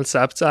horror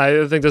concept.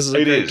 I think this is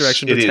a great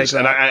direction to take that.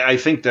 And I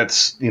think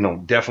that's,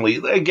 definitely,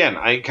 again,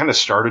 I kind of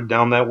started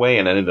down that way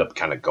and ended up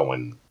kind of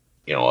going,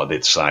 a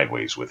bit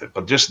sideways with it.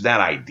 But just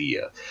that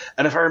idea.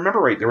 And if I remember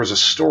right, there was a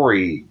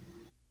story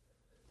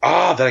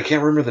that I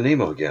can't remember the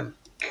name of again.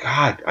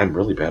 God, I'm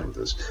really bad with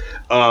this.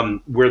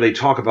 Where they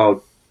talk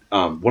about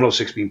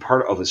 106 being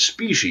part of a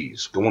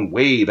species going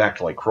way back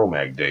to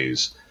Cro-Mag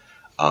days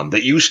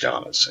that used to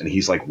on us, and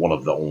he's one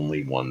of the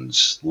only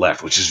ones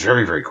left, which is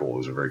very, very cool. It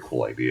was a very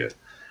cool idea.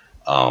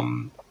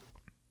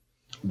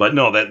 But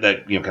no,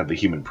 that kind of the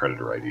human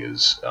predator idea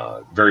is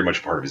very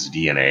much part of his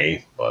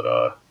DNA,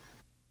 but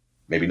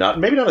maybe not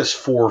as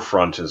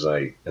forefront as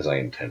I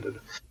intended.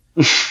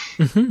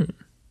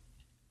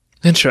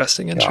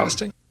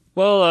 Interesting.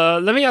 Well,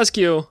 let me ask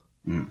you.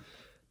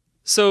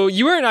 So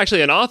you weren't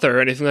actually an author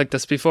or anything like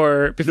this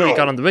before you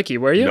got on the wiki,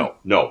 were you?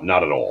 No,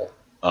 not at all.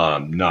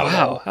 Not at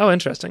all. Wow, how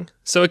interesting.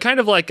 So it kind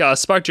of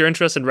sparked your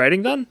interest in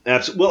writing then?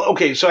 Well,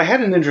 okay, so I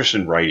had an interest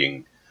in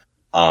writing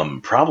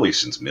probably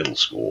since middle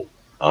school,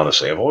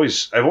 honestly. I've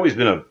always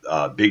been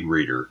a big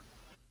reader.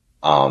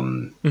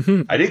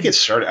 I did get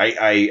started.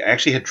 I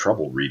actually had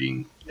trouble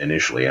reading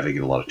initially. I had to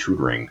get a lot of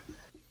tutoring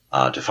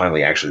to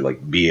finally actually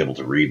be able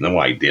to read. And then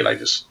when I did, I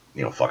just,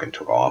 fucking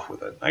took off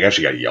with it. I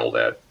actually got yelled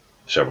at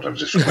several times.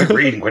 Just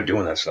read and quit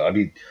doing that stuff. I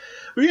mean,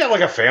 we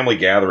had a family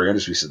gathering. I'd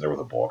just be sitting there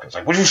with a book. It's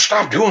would you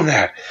stop doing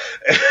that?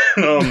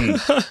 And,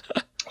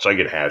 so I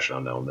get hashed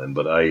on now and then.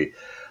 But I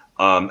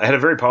had a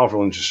very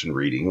powerful interest in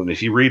reading. And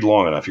if you read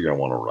long enough, you're going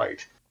to want to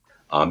write.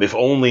 If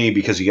only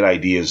because you get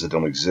ideas that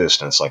don't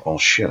exist. And it's well,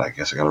 shit, I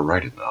guess I got to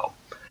write it now.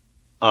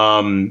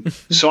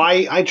 So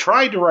I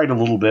tried to write a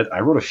little bit.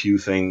 I wrote a few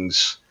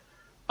things,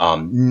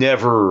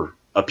 never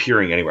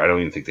appearing anywhere. I don't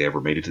even think they ever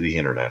made it to the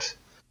internet.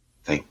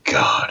 Thank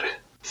God.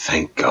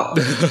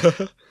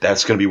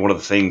 That's going to be one of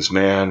the things,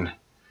 man.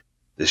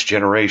 This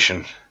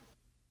generation,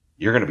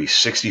 you're going to be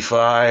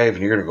 65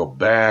 and you're going to go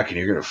back and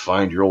you're going to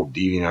find your old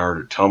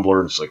DeviantArt or Tumblr,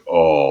 and it's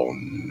oh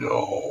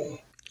no.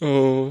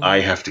 Oh. I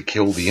have to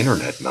kill the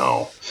internet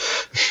now.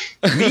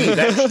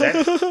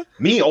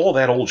 Me, all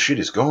that old shit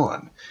is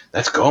gone.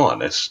 That's gone.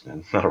 That's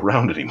not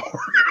around anymore.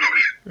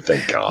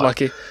 Thank God.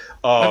 Lucky.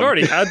 I've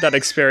already had that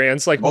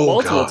experience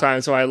multiple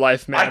times in my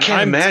life, man.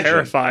 I'm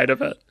terrified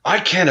of it. I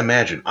can't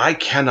imagine. I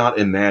cannot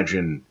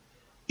imagine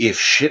if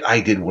shit I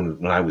did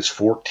when I was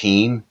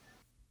 14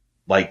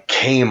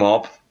 came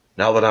up.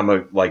 Now that I'm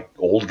a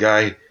old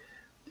guy,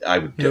 I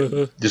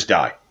would just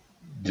die.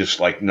 Just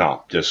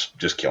no,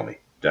 just kill me.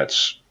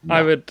 That's no.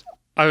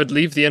 I would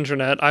leave the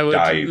internet. I would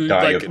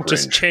die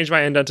just change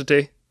my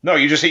identity. No,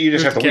 you just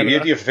have to leave. You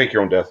have to fake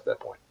your own death at that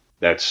point.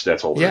 That's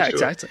all there is to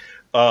exactly.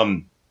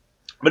 It.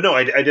 But no,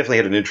 I definitely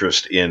had an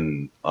interest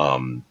in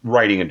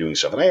writing and doing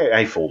stuff, and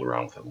I fooled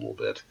around with it a little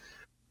bit,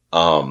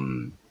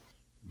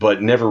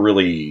 but never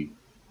really,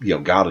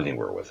 got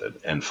anywhere with it.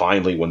 And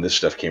finally, when this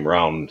stuff came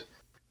around,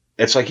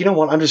 it's you know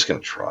what? I'm just going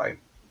to try.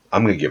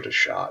 I'm going to give it a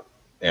shot.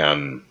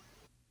 And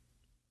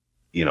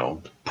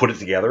put it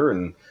together,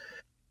 and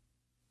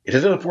it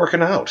ended up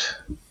working out.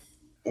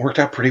 Worked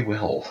out pretty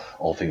well,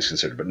 all things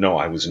considered. But no,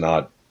 I was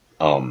not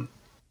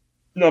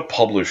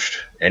published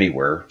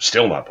anywhere.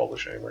 Still not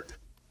published anywhere.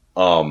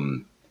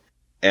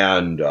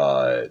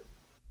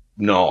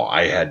 No,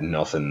 I had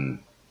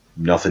nothing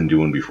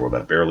doing before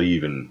that. Barely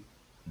even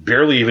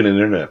an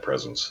internet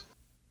presence.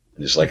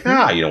 And just like,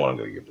 you know what, I'm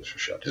going to give this a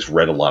shot. Just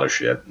read a lot of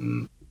shit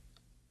and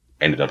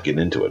ended up getting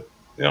into it.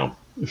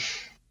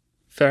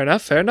 Fair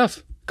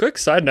enough. Quick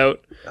side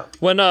note: yeah.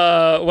 when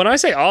I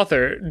say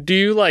author, do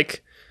you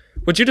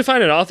would you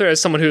define an author as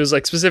someone who's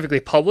specifically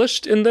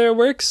published in their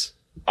works?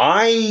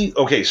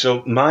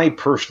 So my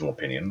personal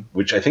opinion,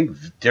 which I think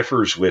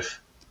differs with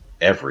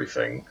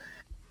everything,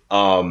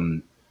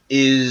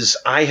 is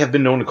I have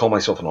been known to call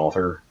myself an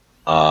author.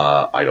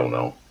 I don't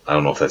know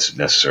if that's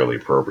necessarily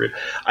appropriate.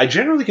 I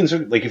generally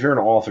consider, if you're an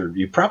author,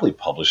 you probably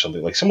publish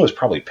something, someone's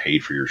probably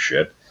paid for your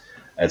shit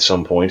at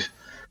some point.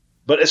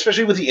 But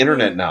especially with the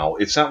internet now,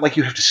 it's not like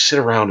you have to sit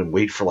around and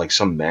wait for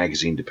some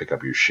magazine to pick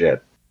up your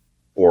shit,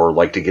 or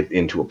to get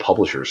into a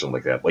publisher or something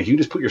like that. You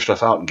just put your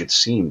stuff out and get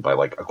seen by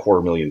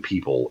 250,000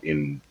 people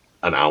in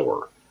an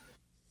hour.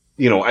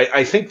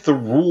 I think the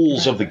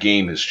rules of the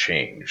game has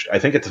changed. I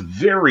think at the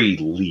very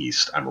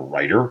least, I'm a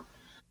writer.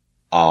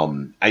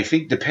 I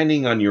think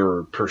depending on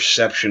your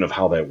perception of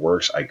how that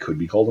works, I could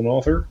be called an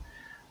author.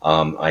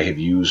 I have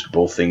used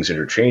both things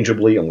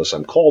interchangeably. Unless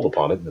I'm called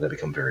upon it, then I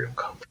become very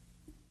uncomfortable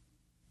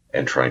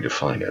and trying to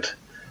define it.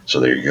 So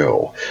there you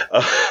go.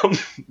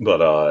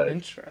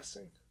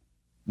 Interesting.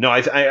 No,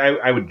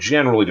 I would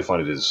generally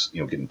define it as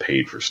getting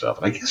paid for stuff,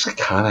 and I guess I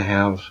kind of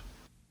have to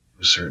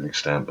a certain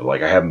extent, but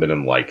I haven't been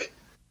in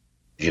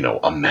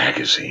a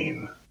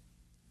magazine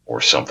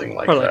or something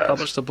like that. Or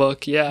published a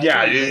book, yeah.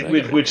 Yeah,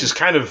 which is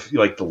kind of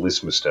the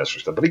litmus test or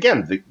stuff. But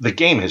again, the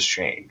game has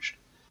changed.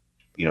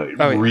 It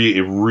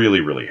really,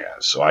 really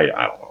has. So I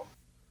don't know.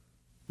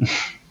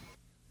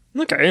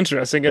 Okay,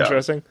 interesting.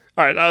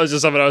 All right, that was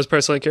just something I was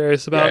personally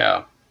curious about.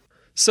 Yeah.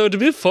 So to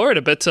move forward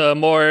a bit to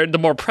the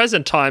more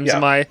present times, in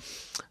my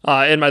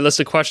list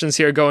of questions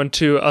here, going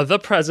to the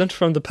present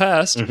from the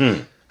past.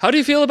 Mm-hmm. How do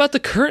you feel about the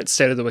current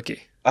state of the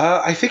wiki?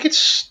 I think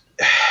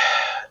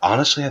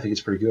honestly, I think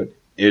it's pretty good.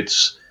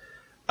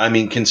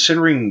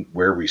 Considering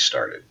where we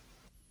started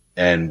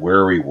and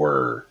where we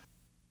were,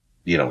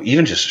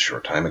 even just a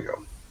short time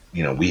ago,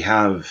 we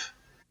have,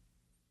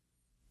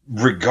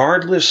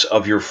 regardless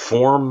of your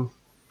form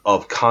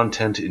of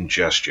content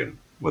ingestion,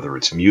 whether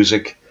it's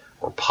music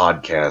or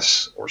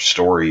podcasts or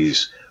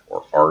stories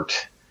or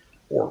art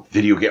or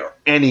video game or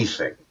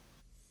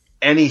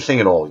anything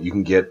at all, you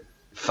can get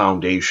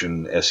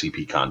foundation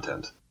SCP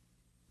content.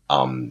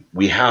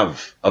 We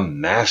have a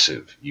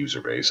massive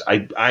user base.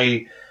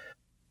 I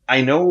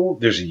know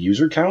there's a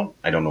user count.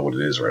 I don't know what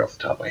it is right off the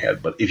top of my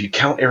head, but if you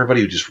count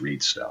everybody who just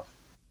reads stuff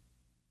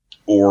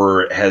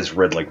or has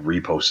read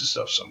reposted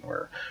stuff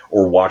somewhere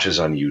or watches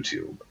on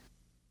YouTube,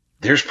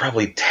 there's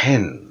probably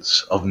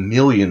tens of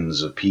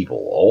millions of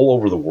people all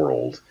over the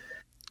world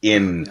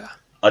in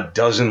a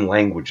dozen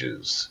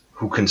languages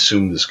who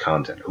consume this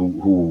content,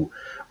 who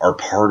are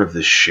part of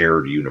this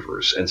shared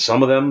universe. And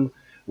some of them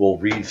will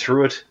read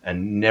through it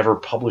and never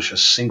publish a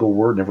single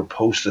word, never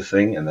post a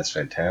thing, and that's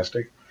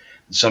fantastic.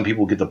 And some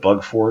people get the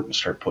bug for it and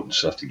start putting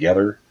stuff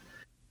together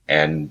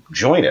and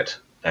join it.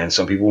 And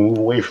some people move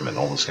away from it and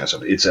all this kind of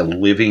stuff. It's a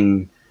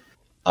living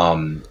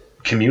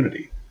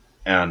community.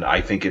 And I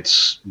think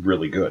it's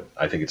really good.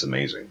 I think it's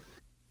amazing.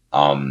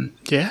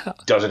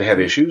 Does it have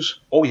issues?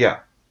 Oh, yeah.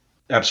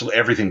 Absolutely.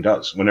 Everything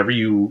does. Whenever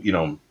you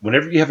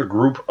have a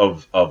group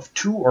of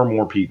two or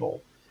more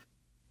people,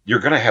 you're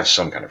going to have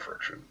some kind of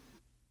friction.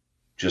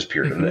 Just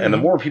period. Mm-hmm. And the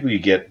more people you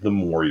get, the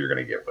more you're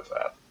going to get with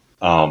that.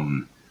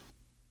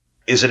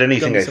 Is it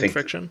anything I think?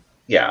 Friction.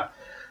 Yeah.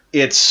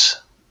 It's,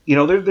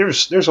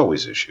 there's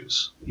always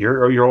issues.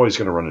 You're always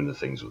going to run into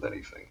things with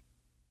anything.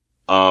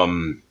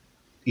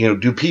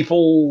 Do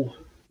people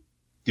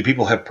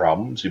have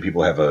problems? Do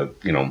people have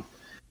do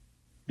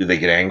they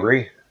get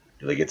angry?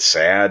 Do they get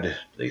sad? Do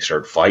they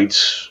start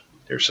fights?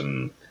 There's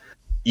some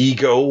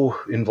ego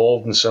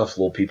involved and stuff.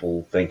 Little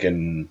people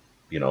thinking,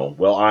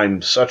 well,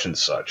 I'm such and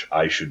such.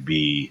 I should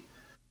be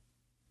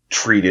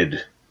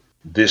treated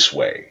this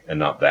way and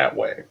not that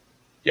way.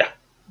 Yeah,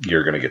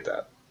 you're going to get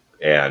that.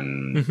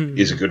 And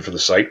is it good for the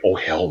site? Oh,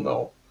 hell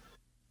no.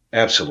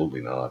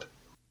 Absolutely not.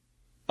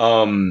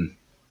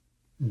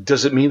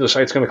 Does it mean the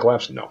site's going to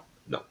collapse? No.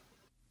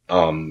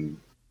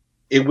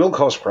 It will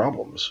cause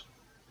problems.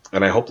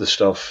 And I hope this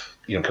stuff,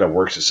 kind of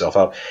works itself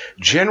out.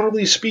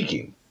 Generally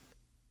speaking,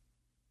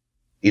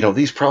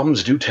 these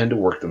problems do tend to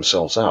work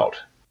themselves out.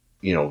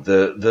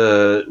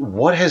 The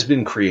what has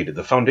been created,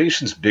 the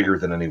foundation's bigger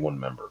than any one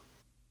member.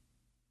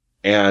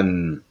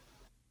 And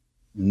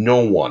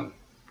no one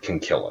can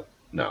kill it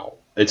now.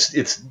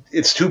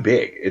 It's too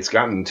big. It's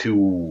gotten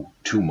too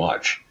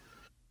much.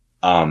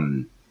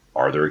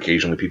 Are there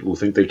occasionally people who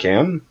think they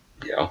can?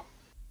 Yeah.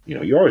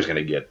 You're always going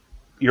to get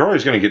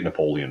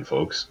Napoleon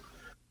folks,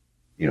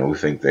 who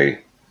think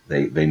they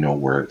know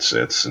where it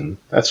sits, and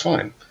that's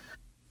fine.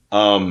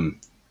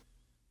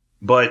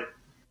 But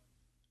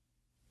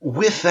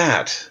with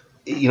that,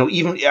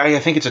 even I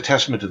think it's a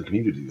testament to the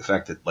community, the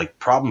fact that like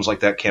problems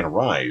like that can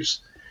arise,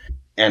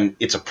 and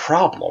it's a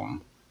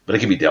problem, but it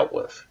can be dealt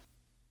with.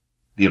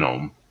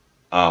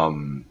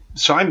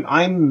 So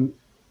I'm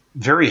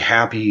very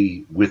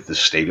happy with the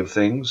state of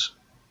things.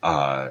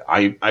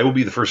 I will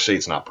be the first to say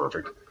it's not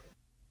perfect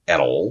at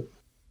all.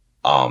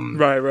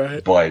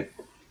 Right. But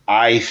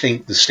I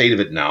think the state of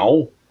it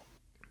now,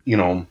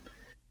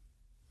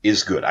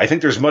 is good. I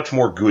think there's much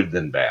more good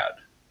than bad.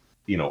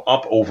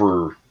 Up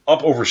over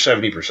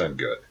 70%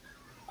 good,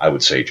 I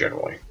would say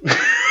generally.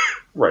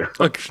 Right.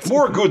 Okay.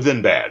 More good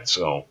than bad.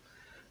 So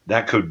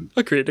that could...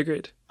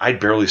 Agreed. I'd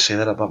barely say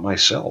that about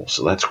myself,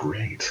 so that's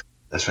great.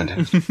 That's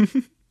fantastic.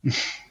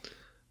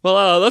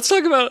 Well, let's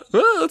talk a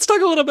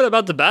little bit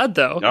about the bad,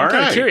 though. I'm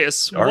kind of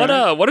curious. What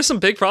are some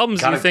big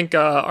problems you think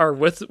are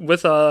with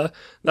that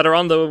are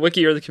on the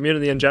wiki or the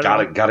community in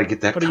general? Gotta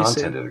get that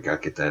content in.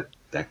 Gotta get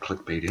that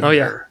clickbait in there.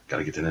 Yeah.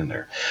 Gotta get that in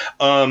there.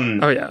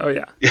 Oh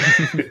yeah.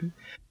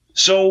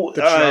 So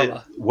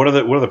what are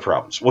the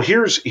problems? Well,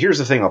 here's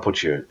the thing. I'll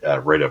put you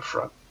right up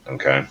front.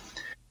 Okay.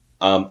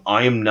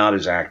 I am not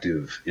as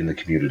active in the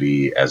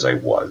community as I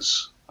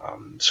was.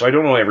 So I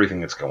don't know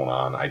everything that's going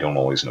on. I don't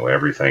always know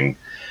everything.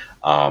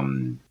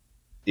 I'm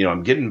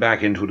getting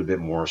back into it a bit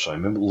more, so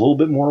I'm a little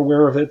bit more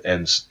aware of it.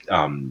 And,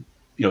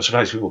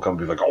 sometimes people come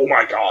to be like, oh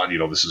my God,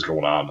 this is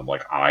going on. I'm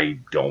like, I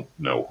don't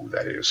know who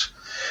that is.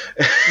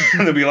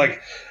 And they'll be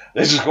like,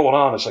 this is going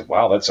on. It's like,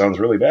 wow, that sounds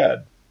really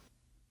bad.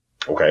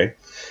 Okay.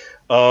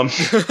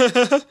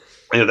 That's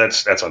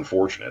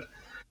unfortunate.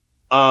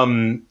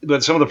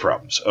 But some of the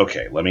problems.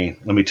 Okay. Let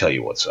me tell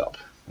you what's up.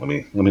 Let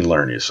me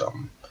learn you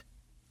something.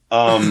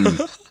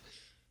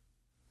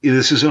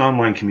 This is an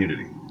online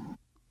community.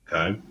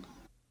 Okay.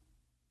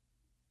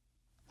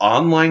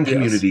 Online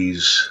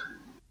communities,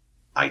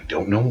 I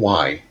don't know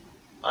why.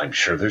 I'm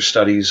sure there's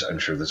studies. I'm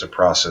sure there's a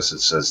process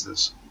that says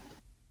this.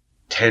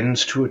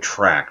 Tends to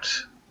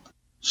attract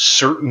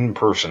certain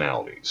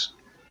personalities.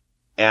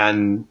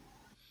 And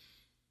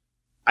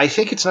I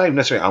think it's not even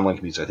necessarily online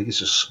communities. I think it's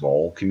just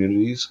small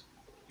communities.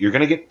 You're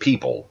going to get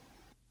people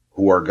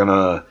who are going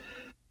to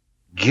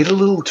get a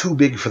little too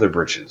big for their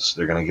britches.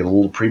 They're going to get a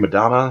little prima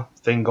donna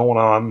thing going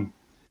on.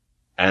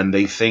 And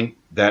they think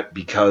that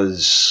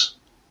because,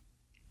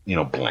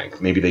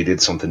 blank, maybe they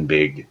did something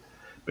big,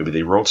 maybe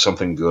they wrote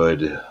something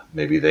good,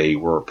 maybe they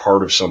were a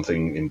part of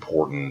something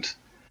important,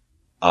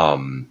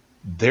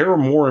 they're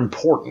more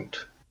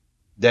important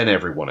than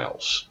everyone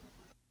else.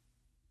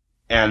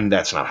 And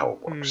that's not how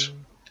it works.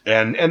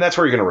 And that's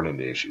where you're going to run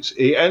into issues.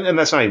 And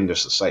that's not even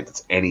just a site,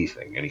 that's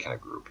anything, any kind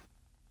of group.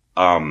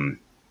 And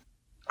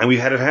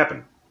we've had it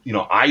happen.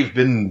 I've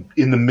been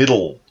in the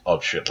middle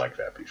of shit like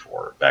that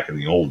before, back in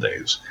the old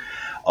days,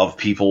 of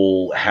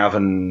people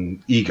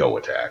having ego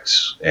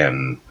attacks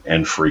and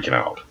freaking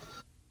out.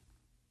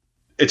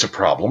 It's a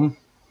problem.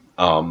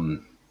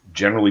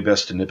 Generally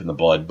best to nip in the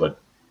bud, but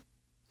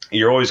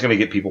you're always going to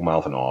get people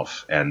mouthing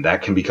off, and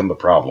that can become a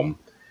problem,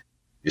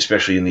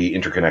 especially in the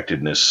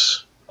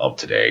interconnectedness of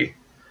today.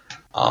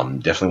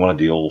 Definitely want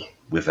to deal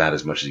with that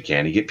as much as you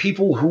can. You get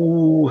people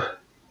who,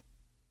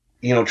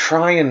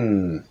 try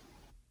and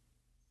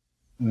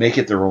make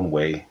it their own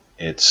way.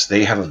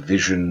 They have a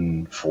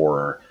vision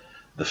for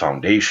the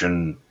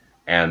foundation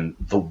and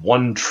the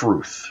one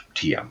truth,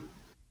 TM.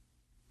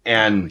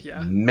 And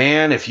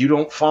man, if you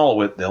don't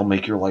follow it, they'll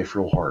make your life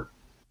real hard.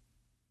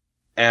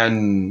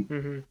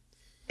 And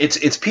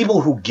it's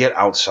people who get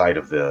outside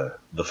of the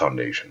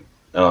foundation.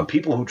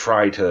 People who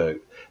try to,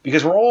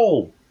 because we're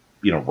all,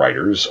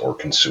 writers or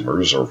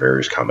consumers or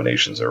various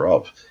combinations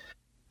thereof.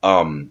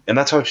 And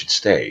that's how it should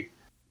stay.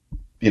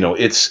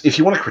 If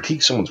you want to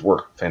critique someone's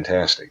work,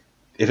 fantastic.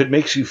 If it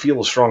makes you feel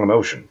a strong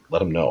emotion, let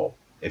them know.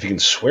 If you can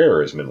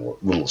swear as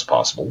little as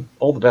possible,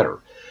 all the better.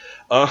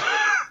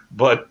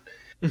 But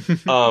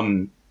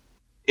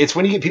it's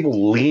when you get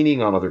people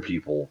leaning on other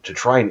people to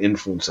try and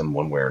influence them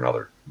one way or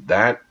another.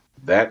 That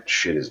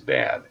shit is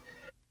bad.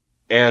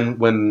 And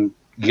when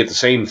you get the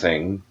same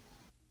thing,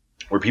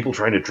 where people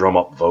trying to drum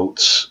up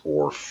votes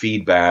or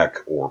feedback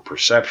or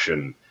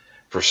perception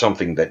for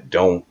something that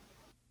doesn't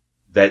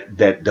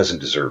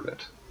deserve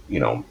it.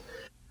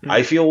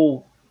 I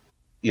feel,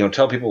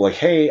 tell people like,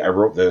 hey, I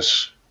wrote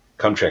this,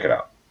 come check it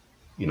out.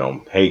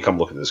 Hey, come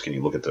look at this. Can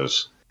you look at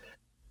this?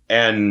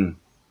 And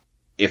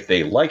if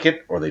they like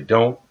it or they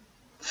don't,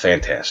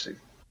 fantastic.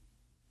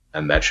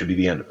 And that should be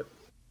the end of it.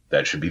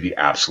 That should be the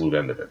absolute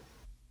end of it.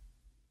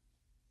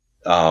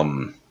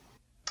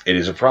 It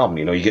is a problem.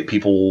 You get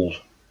people,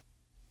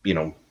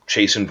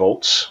 chasing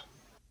votes.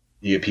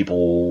 You get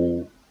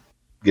people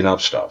getting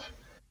up stuff.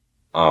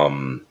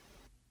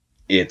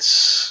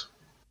 It's...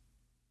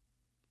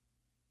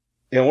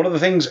 one of the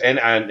things,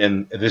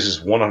 and this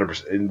is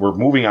 100%, and we're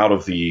moving out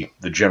of the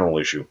general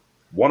issue,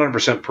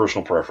 100%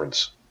 personal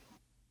preference.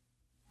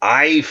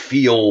 I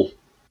feel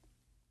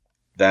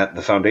that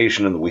the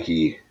Foundation and the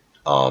Wiki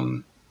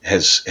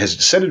has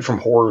descended from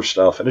horror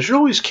stuff, and it should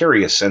always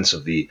carry a sense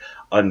of the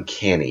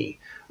uncanny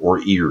or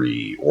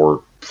eerie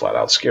or flat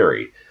out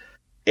scary.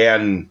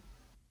 And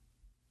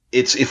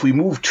it's if we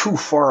move too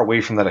far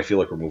away from that, I feel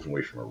like we're moving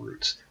away from our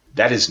roots.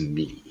 That is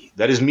me.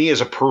 That is me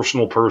as a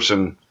personal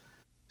person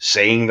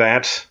saying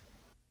that.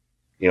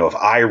 You know, if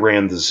I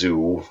ran the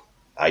zoo,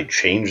 I'd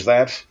change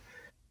that.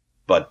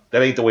 But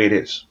that ain't the way it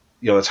is.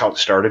 You know, that's how it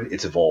started.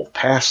 It's evolved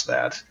past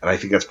that. And I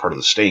think that's part of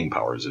the staying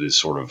power, is it is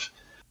sort of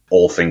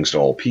all things to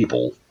all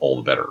people, all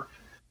the better.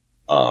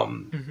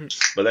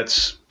 But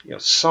that's, you know,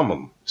 some of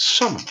my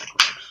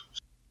gripes.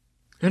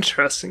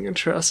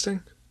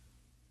 Interesting.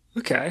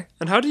 Okay.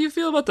 And how do you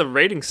feel about the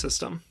rating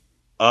system?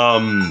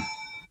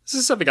 This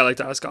is something I like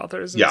to ask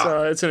authors.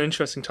 It's an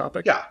interesting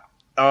topic. Yeah.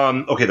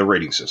 Okay, the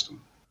rating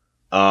system.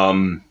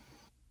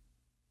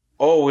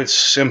 It's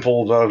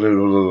simple. Blah, blah,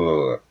 blah,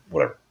 blah,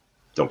 whatever.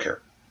 Don't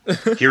care.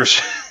 Here's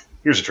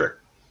a trick.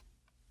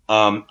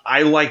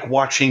 I like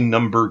watching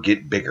number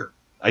get bigger.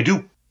 I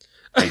do.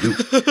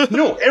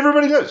 No,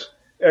 everybody does.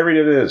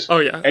 Everybody does. Oh,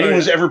 yeah. Anyone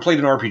who's ever played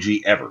an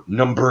RPG ever,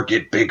 number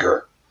get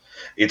bigger.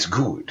 It's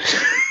good.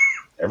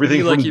 Everything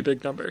you like your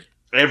big number.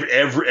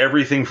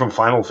 Everything from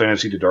Final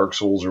Fantasy to Dark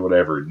Souls or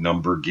whatever,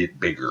 number get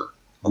bigger.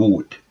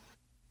 Good.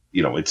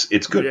 You know, it's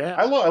good. Yeah.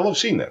 I love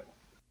seeing that.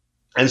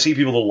 And see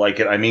people that like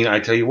it. I mean, I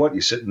tell you what,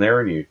 you're sitting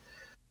there and you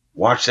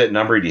watch that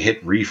number and you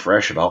hit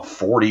refresh about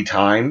 40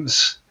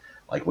 times,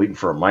 like waiting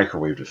for a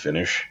microwave to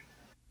finish.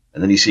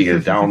 And then you see you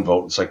get a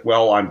downvote. It's like,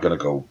 well, I'm going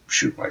to go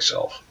shoot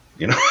myself.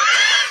 You know?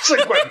 It's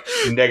like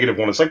negative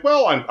one. It's like,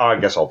 well, I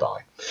guess I'll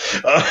die.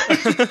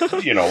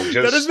 You know, just...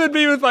 That has been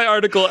me with my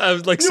article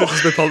since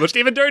it's been published.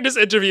 Even during this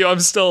interview, I'm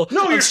still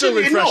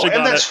refreshing on it.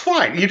 And that's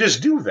fine. You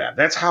just do that.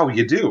 That's how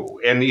you do.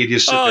 And you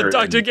just sit there. Oh,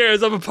 Dr.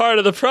 Garris, I'm a part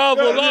of the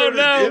problem. No.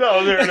 You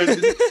know, there it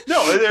is.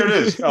 No, there it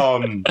is.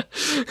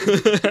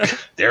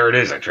 There it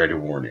is. I tried to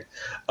warn you.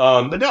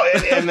 But no,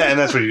 and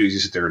that's what you do. You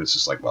sit there and it's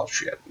just like, well,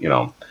 shit. You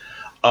know.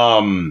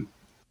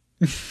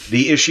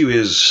 The issue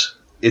is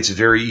it's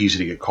very easy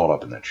to get caught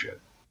up in that shit.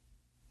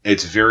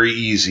 It's very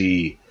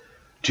easy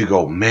to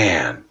go,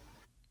 man,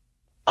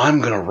 I'm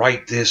going to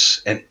write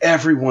this and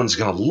everyone's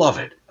going to love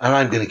it. And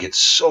I'm going to get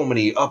so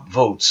many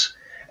upvotes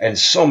and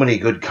so many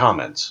good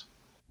comments.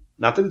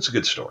 Not that it's a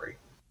good story.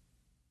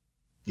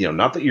 You know,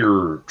 not that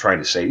you're trying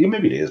to say,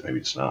 maybe it is, maybe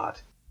it's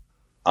not.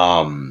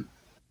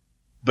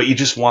 But you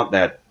just want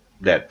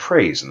that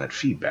praise and that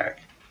feedback.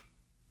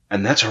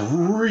 And that's a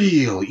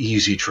real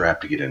easy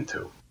trap to get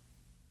into.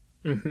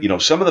 Mm-hmm. You know,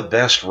 some of the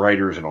best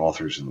writers and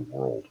authors in the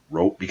world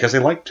wrote because they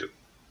liked to,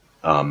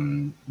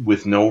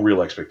 with no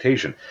real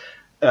expectation.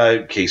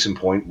 Case in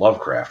point,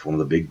 Lovecraft, one of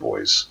the big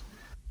boys,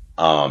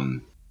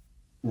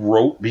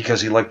 wrote because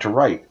he liked to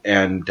write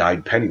and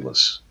died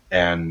penniless.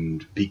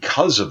 And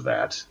because of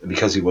that,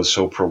 because he was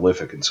so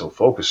prolific and so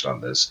focused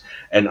on this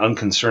and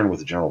unconcerned with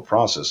the general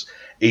process,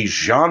 a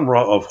genre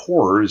of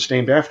horror is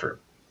named after him.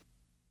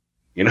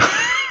 You know,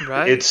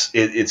 right?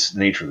 It's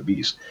nature of the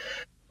beast.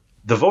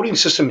 The voting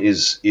system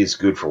is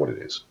good for what it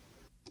is.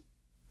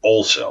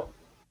 Also,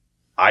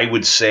 I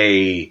would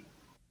say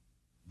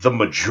the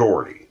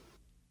majority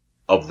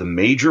of the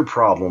major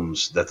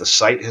problems that the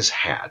site has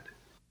had,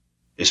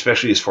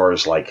 especially as far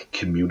as like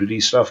community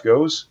stuff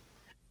goes,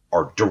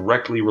 are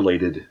directly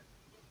related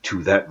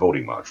to that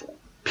voting module.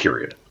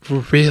 Period.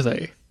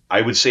 Really?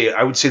 I would say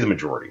the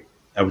majority.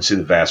 I would say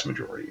the vast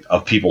majority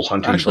of people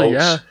hunting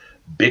votes,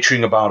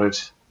 bitching about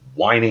it,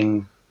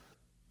 whining,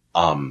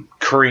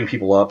 currying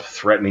people up,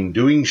 threatening,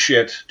 doing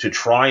shit to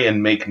try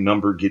and make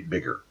number get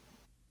bigger.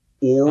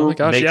 Or oh my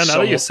gosh, yeah, now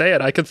that you say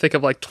it, I could think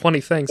of like 20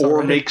 things or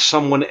already. Make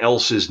someone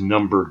else's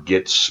number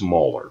get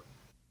smaller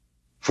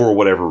for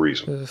whatever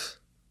reason. Ugh.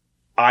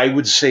 I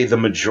would say the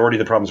majority of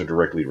the problems are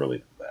directly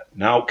related to that.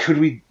 Now,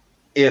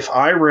 if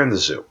I ran the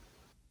zoo,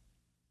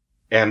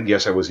 and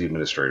yes, I was the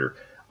administrator,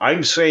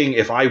 I'm saying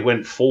if I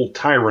went full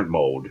tyrant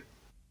mode,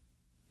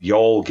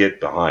 y'all get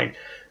behind.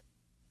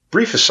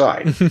 Brief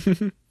aside,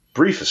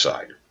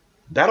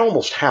 that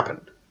almost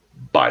happened,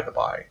 by the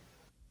by.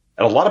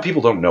 And a lot of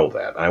people don't know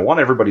that, and I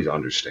want everybody to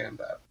understand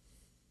that.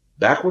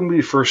 Back when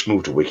we first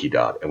moved to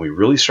Wikidot and we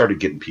really started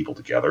getting people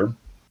together,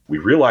 we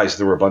realized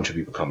there were a bunch of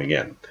people coming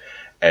in.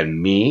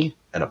 And me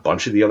and a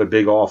bunch of the other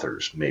big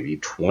authors, maybe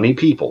 20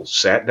 people,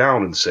 sat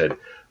down and said,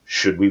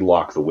 should we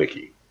lock the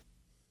wiki?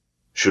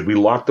 Should we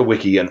lock the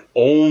wiki and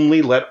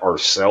only let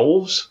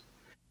ourselves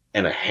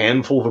and a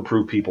handful of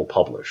approved people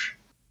publish?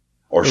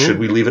 Or should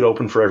we leave it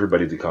open for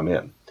everybody to come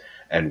in?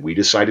 And we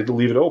decided to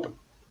leave it open.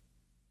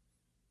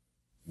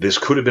 This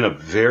could have been a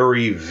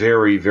very,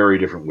 very, very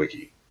different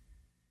wiki.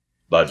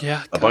 But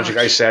a bunch of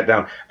guys sat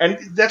down. And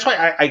that's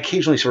why I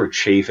occasionally sort of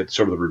chafe at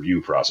sort of the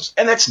review process.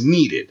 And that's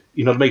needed,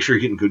 you know, to make sure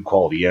you're getting good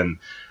quality in.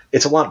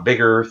 It's a lot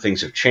bigger.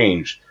 Things have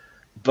changed.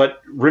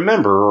 But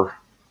remember,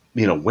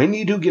 you know, when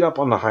you do get up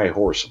on the high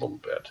horse a little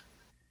bit,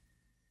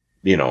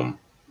 you know,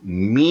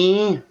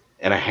 me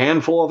and a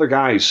handful of other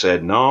guys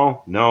said,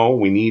 no,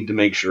 we need to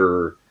make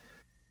sure,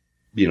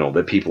 you know,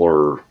 that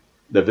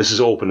this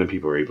is open and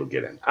people are able to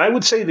get in. I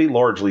would say they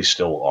largely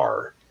still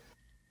are.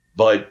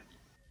 But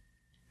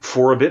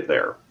for a bit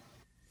there,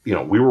 you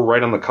know, we were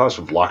right on the cusp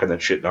of locking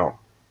that shit down.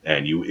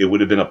 And it would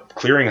have been a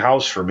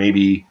clearinghouse for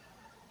maybe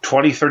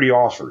 20, 30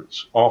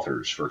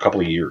 authors for a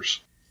couple of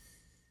years.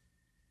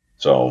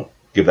 So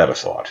give that a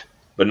thought.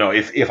 But no,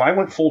 if I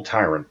went full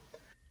tyrant,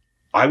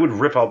 I would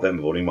rip out that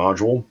voting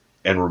module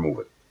and remove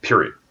it.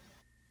 Period.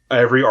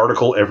 Every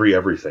article,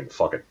 everything.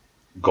 Fuck it.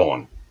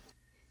 Gone.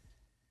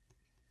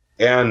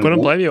 And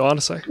wouldn't blame you,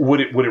 honestly.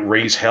 Would it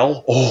raise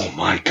hell? Oh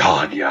my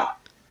god, yeah.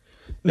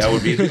 That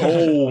would be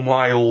oh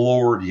my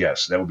lord,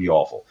 yes. That would be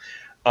awful.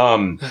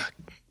 God,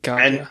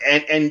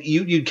 and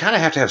you'd kind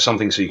of have to have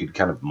something so you could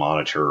kind of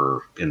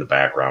monitor in the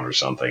background or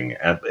something.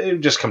 And it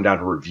would just come down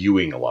to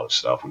reviewing a lot of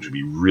stuff, which would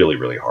be really,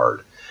 really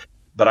hard.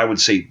 But I would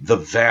say the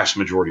vast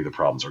majority of the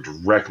problems are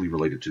directly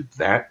related to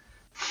that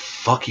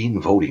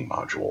fucking voting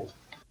module.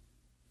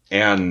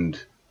 And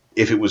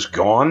if it was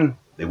gone,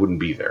 they wouldn't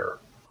be there.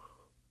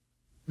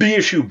 The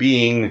issue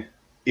being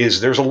is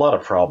there's a lot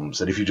of problems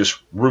that if you just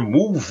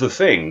remove the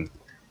thing,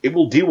 it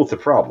will deal with the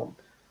problem.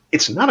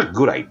 It's not a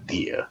good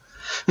idea.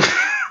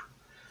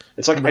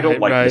 It's like I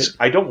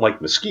don't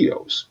like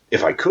mosquitoes.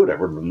 If I could, I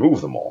would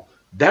remove them all.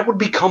 That would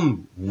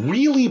become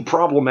really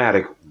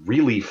problematic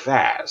really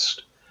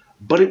fast,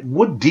 but it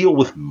would deal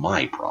with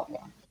my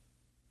problem.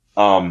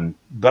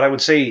 But I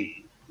would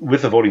say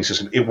with the voting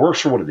system, it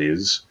works for what it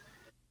is,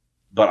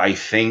 but I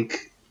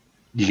think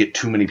you get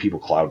too many people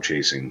clout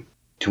chasing,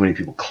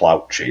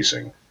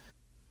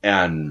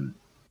 and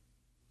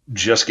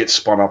just get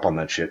spun up on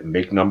that shit and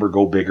make number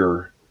go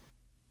bigger,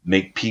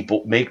 make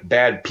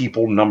bad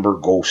people number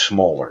go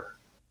smaller,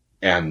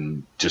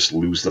 and just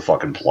lose the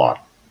fucking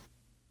plot.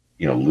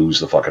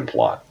 Lose the fucking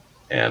plot.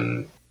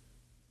 And,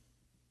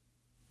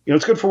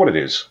 it's good for what it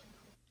is,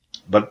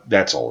 but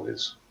that's all it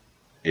is.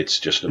 It's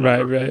just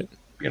another,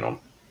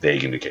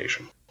 vague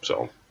indication.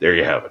 So, there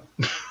you have it.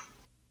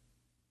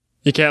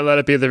 You can't let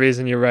it be the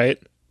reason you're right.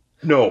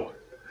 No,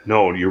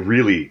 you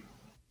really,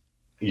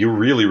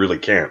 really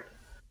can't.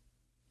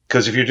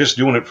 Because if you're just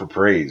doing it for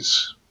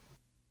praise,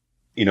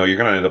 you're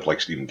going to end up like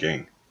Stephen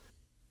King.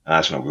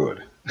 That's no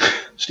good.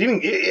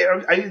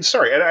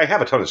 I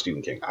have a ton of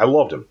Stephen King. I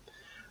loved him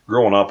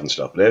growing up and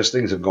stuff. But as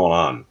things have gone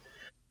on,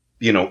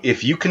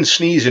 if you can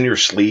sneeze in your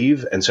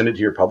sleeve and send it to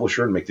your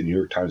publisher and make the New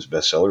York Times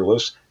bestseller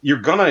list,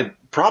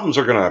 problems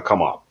are going to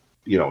come up.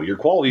 Your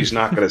quality is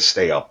not going to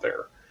stay up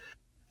there.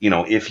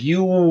 If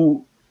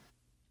you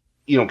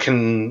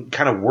can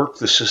kind of work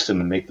the system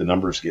and make the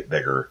numbers get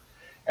bigger,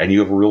 and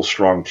you have a real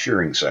strong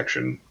cheering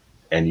section,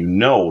 and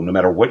no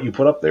matter what you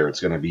put up there,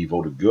 it's going to be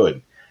voted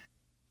good,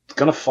 it's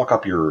going to fuck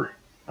up your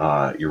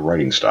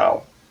writing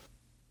style.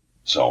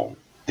 So,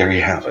 there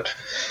you have it.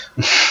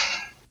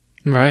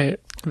 Right.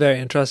 Very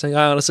interesting.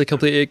 I honestly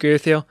completely agree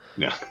with you.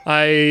 Yeah.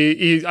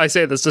 I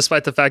say this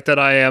despite the fact that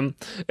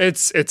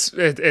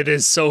it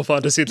is so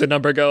fun to see the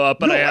number go up,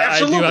 but I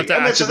do have to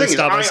actively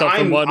stop myself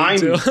from wanting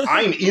to.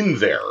 I'm in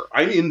there.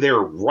 I'm in there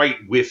right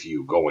with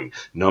you going,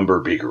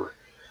 number bigger,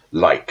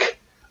 like,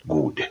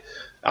 good.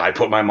 I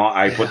put the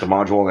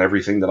module on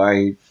everything that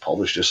I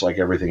publish just like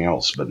everything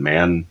else. But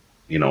man,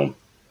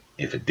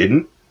 if it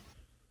didn't,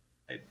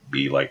 I'd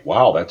be like,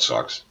 wow, that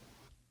sucks.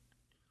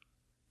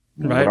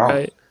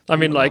 Right. I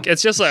mean,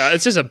 it's just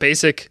a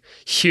basic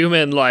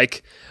human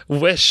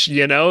wish,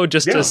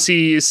 to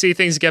see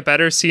things get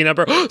better, see a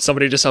number.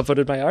 Somebody just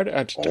upvoted my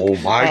art. Oh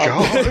my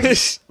god!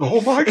 Oh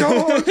my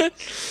god!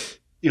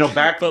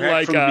 Back from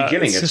the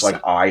beginning, it's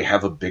like I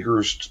have a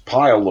bigger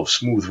pile of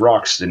smooth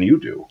rocks than you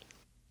do.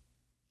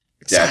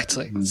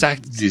 Exactly.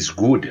 That is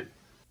good.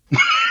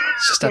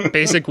 It's just a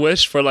basic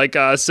wish for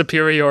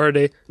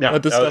superiority. Yeah,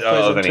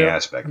 of any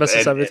aspect.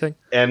 Messes everything.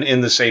 And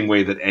in the same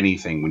way that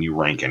anything, when you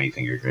rank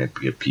anything, you're going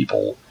to get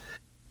people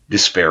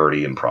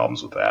disparity and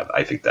problems with that.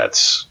 I think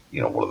that's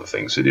one of the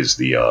things. It is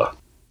the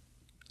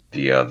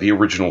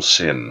original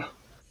sin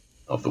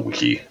of the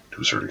wiki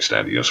to a certain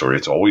extent. So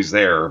it's always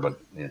there, but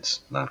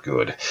it's not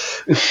good.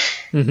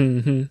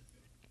 Mm-hmm.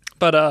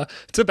 But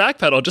to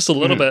backpedal just a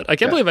little bit, I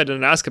can't believe I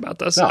didn't ask about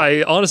this. No.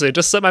 I honestly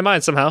just slipped my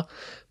mind somehow.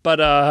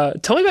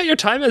 But tell me about your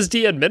time as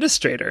the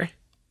administrator.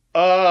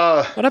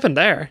 What happened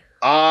there?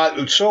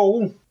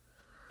 So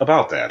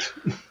about that.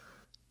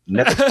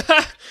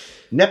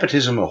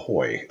 Nepotism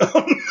ahoy.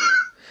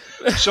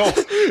 So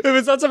if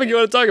it's not something you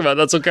want to talk about,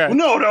 that's okay.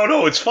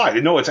 No, it's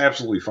fine. No, it's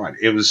absolutely fine.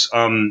 It was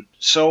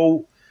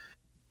the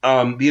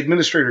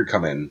administrator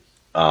come in,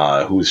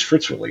 who was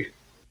Fritz Willy,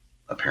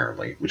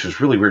 apparently, which was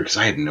really weird because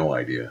I had no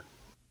idea,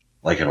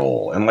 at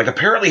all. And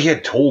apparently he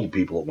had told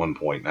people at one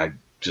point, and I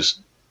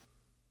just,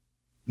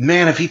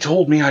 man, if he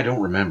told me, I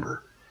don't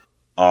remember.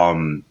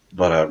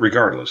 But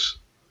regardless,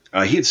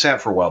 he had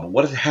sat for a while. But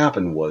what had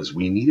happened was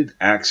we needed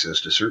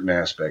access to certain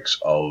aspects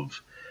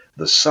of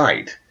the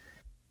site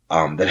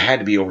that had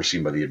to be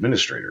overseen by the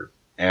administrator,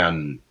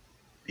 and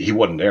he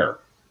wasn't there.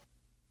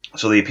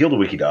 So they appealed to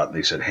Wikidot, and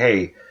they said,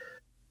 hey,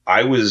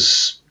 I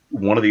was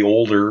one of the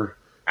older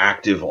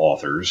active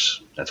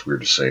authors. That's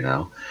weird to say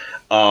now.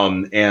 I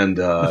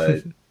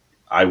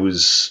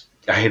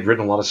had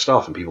written a lot of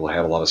stuff, and people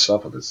had a lot of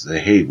stuff with it.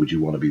 Said, hey, would you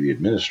want to be the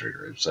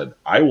administrator? I said,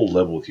 I will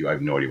level with you. I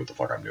have no idea what the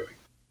fuck I'm doing.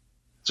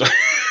 So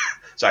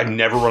I've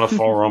never run a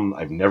forum.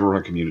 I've never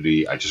run a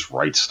community. I just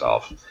write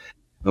stuff.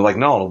 They're like,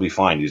 no, it'll be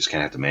fine. You just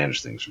kind of have to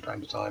manage things from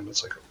time to time.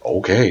 It's like,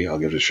 okay, I'll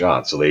give it a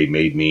shot. So they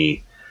made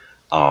me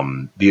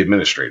the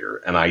administrator,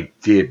 and I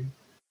did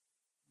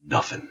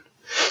nothing.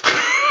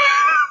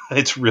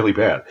 It's really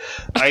bad.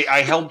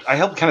 I helped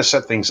kind of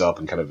set things up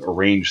and kind of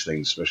arrange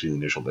things, especially the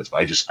initial bits. But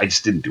I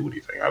just didn't do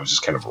anything. I was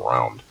just kind of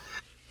around.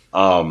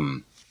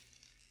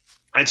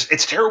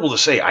 It's terrible to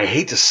say. I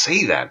hate to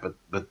say that,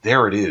 but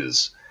there it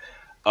is.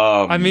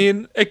 I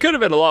mean, it could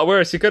have been a lot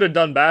worse. You could have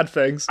done bad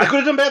things. I could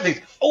have done bad things.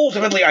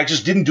 Ultimately, I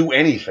just didn't do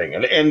anything,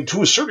 and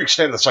to a certain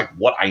extent, that's like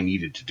what I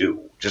needed to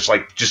do. Just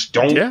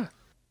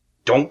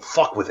don't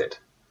fuck with it.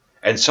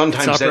 And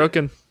sometimes it's not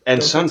broken.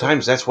 And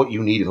sometimes that's what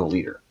you need in a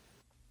leader.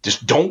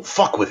 Just don't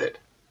fuck with it.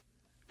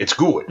 It's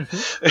good.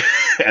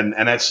 Mm-hmm.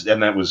 and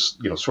that was,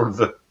 sort of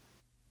the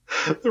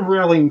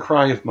rallying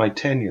cry of my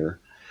tenure.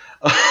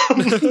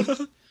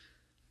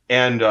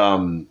 And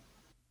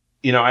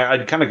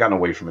I'd kind of gotten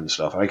away from it and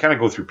stuff. And I kind of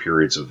go through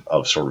periods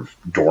of sort of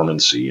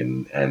dormancy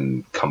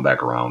and come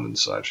back around and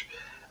such.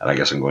 And I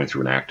guess I'm going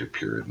through an active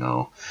period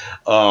now.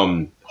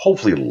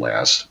 Hopefully it'll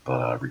last,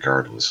 but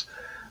regardless.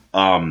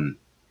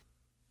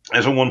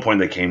 As at one point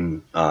they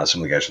came, some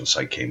of the guys from the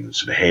site came and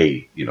said,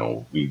 hey,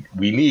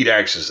 we need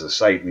access to the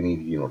site. We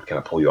need, to kind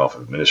of pull you off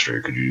of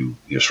administrator. Could you,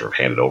 sort of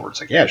hand it over? It's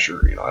like, yeah,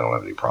 sure. I don't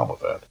have any problem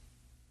with that.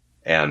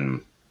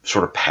 And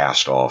sort of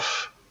passed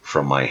off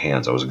from my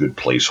hands. I was a good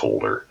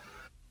placeholder.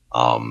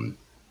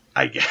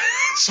 I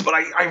guess, but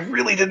I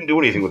really didn't do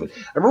anything with it.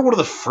 I remember one of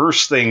the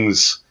first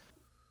things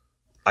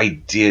I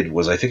did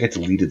was I think I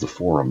deleted the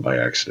forum by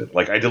accident.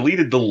 Like I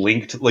deleted the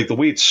link to, like the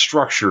way it's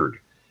structured.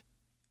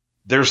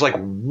 There's like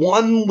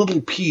one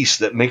little piece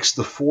that makes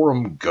the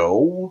forum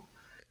go,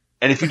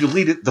 and if you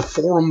delete it, the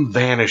forum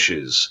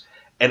vanishes.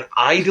 And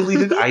I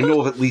deleted. I know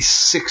of at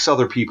least 6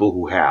 other people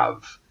who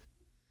have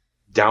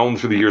down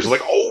through the years.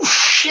 Like, oh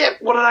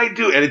shit, what did I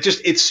do? And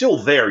it's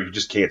still there. You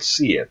just can't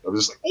see it. I'm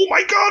just like, oh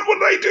my god, what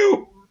did I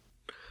do?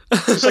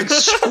 It's like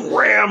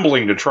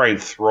scrambling to try and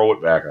throw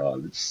it back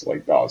on. It's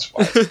like, no, it's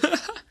fine.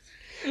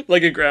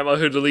 Like a grandma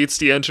who deletes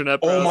the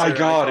internet browser. Oh my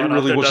god, it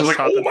really was like,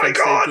 oh my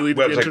god.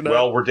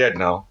 Well, we're dead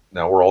now.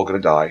 Now we're all going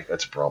to die.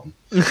 That's a problem.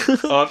 It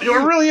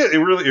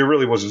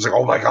really was. It's like,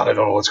 oh my god, I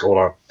don't know what's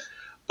going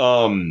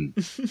on.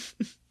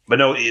 But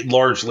no,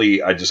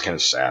 largely I just kind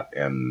of sat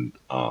and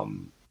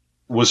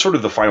was sort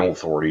of the final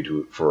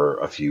authority for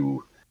a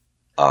few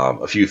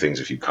things,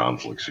 a few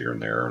conflicts here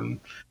and there,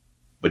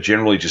 but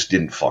generally just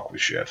didn't fuck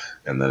with shit.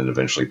 And then it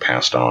eventually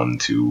passed on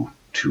to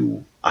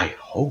I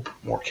hope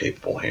more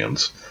capable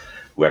hands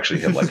who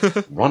actually had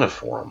like run a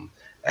forum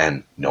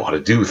and know how to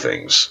do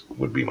things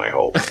would be my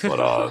hope.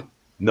 But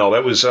no,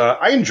 that was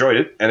I enjoyed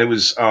it, and it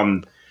was I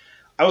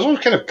was always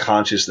kind of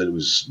conscious that it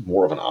was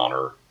more of an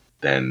honor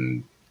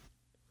than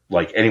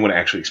like anyone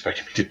actually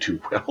expected me to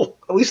do well.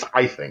 At least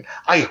I think.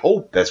 I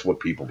hope that's what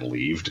people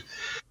believed.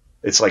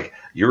 It's like,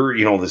 you're,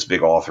 this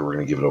big author, we're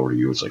going to give it over to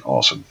you. It's like,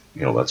 awesome.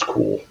 That's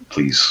cool.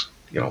 Please,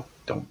 don't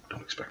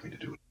expect me to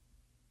do it.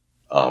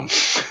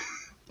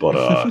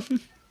 But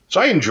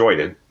so I enjoyed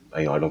it.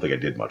 I don't think I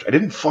did much. I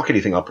didn't fuck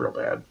anything up real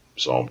bad.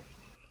 So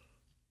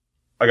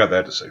I got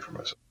that to say for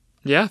myself.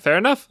 Yeah, fair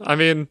enough. I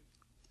mean,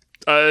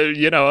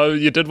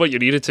 you did what you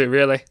needed to,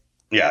 really.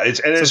 Yeah,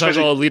 sometimes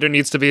all a leader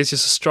needs to be is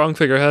just a strong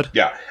figurehead.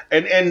 Yeah,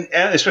 and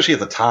especially at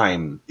the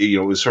time,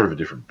 it was sort of a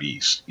different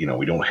beast. We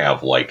don't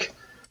have like,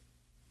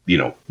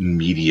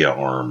 media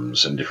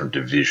arms and different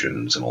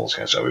divisions and all this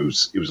kind of stuff. It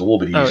was a little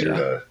bit easier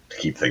to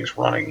keep things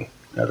running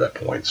at that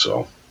point.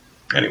 So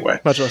anyway,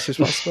 much less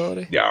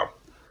responsibility. Yeah.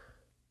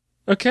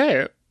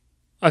 Okay,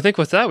 I think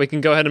with that we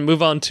can go ahead and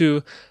move on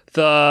to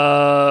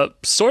the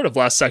sort of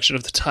last section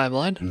of the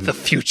timeline, the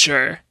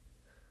future.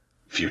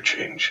 Few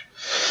change.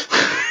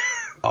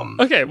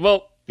 Okay,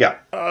 well, yeah.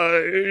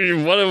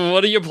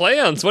 What are your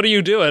plans? What are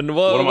you doing?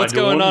 What's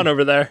going on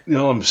over there?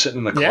 I'm sitting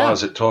in the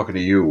closet talking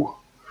to you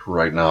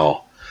right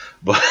now.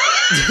 But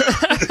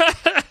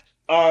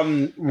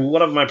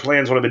what are my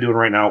plans? What I've been doing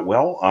right now?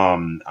 Well,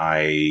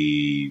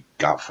 I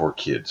got 4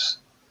 kids.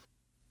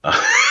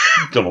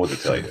 Don't know what to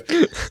tell you.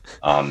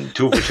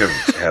 2 of which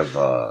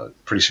have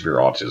pretty severe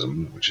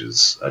autism, which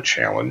is a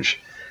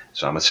challenge.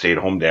 So I'm a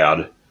stay-at-home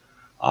dad.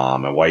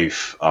 My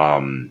wife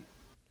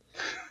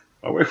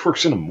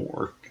works in a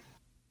morgue.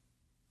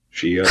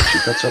 She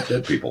cuts up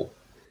dead people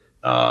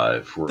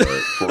for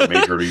a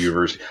major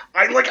university.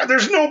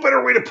 There's no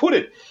better way to put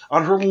it.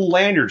 On her little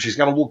lanyard, she's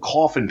got a little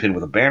coffin pin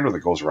with a banner that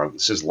goes around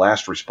that says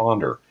 "Last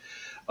Responder."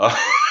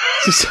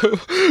 So,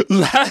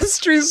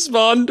 last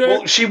responder.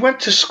 Well, she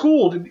went to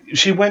school.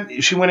 She went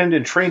in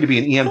and trained to be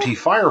an EMT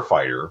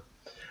firefighter,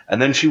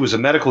 and then she was a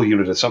medical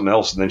unit at something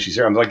else, and then she's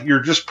there. I'm like,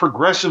 you're just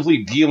progressively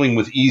dealing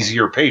with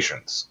easier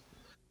patients.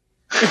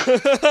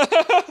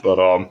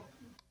 But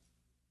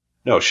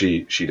no,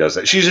 she does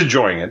that. She's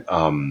enjoying it.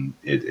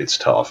 It's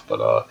tough,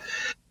 but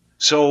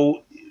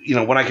so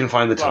when I can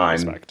find the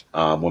time,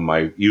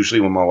 usually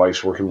when my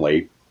wife's working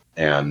late,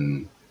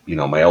 and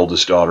my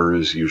eldest daughter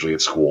is usually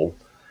at school,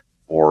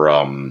 or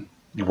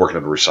working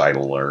at a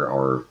recital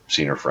or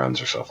seeing her friends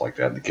or stuff like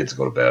that, and the kids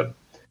go to bed.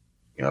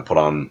 I put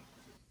on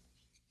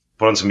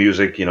put on some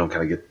music, kind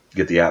of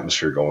get the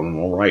atmosphere going, and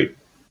all right.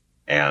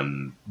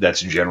 And that's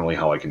generally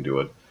how I can do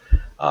it.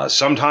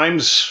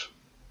 Sometimes,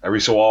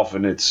 every so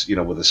often, it's,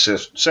 with a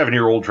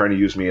 7-year-old trying to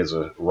use me as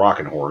a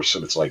rocking horse,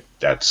 and it's like,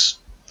 that's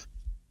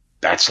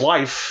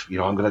life.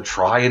 I'm going to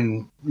try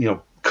and,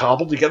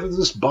 cobble together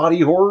this body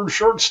horror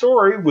short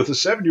story with a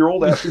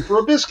 7-year-old asking for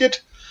a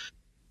biscuit.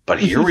 But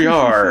here we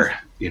are.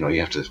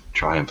 You have to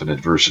triumph in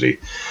adversity.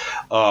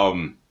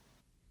 No,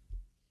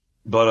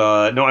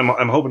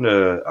 I'm hoping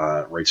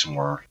to write some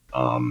more.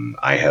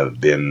 I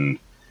have been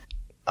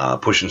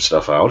pushing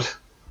stuff out,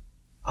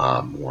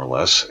 more or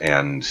less.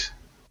 And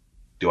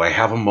do I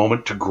have a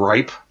moment to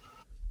gripe?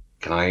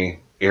 Can I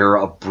air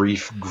a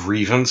brief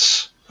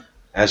grievance,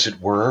 as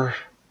it were?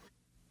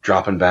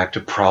 Dropping back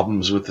to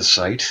problems with the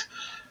site,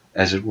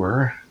 as it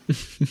were.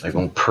 Like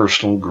own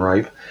personal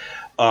gripe.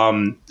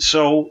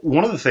 So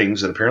one of the things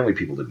that apparently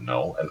people didn't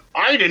know, and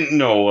I didn't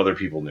know other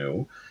people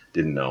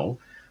didn't know,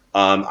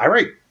 I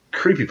write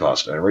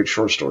creepypasta. I write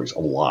short stories a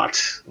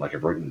lot. Like,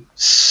 I've written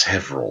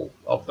several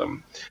of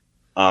them.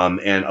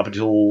 And up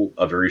until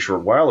a very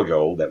short while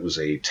ago, that was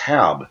a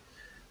tab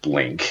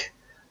link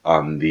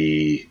on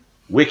the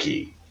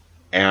wiki.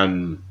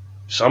 And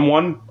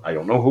someone, I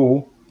don't know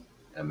who,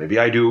 and maybe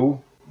I do,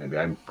 maybe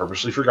I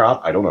purposely forgot,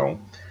 I don't know.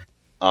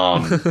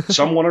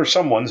 Someone or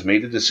someone's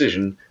made a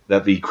decision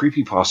that the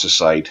creepypasta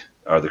site,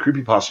 or the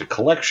creepypasta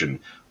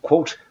collection,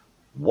 quote,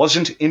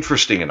 wasn't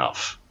interesting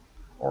enough,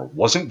 or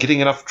wasn't getting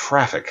enough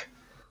traffic.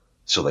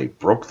 So they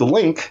broke the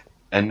link,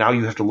 and now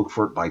you have to look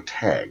for it by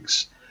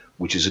tags,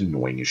 which is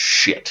annoying as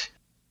shit.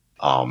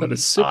 That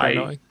is super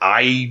annoying.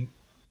 I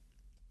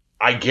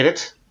get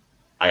it.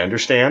 I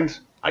understand.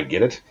 I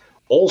get it.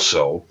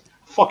 Also,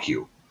 fuck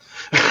you.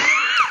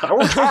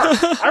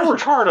 I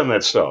worked hard on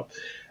that stuff.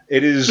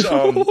 It is,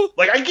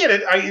 like, I get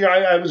it.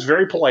 I was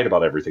very polite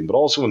about everything, but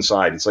also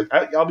inside, it's like,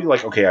 I'll be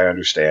like, okay, I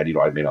understand.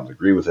 I may not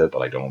agree with it, but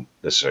I don't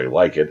necessarily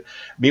like it.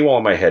 Meanwhile,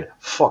 in my head,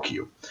 fuck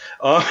you.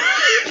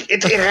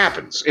 It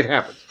happens. It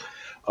happens.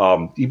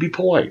 You be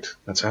polite.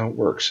 That's how it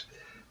works.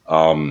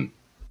 But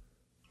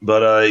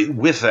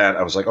with that,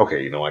 I was like,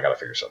 okay, I got to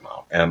figure something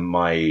out. And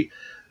my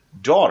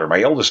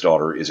eldest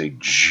daughter, is a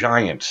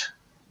giant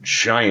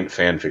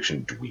fan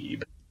fiction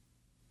dweeb.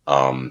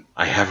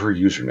 I have her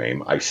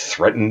username. I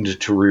threatened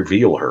to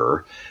reveal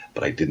her,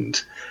 but I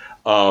didn't.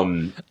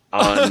 On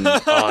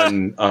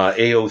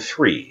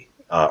AO3,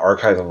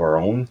 Archive of Our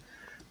Own,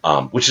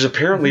 which is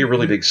apparently a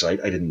really big site.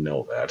 I didn't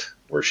know that,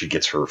 where she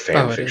gets her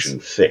fan fiction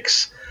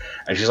fix.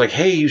 And she's like,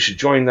 hey, you should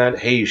join that.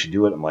 Hey, you should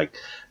do it. I'm like,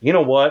 you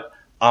know what?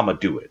 I'm going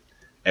to do it.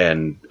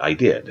 And I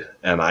did.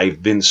 And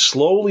I've been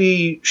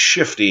slowly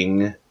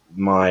shifting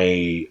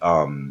my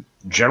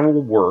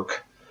general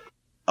work,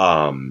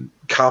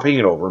 copying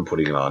it over and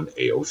putting it on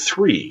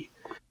AO3.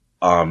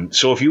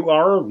 So if you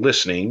are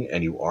listening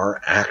and you are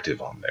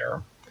active on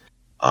there,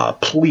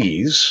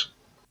 please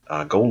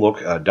go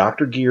look.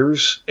 Dr.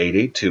 Gears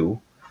 882.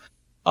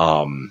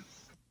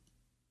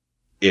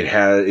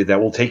 That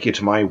will take you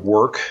to my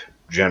work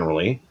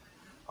generally.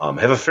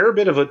 Have a fair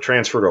bit of it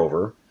transferred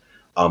over.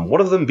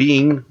 One of them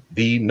being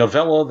the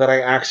novella that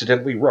I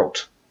accidentally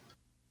wrote.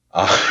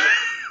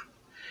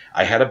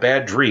 I had a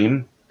bad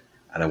dream,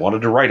 and I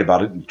wanted to write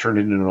about it and turn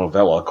it into a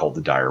novella called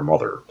The Dire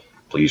Mother.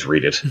 Please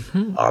read it.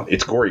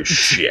 It's gory as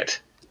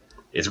shit.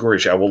 It's gory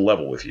as shit. I will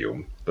level with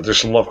you. But there's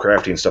some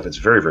Lovecraftian stuff. It's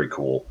very, very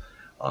cool.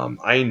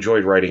 I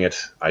enjoyed writing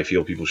it. I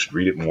feel people should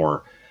read it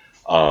more.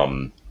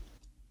 And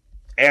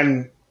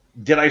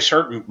did I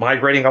start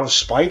migrating out of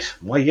spite?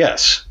 Why,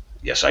 yes.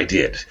 Yes, I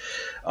did. So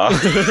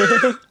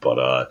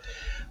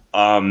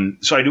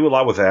I do a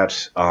lot with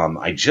that.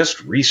 I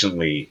just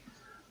recently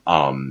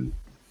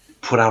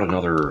put out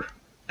another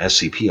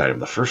SCP item,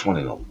 the first one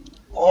in a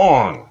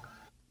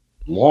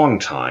long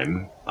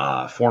time,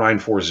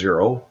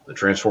 4940, the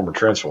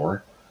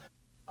Transformer.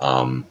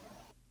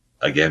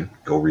 Again,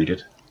 go read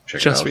it.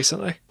 Check it out. Just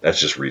recently. That's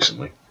just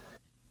recently.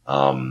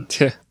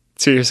 2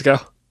 years ago.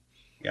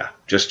 Yeah,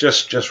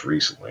 just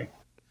recently.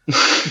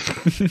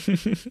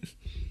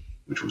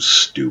 Which was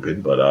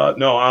stupid, but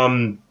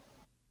no,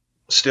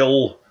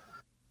 still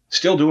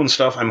doing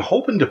stuff. I'm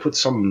hoping to put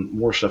some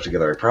more stuff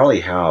together. I probably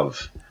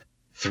have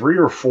 3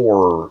 or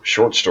 4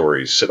 short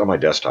stories sitting on my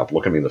desktop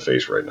looking me in the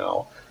face right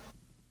now.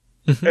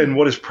 And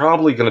what is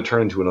probably going to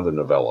turn into another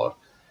novella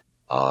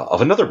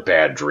of another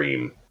bad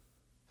dream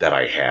that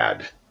I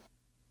had.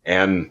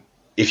 And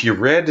if you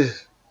read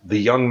The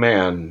Young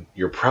Man,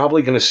 you're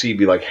probably going to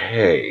be like,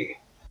 hey,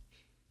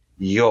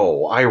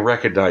 yo, I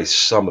recognize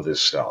some of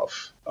this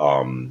stuff.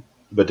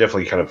 But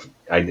definitely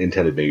I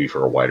intended maybe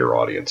for a wider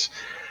audience.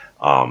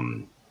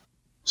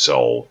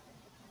 So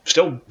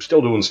still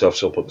doing stuff,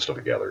 still putting stuff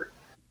together.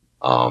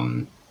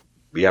 But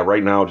yeah,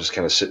 right now just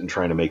kind of sitting,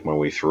 trying to make my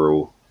way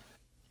through.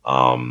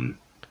 Trying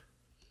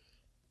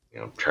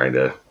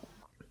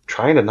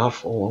to not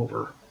fall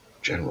over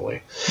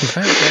generally.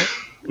 Okay.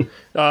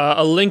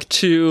 A link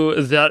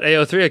to that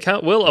AO3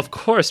 account will, of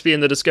course, be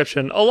in the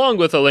description, along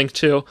with a link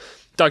to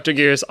Dr.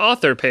 Gear's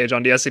author page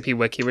on the SCP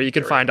Wiki, where you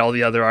can find all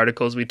the other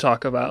articles we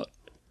talk about.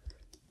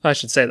 I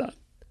should say that.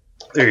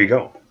 There you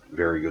go.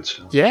 Very good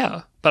stuff.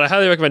 Yeah, but I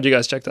highly recommend you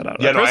guys check that out.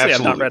 Yeah, no, personally,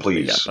 absolutely. I've not read Please,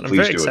 it yet, but I'm please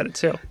very do excited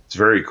too. It's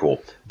very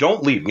cool.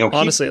 Don't leave.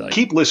 Honestly,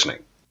 keep listening.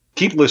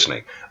 Keep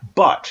listening.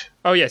 But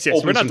oh yes,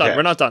 we're not done. Tabs.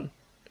 We're not done.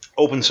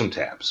 Open some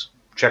tabs.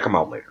 Check them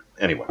out later.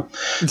 Anyway.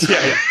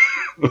 Yeah.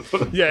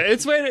 Yeah,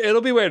 it's waiting.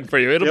 It'll be waiting for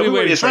you. It'll be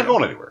waiting. It's not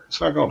going anywhere. It's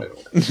not going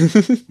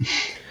anywhere.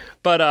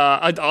 But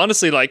I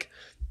honestly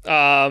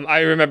I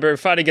remember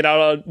finding it out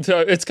on.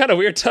 It's kind of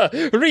weird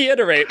to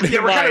reiterate.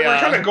 Yeah, we're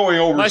kind of going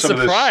over some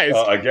surprise.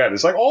 of this again.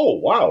 It's like, oh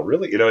wow,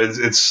 really?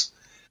 It's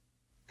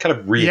kind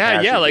of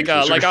rehashing. Yeah. Like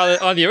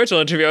on the original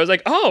interview, I was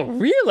like, oh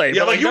really?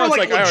 Yeah, but you were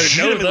like I already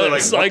know legitimately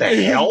this. what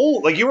the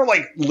hell? Like you were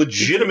like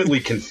legitimately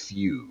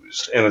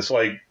confused, and it's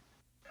like.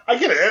 I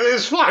get it.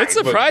 It's fine. It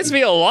surprised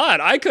me a lot.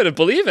 I couldn't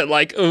believe it.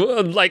 Like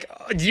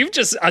you've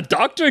just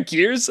Dr.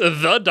 Gears,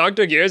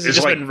 has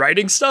just been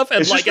writing stuff, and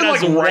it's like just it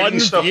has been, writing one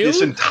stuff view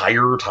this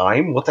entire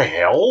time. What the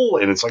hell?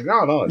 And it's like,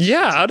 no.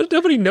 How did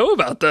nobody know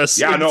about this?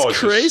 Yeah, it's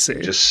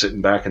crazy. Just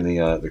sitting back in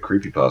the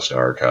creepypasta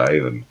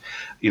archive, and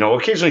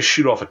occasionally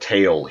shoot off a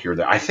tale here.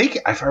 That I think,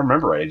 if I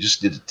remember right, I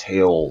just did a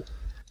tale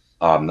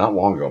not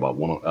long ago about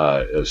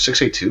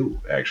 682.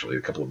 Actually,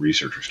 a couple of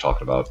researchers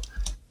talking about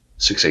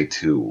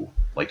 682.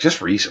 Like,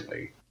 just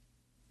recently.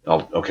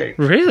 Oh, okay.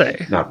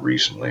 Really? Not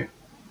recently.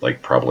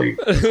 Like, probably.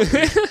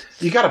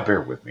 You gotta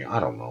bear with me. I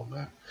don't know,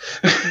 man.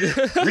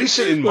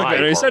 Recent in my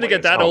you start to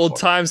get that old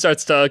time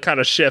starts to kind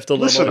of shift a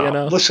little,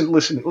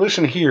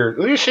 Listen here.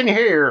 Listen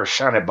here,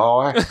 sonny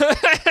boy.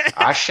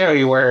 I'll show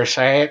you where it's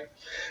at.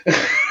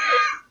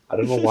 I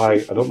don't know why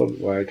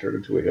I turn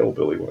into a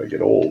hillbilly when I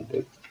get old,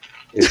 but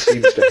it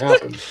seems to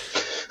happen.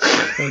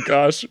 Oh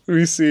gosh,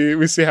 we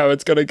see how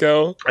it's gonna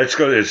go.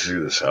 This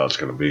is how it's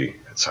gonna be.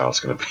 That's how it's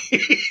gonna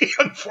be.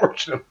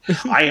 Unfortunately,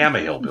 I am a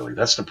hillbilly.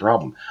 That's the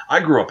problem. I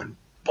grew up in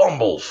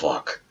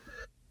bumblefuck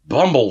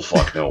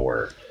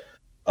nowhere.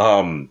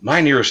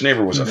 My nearest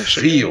neighbor was a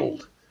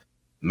field,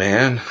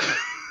 man.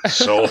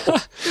 So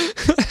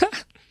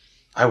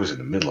I was in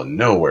the middle of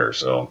nowhere.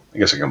 So I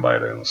guess I can buy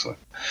it honestly.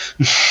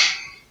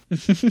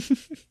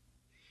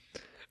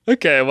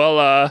 Okay,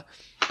 well,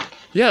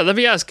 yeah. Let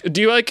me ask: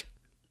 do you like?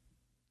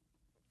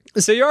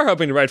 So you are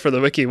hoping to write for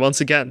the wiki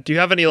once again. Do you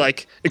have any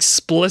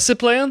explicit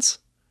plans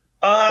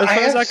as far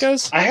as that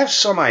goes? I have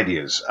some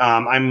ideas.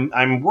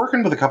 I'm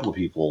working with a couple of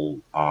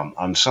people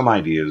on some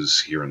ideas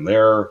here and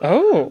there.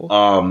 Oh.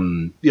 I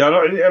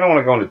don't want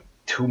to go into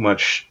too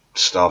much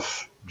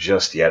stuff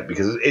just yet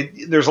because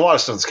there's a lot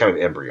of stuff that's kind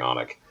of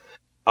embryonic.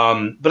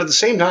 But at the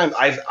same time,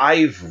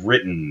 I've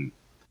written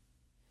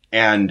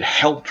and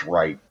helped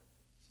write.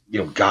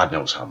 God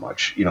knows how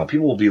much.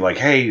 People will be like,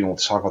 "Hey,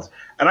 let's talk about this,"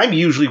 and I'm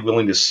usually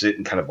willing to sit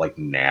and kind of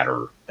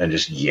natter and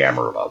just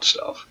yammer about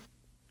stuff.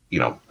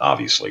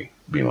 Obviously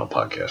being on a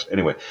podcast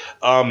anyway.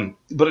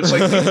 But it's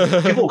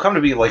like people will come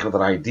to me with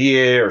an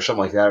idea or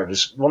something like that, or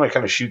just want to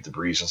kind of shoot the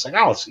breeze. It's like,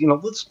 let's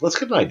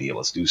get an idea,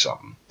 let's do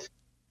something,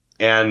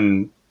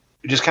 and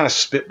just kind of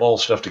spitball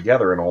stuff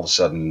together, and all of a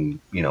sudden,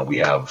 we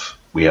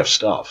have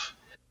stuff.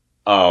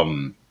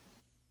 I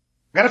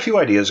got a few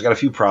ideas, I got a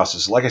few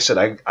processes. Like I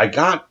said, I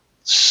got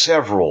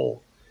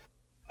several.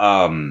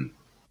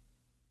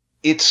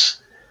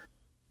 It's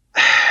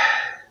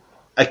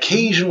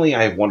occasionally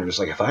I wonder,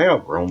 just if I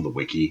outgrown the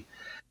wiki.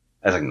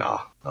 I was like,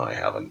 no, I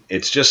haven't.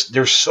 It's just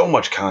there's so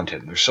much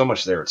content, there's so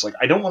much there. It's like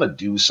I don't want to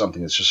do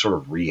something that's just sort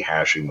of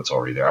rehashing what's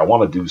already there. I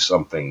want to do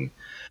something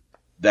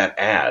that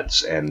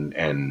adds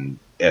and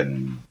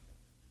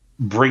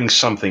bring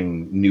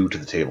something new to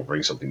the table,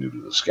 bring something new to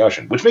the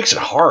discussion, which makes it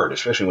hard,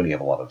 especially when you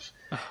have a lot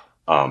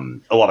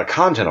of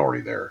content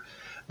already there.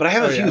 But I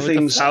have a few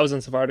things.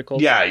 Thousands of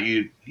articles. Yeah,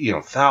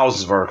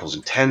 thousands of articles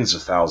and tens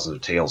of thousands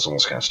of tales and all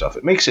this kind of stuff.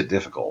 It makes it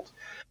difficult.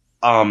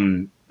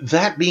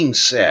 That being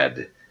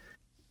said,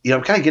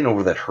 I'm kind of getting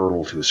over that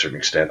hurdle to a certain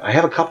extent. I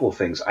have a couple of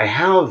things. I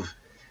have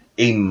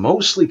a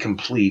mostly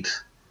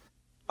complete.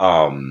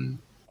 I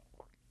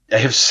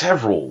have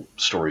several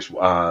stories.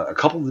 A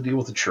couple that deal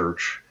with the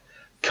church,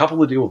 a couple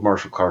that deal with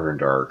Marshall Carter and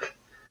Dark,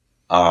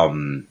 a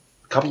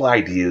couple of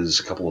ideas,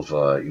 a couple of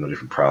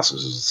different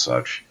processes and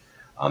such.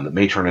 That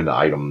may turn into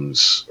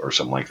items or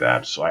something like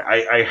that. So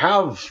I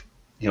have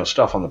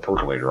stuff on the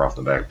percolator off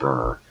the back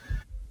burner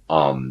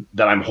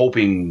that I'm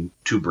hoping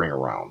to bring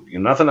around.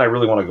 Nothing I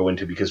really want to go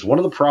into, because one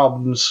of the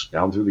problems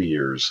down through the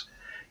years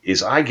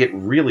is I get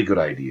really good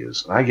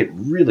ideas and I get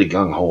really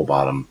gung ho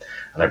about them,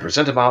 and I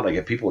present them out. I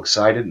get people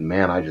excited, and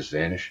man, I just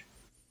vanish.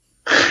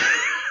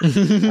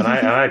 and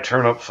I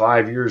turn up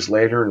 5 years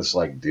later, and it's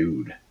like,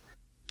 dude,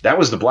 that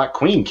was the Black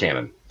Queen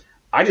canon.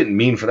 I didn't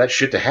mean for that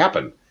shit to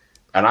happen.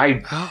 And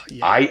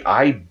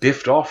I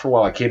biffed off for a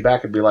while. I came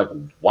back and be like,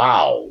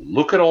 wow,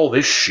 look at all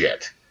this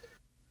shit.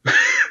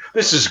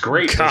 This is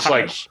great. Gosh. It's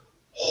like,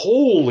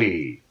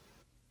 holy,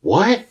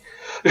 what?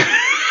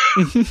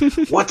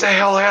 What the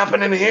hell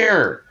happened in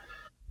here?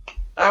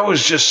 I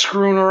was just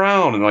screwing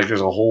around, and there's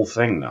a whole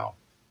thing now.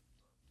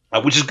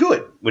 Which is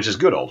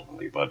good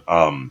ultimately. But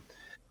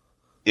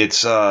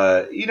it's,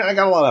 I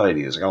got a lot of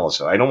ideas. I got a lot of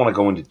stuff. I don't want to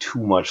go into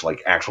too much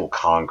actual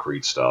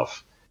concrete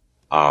stuff.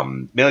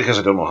 Mainly because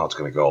I don't know how it's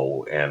going to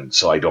go, and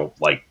so I don't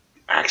like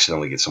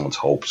accidentally get someone's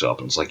hopes up.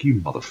 And it's like, you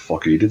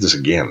motherfucker, you did this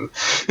again.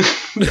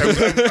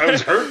 I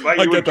was hurt by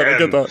you again. I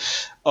get that.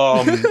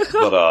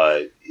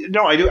 But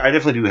no, I do. I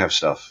definitely do have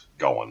stuff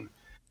going,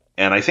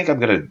 and I think I'm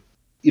gonna,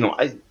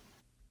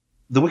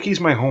 the wiki is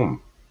my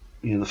home.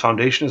 The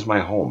foundation is my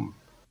home.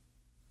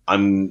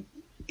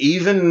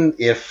 Even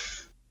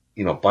if,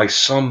 by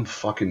some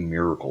fucking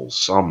miracle,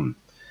 some,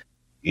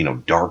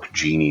 dark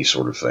genie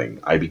sort of thing,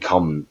 I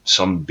become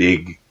some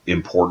big,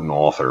 important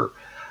author,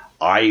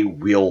 I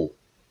will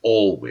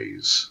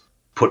always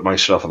put my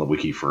stuff on the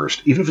wiki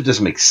first, even if it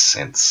doesn't make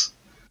sense.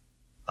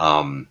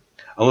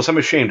 Unless I'm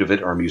ashamed of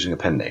it or I'm using a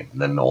pen name,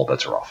 then all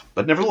bets are off.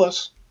 But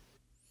nevertheless,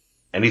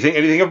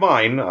 anything of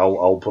mine,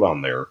 I'll put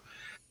on there,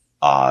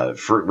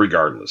 for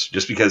regardless,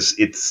 just because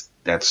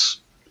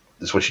that's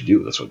what you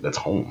do. That's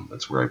home.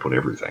 That's where I put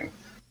everything.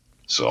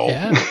 So,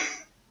 yeah.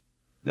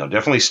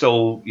 Definitely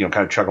still, kind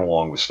of chugging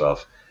along with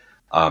stuff.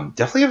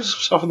 Definitely have some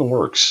stuff in the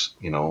works.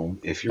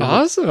 If you're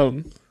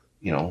awesome.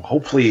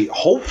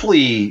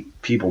 Hopefully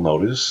people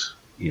notice.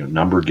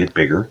 Number get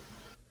bigger,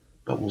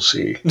 but we'll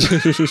see.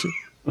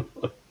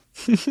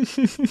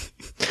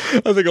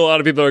 I think a lot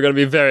of people are going to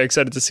be very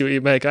excited to see what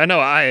you make. I know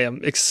I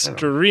am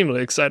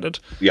extremely excited.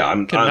 Yeah,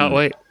 I'm cannot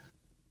wait.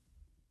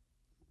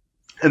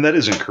 And that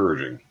is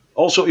encouraging.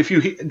 Also, if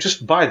you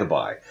just by the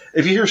by,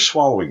 if you hear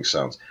swallowing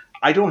sounds,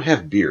 I don't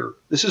have beer.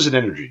 This is an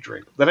energy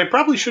drink that I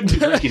probably shouldn't be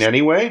drinking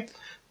anyway.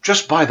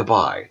 Just by the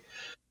by,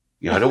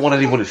 I don't want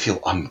anyone to feel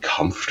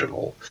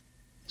uncomfortable.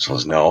 So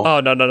no.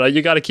 Oh no!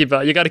 You got to keep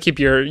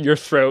your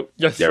throat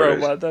wet.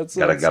 That's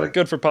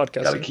good for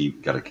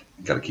podcasting.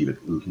 Gotta keep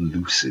it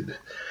lucid,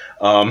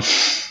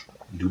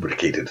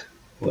 lubricated.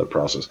 That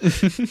process.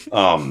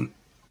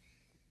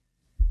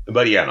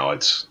 But yeah, no,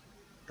 it's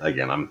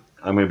again. I'm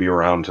gonna be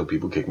around until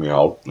people kick me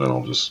out, and then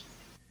I'll just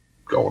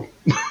go.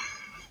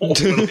 Well,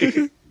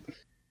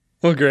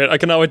 great! I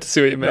cannot wait to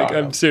see what you make.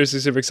 I'm seriously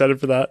super excited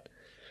for that.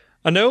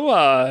 I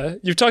know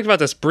you've talked about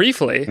this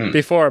briefly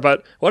before,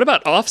 but what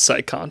about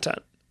off-site content?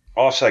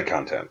 Off-site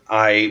content.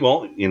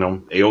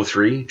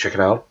 AO3, check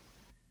it out.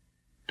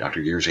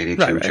 Dr. Gears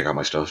 882, check out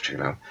my stuff, check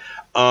it out.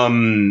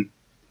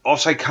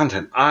 Off-site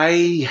content.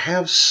 I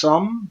have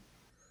some.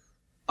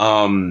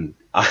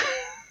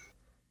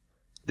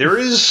 There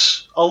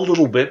is a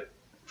little bit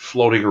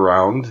floating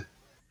around.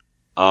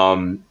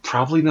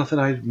 Probably nothing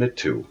I admit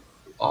to,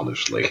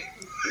 honestly.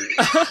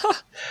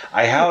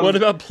 I have. What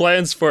about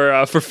plans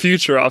for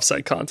future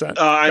offsite content?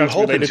 I'm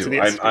hoping to.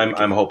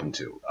 I'm hoping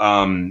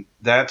to.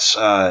 That's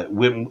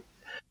when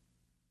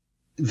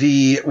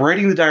the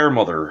writing the Dire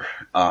Mother.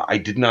 I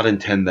did not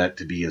intend that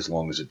to be as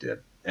long as it did,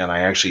 and I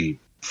actually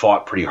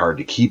fought pretty hard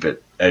to keep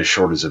it as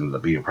short as it ended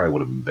up being. It probably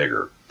would have been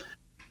bigger.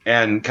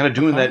 And kind of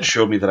doing that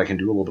showed me that I can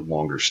do a little bit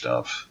longer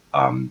stuff.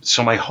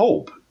 So my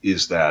hope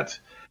is that,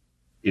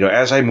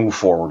 as I move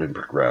forward and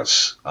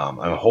progress, I'm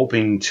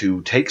hoping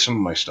to take some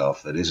of my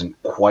stuff that isn't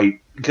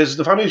quite... Because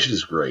the Foundation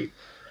is great.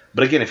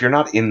 But again, if you're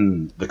not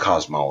in the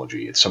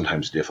cosmology, it's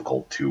sometimes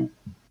difficult to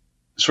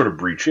sort of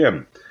breach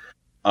in.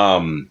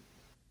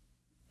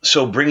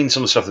 So bringing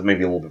some stuff that may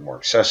be a little bit more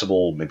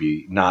accessible,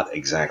 maybe not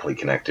exactly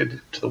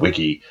connected to the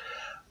wiki,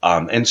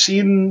 and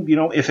seeing,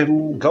 if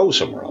it'll go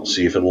somewhere else.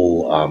 See if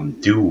it'll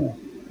do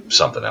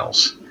something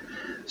else.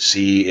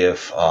 See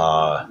if,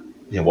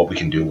 what we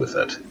can do with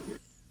it.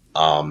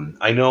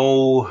 I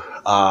know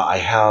I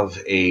have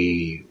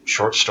a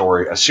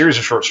series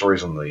of short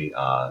stories on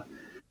the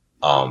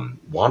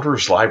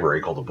Wanderer's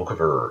Library called The Book of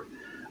Error.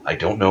 I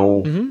don't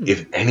know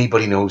if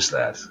anybody knows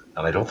that,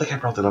 and I don't think I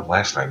brought that up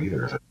last time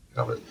either. If I think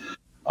of it.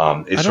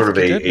 It's sort of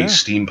a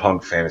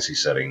steampunk fantasy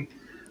setting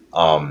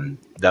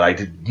that I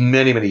did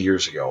many, many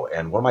years ago,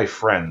 and one of my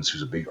friends,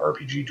 who's a big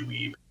RPG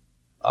dweeb,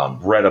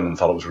 read them and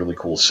thought it was a really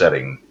cool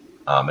setting,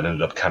 and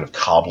ended up kind of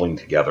cobbling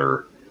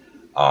together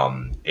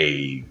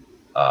a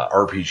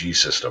RPG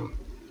system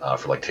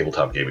for like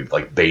tabletop gaming,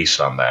 like based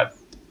on that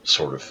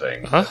sort of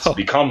thing. Oh. It's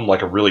become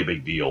like a really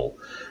big deal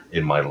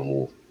in my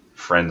little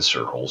friend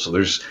circle. So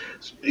there's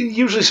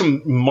usually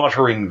some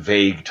muttering,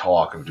 vague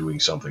talk of doing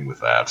something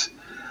with that.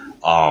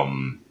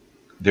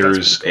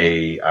 There's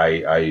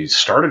I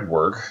started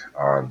work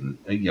on,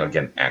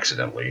 again,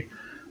 accidentally,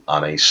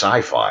 on a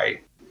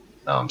sci-fi,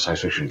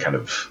 science fiction kind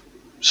of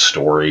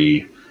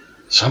story,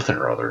 something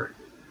or other,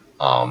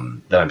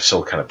 that I'm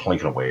still kind of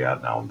plinking away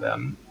at now and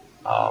then.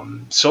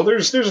 So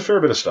there's a fair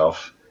bit of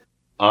stuff.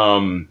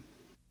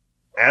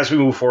 As we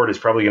move forward, it's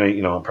probably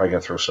I'm probably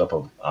gonna throw stuff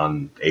up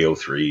on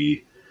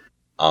AO3,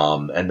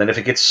 and then if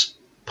it gets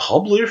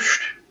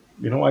published,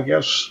 I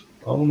guess,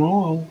 I don't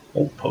know,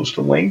 I'll post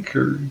a link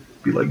or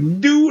be like,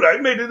 dude, I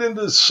made it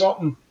into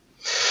something.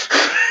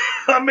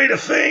 I made a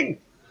thing,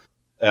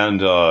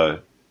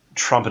 and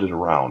trumpet it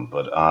around.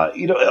 But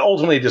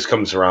ultimately, it just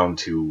comes around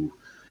to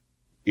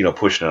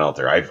pushing it out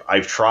there.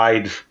 I've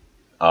tried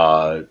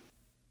a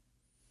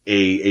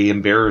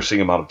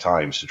embarrassing amount of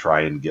times to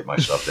try and get my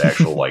stuff to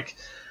actual like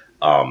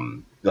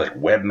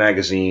web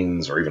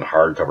magazines or even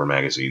hardcover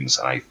magazines,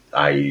 and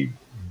I've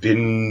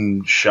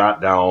been shot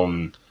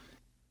down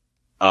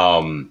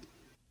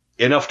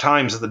enough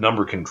times that the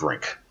number can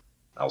drink.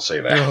 I'll say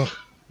that. Oh.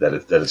 that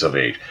it's of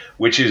age.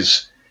 Which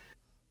is,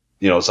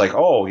 it's like,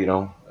 all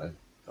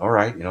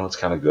right, it's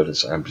kind of good.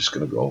 I'm just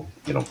going to go,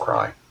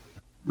 cry.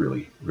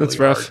 Really, really That's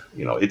rough.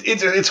 hard.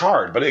 It's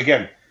hard. But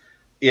again,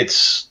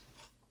 it's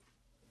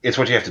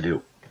what you have to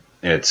do.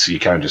 You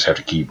kind of just have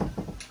to keep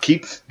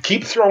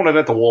throwing it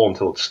at the wall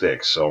until it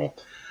sticks. So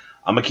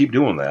I'm going to keep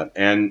doing that.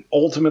 And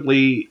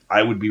ultimately,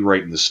 I would be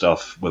writing this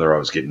stuff whether I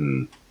was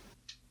getting...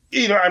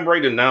 I'm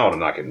writing now and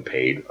I'm not getting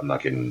paid. I'm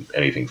not getting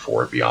anything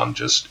for it beyond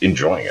just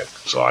enjoying it.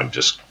 So I'm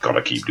just going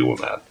to keep doing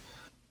that.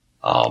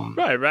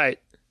 Right.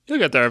 You'll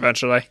get there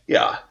eventually.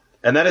 Yeah.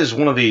 And that is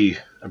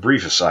a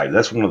brief aside,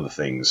 that's one of the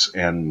things.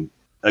 And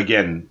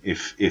again,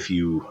 if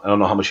you... I don't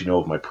know how much you know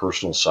of my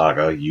personal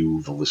saga,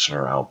 you, the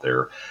listener out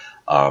there...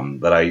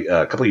 but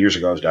a couple of years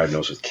ago, I was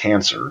diagnosed with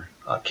cancer,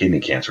 kidney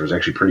cancer. It was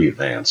actually pretty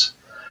advanced.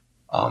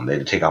 They had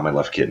to take out my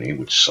left kidney,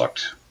 which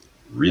sucked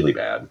really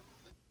bad.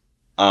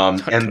 I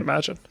can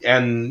imagine.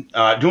 And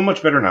doing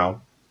much better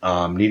now.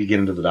 Need to get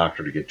into the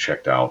doctor to get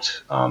checked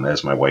out.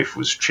 As my wife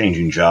was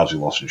changing jobs, we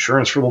lost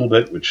insurance for a little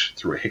bit, which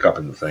threw a hiccup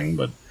in the thing,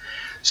 but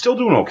still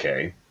doing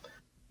okay.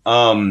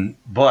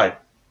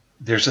 But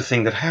there's a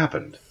thing that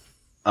happened.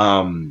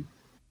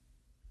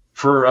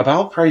 For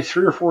about probably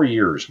 3 or 4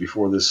 years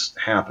before this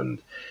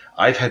happened,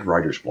 I've had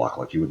writer's block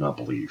like you would not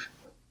believe.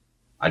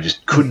 I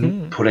just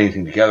couldn't put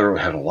anything together.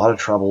 I had a lot of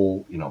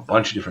trouble, a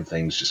bunch of different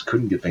things, just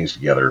couldn't get things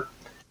together.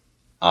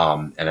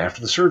 And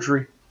after the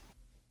surgery,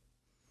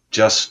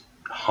 just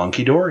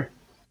hunky-dory.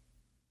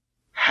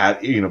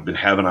 Been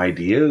having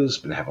ideas,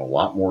 been having a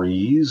lot more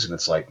ease, and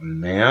it's like,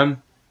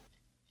 man,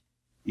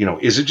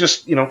 is it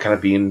just, kind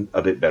of being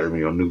a bit better,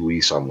 new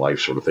lease on life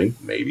sort of thing?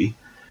 Maybe.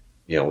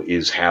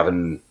 Is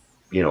having...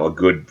 a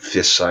good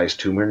fist-sized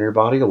tumor in your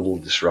body, a little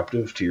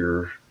disruptive to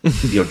your,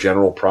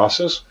 general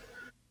process.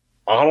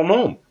 I don't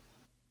know.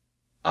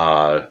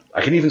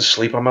 I can even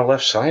sleep on my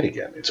left side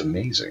again. It's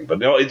amazing. But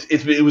no,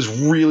 it was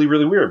really,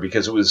 really weird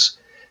because it was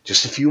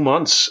just a few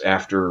months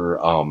after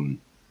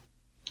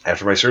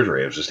my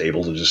surgery. I was just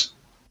able to just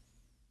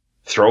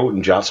throw it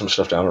and jot some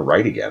stuff down and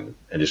write again,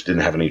 and just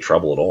didn't have any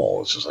trouble at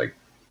all. It's just like,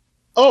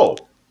 oh,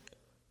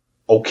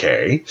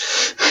 okay.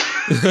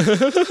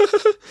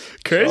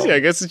 Crazy. So, I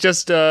guess it's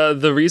just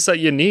the reset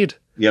you need.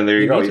 Yeah, there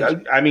you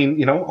go. I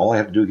mean, all I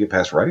have to do to get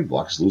past writing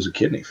block is lose a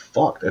kidney.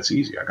 Fuck, that's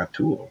easy. I got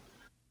 2 of them.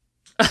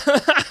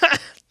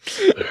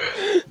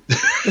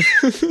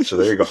 So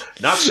there you go.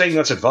 Not saying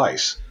that's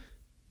advice.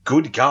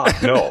 Good God,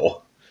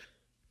 no.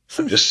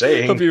 I'm just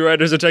saying. Hope you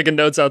writers are taking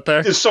notes out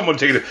there. Is someone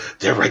taking it?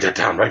 There, write that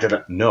down.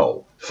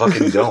 No,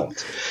 fucking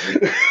don't.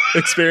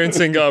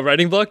 Experiencing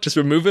writing block? Just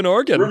remove an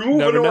organ.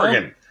 Remove an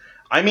organ. Know.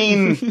 I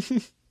mean...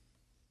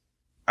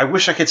 I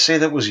wish I could say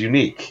that was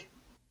unique,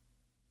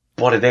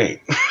 but it ain't.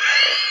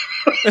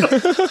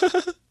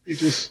 You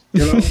just,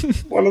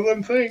 one of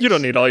them things. You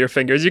don't need all your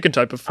fingers. You can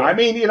type a phone. I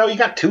mean, you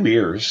got 2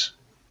 ears.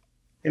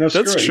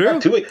 That's true.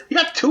 You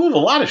got 2 of a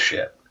lot of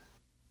shit.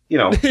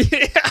 Yeah.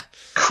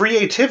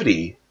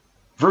 Creativity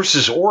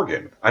versus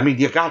organ. I mean,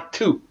 you got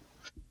 2.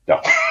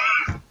 No.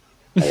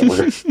 We're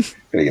going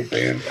to get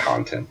banned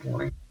content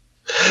warning.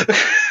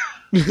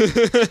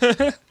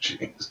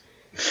 Jeez.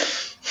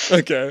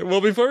 Okay,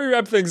 well, before we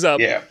wrap things up,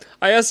 yeah.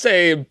 I asked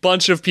a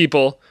bunch of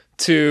people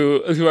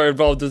who are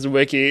involved in the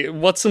wiki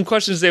what some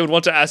questions they would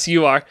want to ask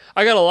you are.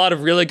 I got a lot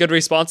of really good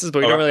responses, but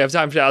we don't really have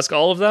time to ask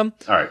all of them.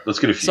 All right, let's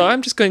get a few. So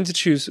I'm just going to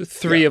choose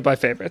 3 of my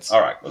favorites.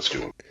 All right, let's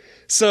do it.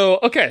 So,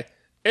 okay,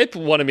 Ip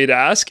wanted me to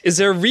ask, is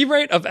there a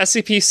rewrite of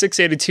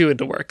SCP-682 in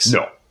the works?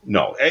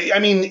 No. I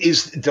mean,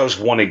 does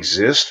one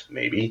exist?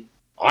 Maybe.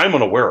 I'm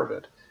unaware of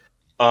it.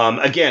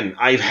 Again,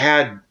 I've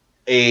had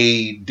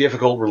a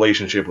difficult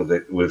relationship with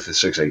the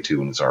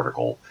 682 in this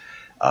article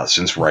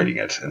since writing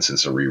it and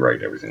since the rewrite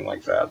and everything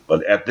like that.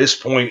 But at this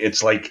point,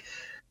 it's like,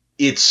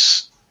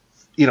 it's,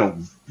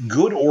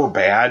 good or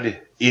bad,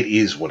 it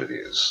is what it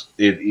is.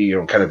 It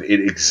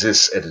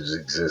exists as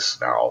it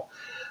exists now.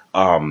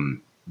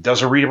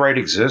 Does a rewrite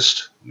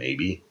exist?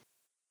 Maybe.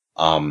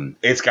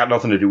 It's got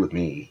nothing to do with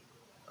me.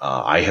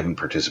 I haven't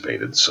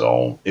participated,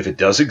 so if it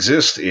does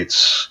exist,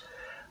 it's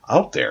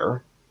out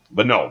there.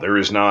 But no, there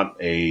is not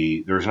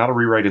a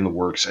rewrite in the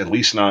works, at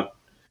least not,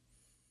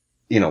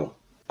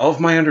 of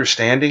my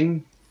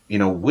understanding.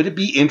 Would it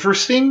be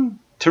interesting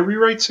to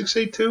rewrite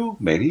 682?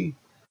 Maybe.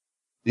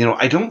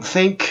 I don't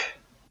think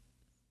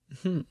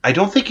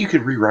you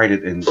could rewrite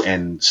it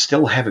and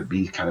still have it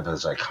be kind of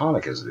as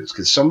iconic as it is,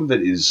 because some of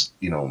it is,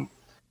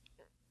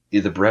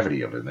 the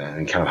brevity of it, man,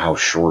 and kind of how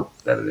short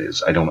that it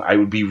is. I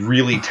would be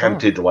really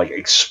tempted to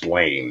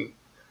explain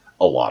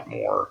a lot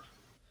more.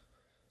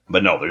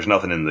 But no, there's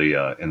nothing in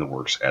the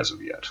works as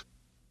of yet.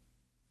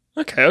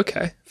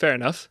 Okay, fair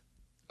enough.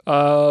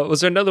 Was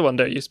there another one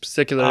that you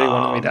particularly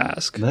wanted me to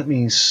ask? Let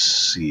me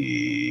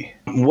see.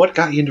 What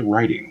got you into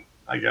writing?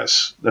 I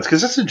guess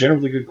that's a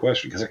generally good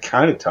question because I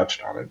kind of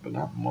touched on it, but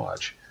not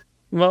much.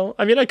 Well,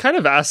 I mean, I kind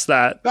of asked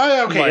that.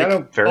 Oh,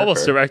 okay, fair,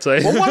 almost fair.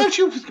 Directly. Well, why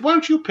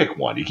don't you pick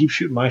one? You keep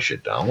shooting my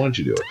shit down. Why don't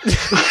you do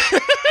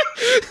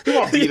it? Come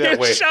on, I'll be that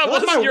way. Shut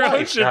Let my your own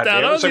wife, shit down.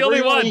 goddamn it. I was It's the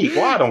like, only where you wanna one. eat?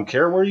 Well, I don't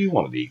care where you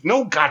want to eat.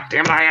 No,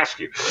 goddamn it, I asked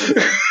you.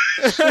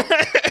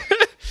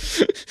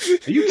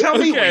 You tell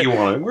me Okay.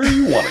 where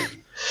you want to eat.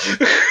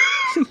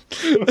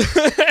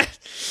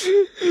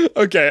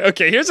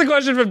 Okay. Here's a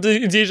question from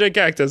DJ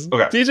Cactus.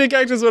 Okay. DJ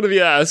Cactus wanted me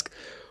to ask,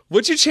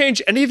 would you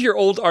change any of your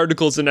old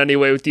articles in any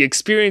way with the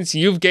experience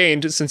you've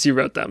gained since you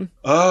wrote them?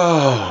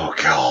 Oh,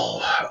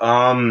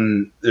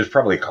 God. There's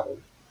probably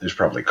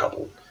a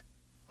couple.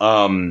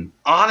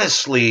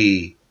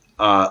 Honestly,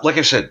 like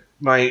I said,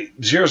 my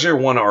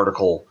 001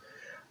 article,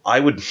 I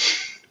would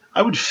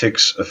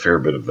fix a fair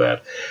bit of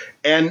that.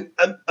 And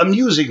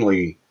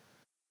amusingly,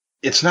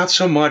 it's not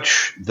so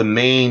much the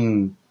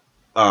main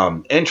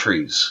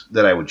entries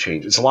that I would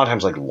change. It's a lot of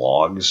times like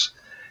logs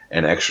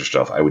and extra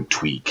stuff I would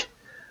tweak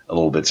a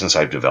little bit since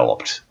I've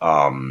developed.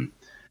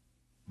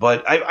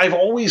 But I've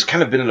always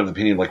kind of been of the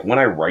opinion, like, when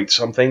I write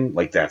something,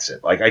 like, that's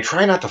it. Like, I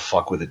try not to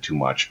fuck with it too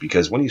much,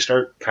 because when you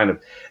start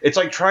it's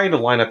like trying to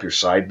line up your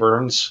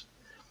sideburns.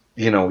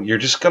 You know, you're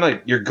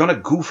gonna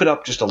goof it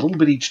up just a little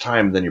bit each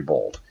time, then you're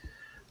bald.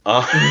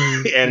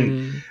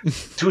 And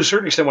to a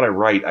certain extent, when I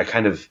write, I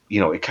kind of,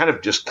 it kind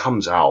of just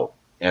comes out,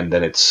 and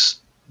then it's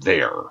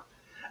there.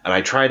 And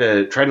I try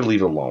to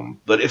leave it alone.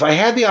 But if I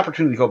had the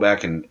opportunity to go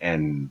back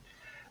and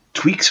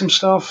tweak some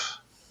stuff,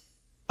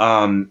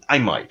 I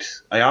might.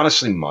 I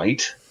honestly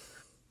might.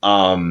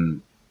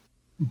 But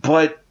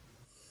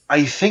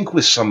I think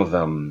with some of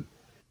them,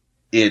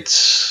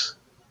 it's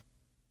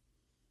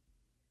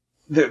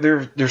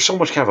they're so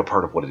much kind of a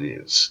part of what it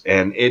is,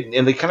 and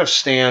they kind of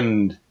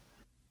stand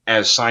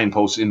as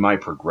signposts in my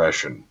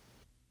progression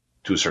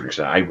to a certain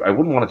extent. I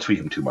wouldn't want to tweak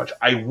them too much.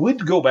 I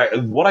would go back.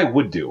 What I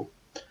would do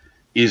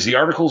is the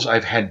articles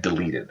I've had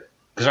deleted,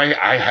 because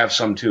I have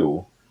some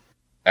too.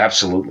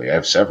 Absolutely, I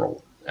have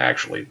several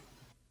actually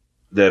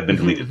that have been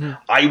deleted.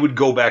 I would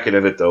go back and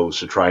edit those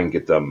to try and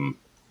get them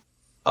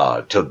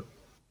to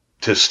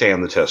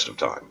stand the test of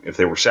time. If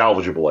they were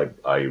salvageable,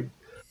 I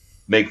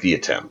make the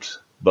attempt.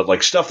 But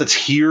like stuff that's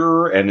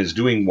here and is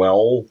doing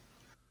well,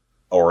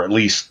 or at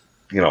least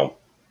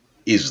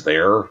is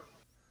there,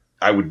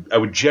 I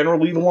would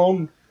generally leave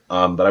alone.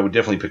 But I would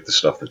definitely pick the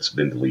stuff that's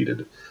been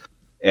deleted,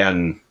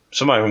 and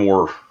some of my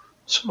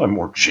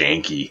more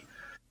janky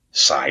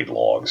side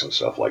logs and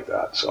stuff like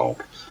that. So.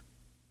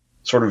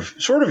 Sort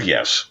of,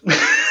 yes.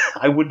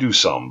 I would do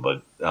some,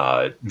 but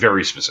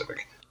very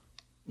specific.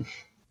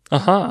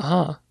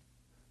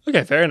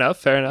 Okay, fair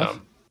enough.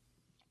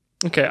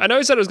 Okay, I know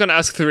you said I was going to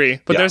ask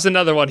 3, but there's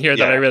another one here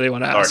that I really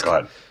want to ask. All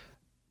right,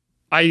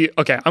 go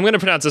ahead. I'm going to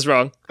pronounce this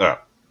wrong.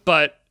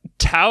 But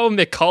Tao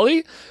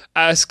McCauley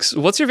asks,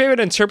 what's your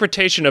favorite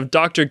interpretation of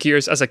Dr.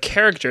 Gears as a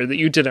character that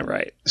you didn't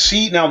write?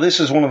 See, now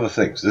this is one of the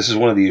things. This is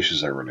one of the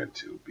issues I run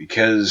into,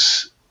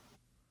 because,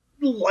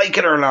 like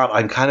it or not,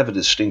 I'm kind of a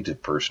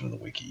distinctive person in the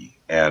wiki,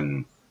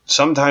 and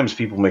sometimes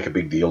people make a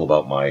big deal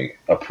about my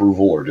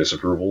approval or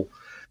disapproval.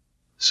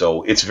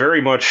 So it's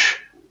very much,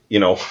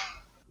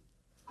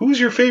 who's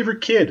your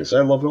favorite kid? It's,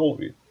 I love all of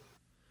you.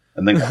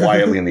 And then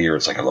quietly in the ear,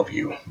 it's like, I love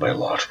you by a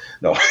lot.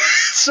 No.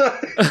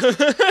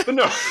 But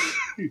no.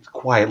 It's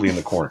quietly in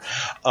the corner.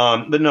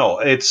 But no,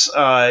 it's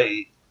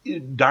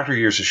Dr.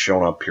 Gears has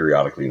shown up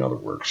periodically in other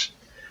works,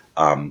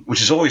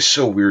 which is always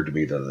so weird to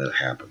me that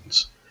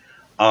happens.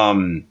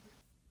 I'm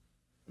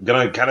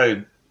gonna kind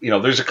of,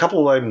 there's a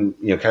couple I'm,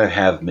 kind of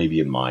have maybe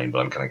in mind, but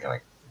I'm kind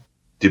of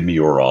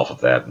demure off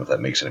of that, and if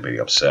that makes anybody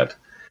upset,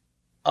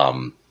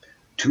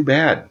 too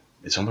bad.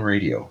 It's on the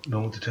radio. I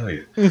don't know what to tell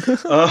you.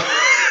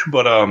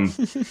 But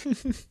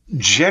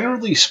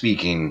generally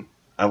speaking,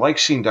 I like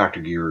seeing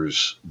Dr.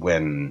 Gears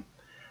when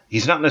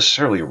he's not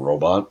necessarily a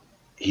robot.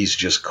 He's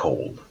just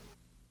cold.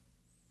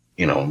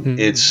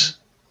 As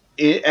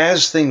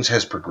things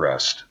has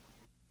progressed,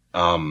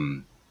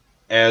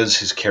 as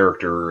his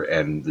character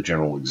and the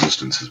general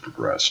existence has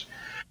progressed,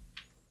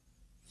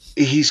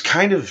 he's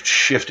kind of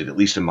shifted, at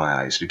least in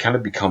my eyes, to kind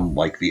of become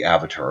like the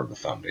avatar of the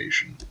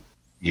Foundation.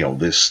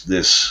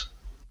 This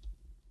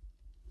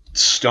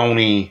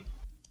stony,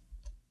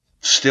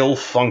 still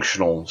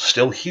functional,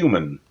 still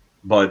human,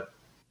 but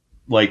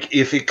like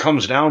if it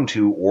comes down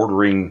to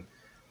ordering,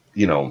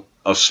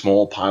 a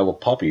small pile of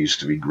puppies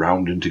to be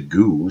ground into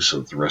goo so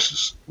that the rest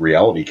of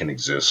reality can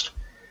exist,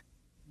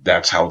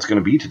 that's how it's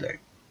going to be today.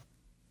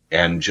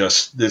 And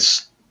just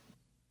this,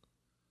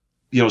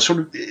 sort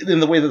of in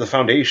the way that the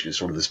Foundation is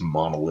sort of this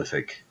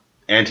monolithic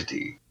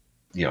entity,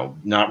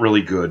 not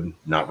really good,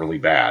 not really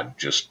bad,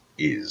 just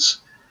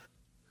is.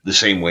 The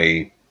same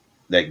way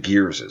that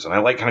Gears is. And I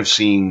like kind of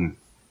seeing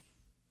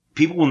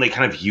people when they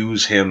kind of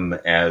use him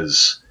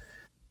as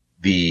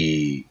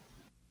the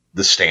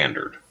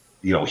standard.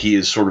 He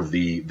is sort of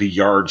the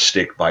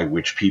yardstick by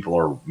which people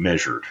are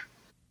measured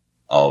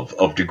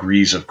of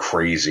degrees of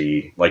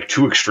crazy, like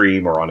too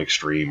extreme or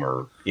unextreme,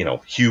 or,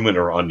 human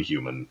or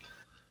unhuman.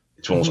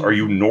 It's almost, are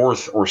you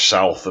north or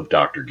south of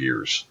Dr.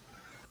 Gears?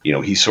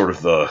 He's sort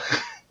of the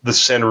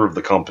center of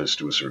the compass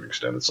to a certain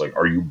extent. It's like,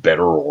 are you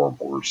better or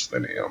worse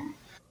than him?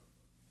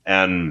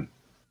 And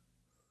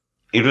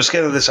just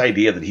kind of this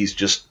idea that he's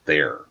just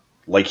there.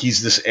 Like,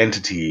 he's this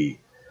entity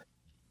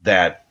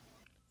that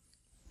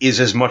is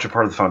as much a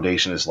part of the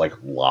Foundation as, like,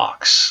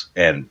 locks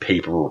and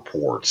paper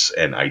reports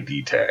and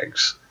ID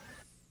tags.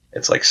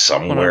 It's like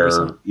somewhere,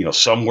 100%.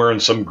 Somewhere in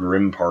some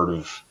grim part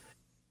of,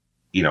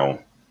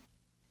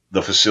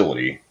 the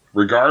facility,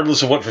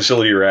 regardless of what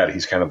facility you're at,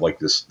 he's kind of like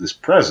this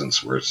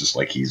presence where it's just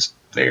like he's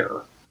there.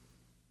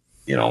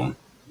 In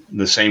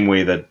the same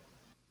way that,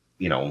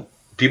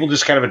 people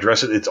just kind of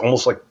address it. It's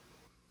almost like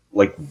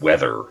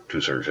weather to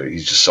a certain extent.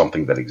 He's just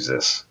something that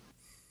exists.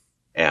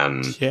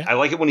 And I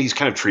like it when he's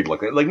kind of treated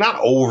like that. Like, not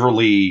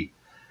overly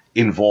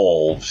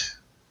involved,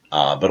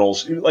 but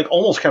also like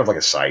almost kind of like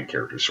a side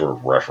character, sort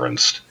of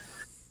referenced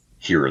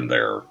here and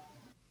there.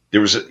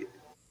 There was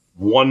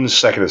 1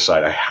 second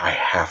aside. I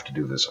have to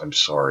do this. I'm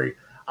sorry.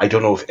 I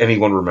don't know if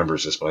anyone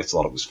remembers this, but I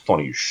thought it was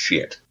funny as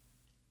shit.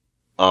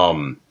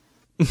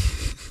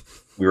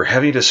 We were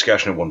having a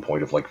discussion at one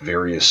point of like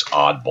various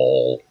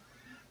oddball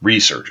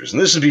researchers,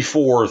 and this is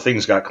before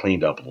things got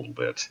cleaned up a little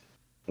bit.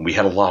 And we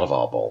had a lot of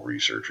oddball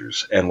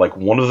researchers, and like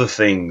one of the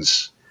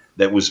things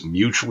that was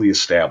mutually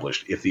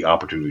established, if the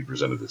opportunity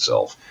presented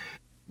itself,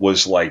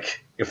 was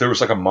like if there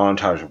was like a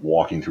montage of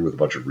walking through with a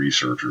bunch of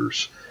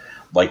researchers,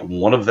 like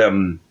one of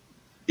them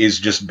is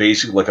just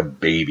basically like a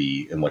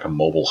baby in like a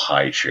mobile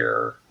high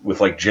chair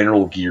with like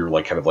general gear,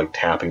 like kind of like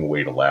tapping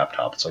away at a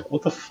laptop. It's like,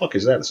 what the fuck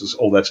is that? This is,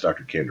 that's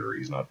Dr. Kinder.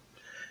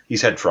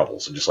 He's had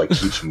troubles and just like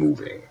keeps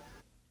moving.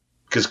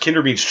 Because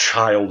Kinder means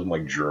child in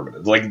like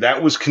German. Like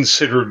that was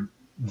considered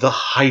the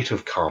height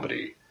of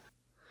comedy.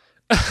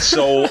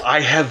 So I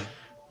have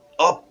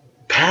up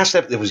past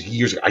that. It was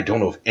years ago. I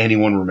don't know if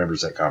anyone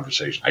remembers that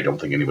conversation. I don't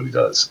think anybody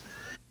does.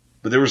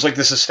 But there was like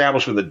this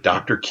establishment that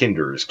Dr.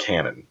 Kinder is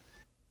canon.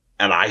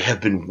 And I have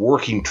been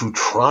working to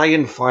try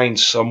and find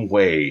some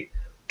way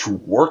to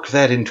work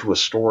that into a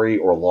story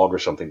or a log or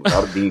something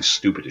without it being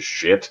stupid as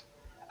shit.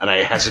 And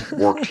it hasn't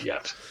worked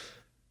yet.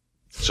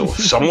 So if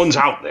someone's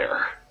out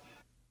there,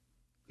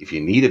 if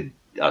you need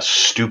a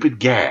stupid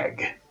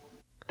gag,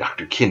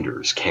 Dr. Kinder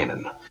is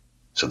canon.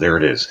 So there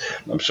it is.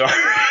 I'm sorry.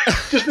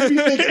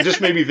 It just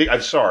made me think.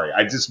 I'm sorry.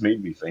 It just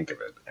made me think of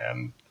it.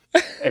 And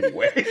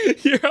anyway.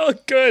 You're all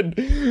good.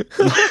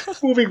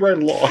 Moving right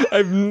along.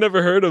 I've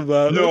never heard of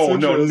that. No,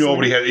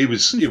 nobody had. It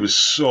was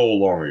so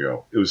long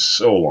ago. It was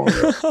so long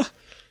ago.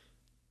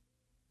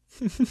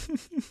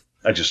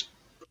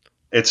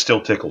 It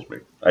still tickles me.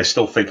 I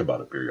still think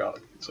about it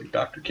periodically. It's like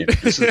Dr. Kinder.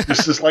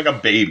 This is like a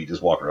baby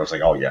just walking around. I was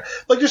like, oh yeah.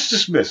 Like just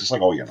dismiss. It's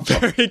like, oh yeah. No,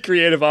 very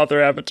creative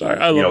author avatar.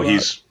 I love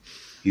that.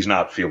 He's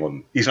not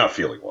feeling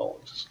well.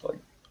 It's just like,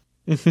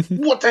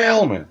 what the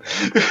hell, man?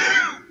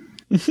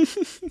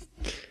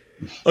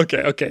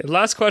 Okay.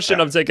 Last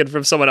question I'm taking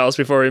from someone else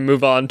before we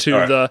move on to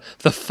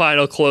the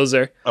final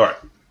closer. All right.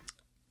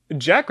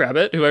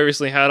 Jackrabbit, who I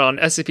recently had on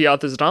SCP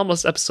Authors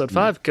Anomalous, episode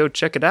 5, go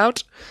check it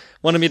out,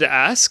 wanted me to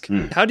ask,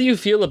 how do you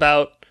feel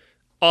about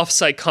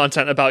off-site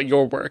content about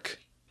your work?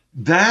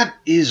 That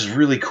is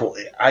really cool.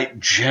 I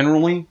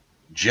generally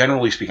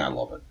speaking, I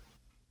love it.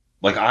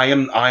 Like I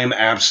am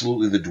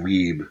absolutely the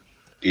dweeb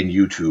in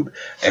YouTube,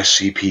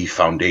 SCP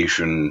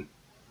Foundation,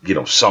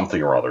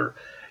 something or other.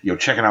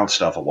 Checking out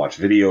stuff. I'll watch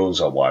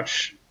videos. I'll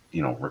watch,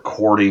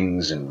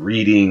 recordings and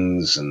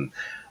readings and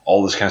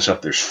all this kind of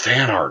stuff. There's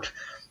fan art.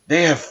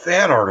 They have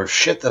fan art of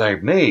shit that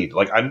I've made.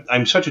 Like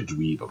I'm such a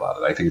dweeb about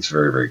it. I think it's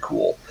very, very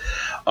cool.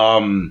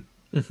 Do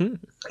I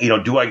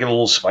get a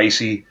little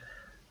spicy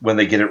when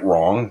they get it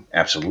wrong?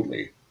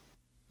 Absolutely.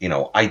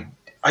 I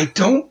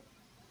don't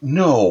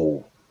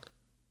know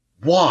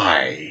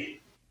why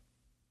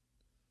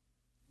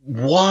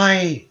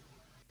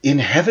in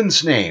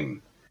heaven's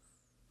name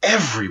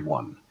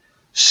everyone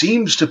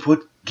seems to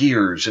put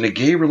Gears in a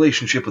gay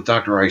relationship with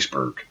Dr.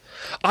 Iceberg.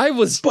 I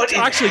was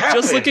actually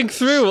just looking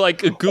through like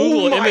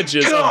Google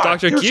images of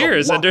Dr.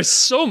 Gears, and there's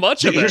so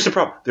much of it. Here's the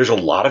problem. There's a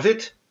lot of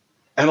it,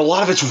 and a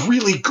lot of it's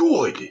really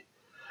good.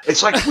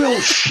 It's like, well,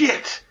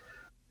 shit.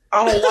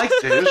 I don't like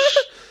this,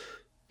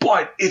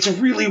 but it's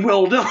really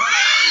well done.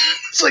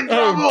 It's like,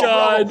 oh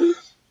God. Bravo.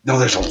 No,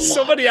 there's a lot.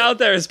 Somebody out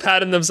there is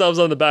patting themselves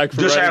on the back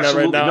for writing that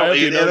right now.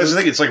 No, that's the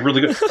thing. It's like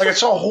really good. Like I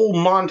saw a whole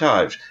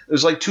montage.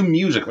 There's like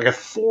like a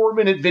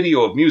 4-minute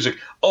video of music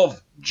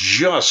of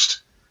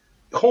just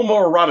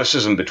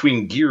homoeroticism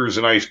between Gears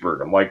and Iceberg.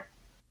 I'm like,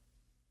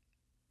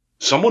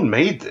 someone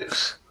made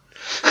this.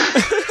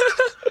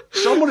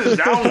 Someone is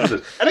down with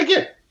this. And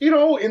again,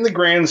 in the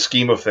grand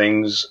scheme of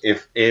things,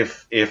 if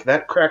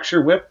that cracks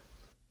your whip,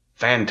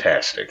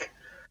 fantastic.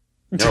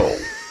 No.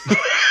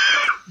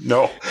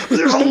 No,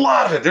 there's a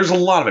lot of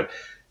it.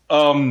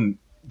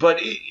 But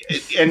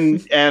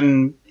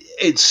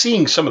it's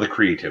seeing some of the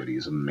creativity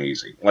is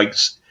amazing. Like,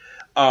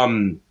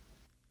 what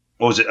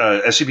was it?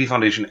 SCP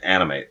Foundation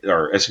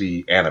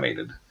SCP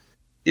Animated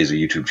is a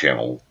YouTube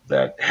channel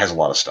that has a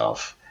lot of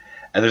stuff,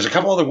 and there's a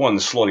couple other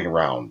ones floating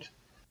around.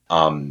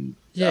 A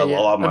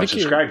lot of my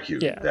subscribe queue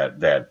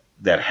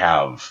that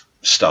have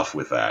stuff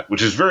with that,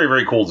 which is very,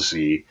 very cool to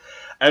see.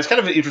 And it's kind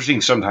of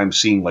interesting sometimes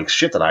seeing like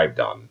shit that I've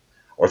done.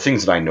 Or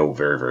things that I know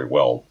very, very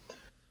well,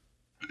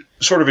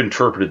 sort of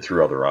interpreted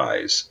through other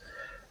eyes.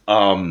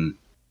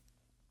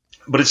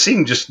 But it's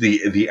seeing just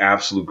the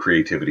absolute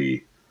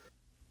creativity,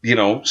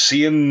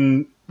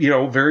 seeing,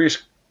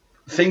 various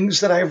things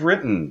that I've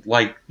written,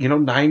 like,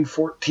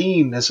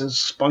 914 as a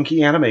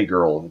spunky anime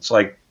girl. It's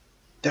like,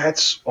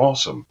 that's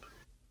awesome.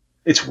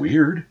 It's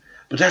weird,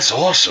 but that's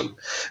awesome.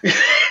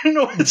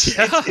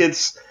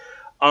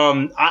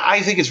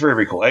 I think it's very,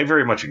 very cool. I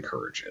very much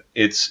encourage it.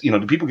 It's,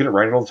 do people get it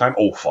right all the time?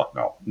 Oh, fuck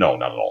no. No,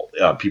 not at all.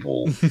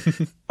 People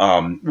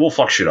will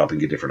fuck shit up and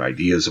get different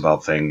ideas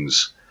about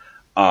things.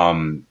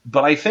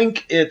 But I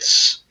think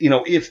it's,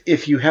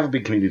 if you have a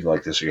big community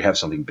like this, or you have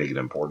something big and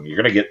important, you're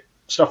going to get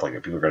stuff like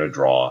that. People are going to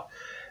draw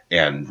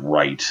and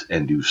write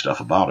and do stuff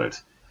about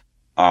it.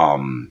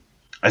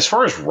 As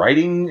far as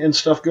writing and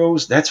stuff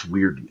goes, that's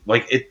weird.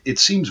 Like, it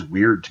seems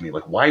weird to me.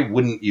 Like, why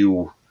wouldn't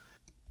you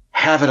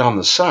have it on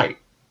the site?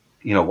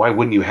 Why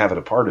wouldn't you have it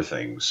a part of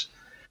things?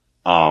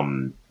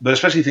 But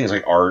especially things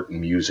like art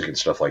and music and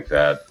stuff like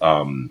that.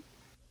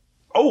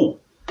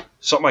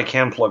 Something I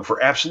can plug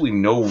for absolutely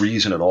no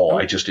reason at all.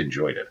 I just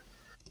enjoyed it.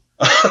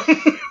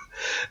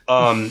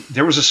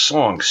 There was a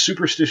song,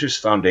 Superstitious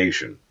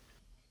Foundation,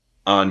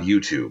 on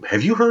YouTube.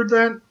 Have you heard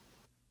that?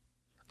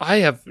 I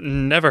have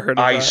never heard of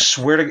that. I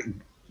swear to...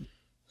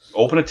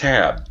 Open a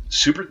tab.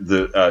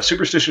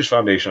 Superstitious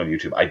Foundation on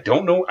YouTube. I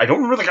don't know. I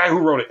don't remember the guy who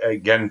wrote it.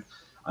 Again,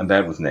 I'm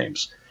bad with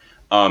names.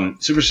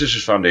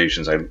 Superstitious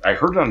Foundations. I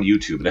heard it on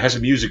YouTube, and it has a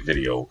music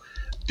video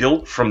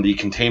built from the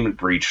containment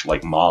breach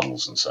like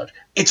models and such.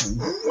 It's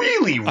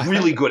really,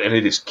 really good, and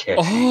it is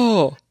catchy.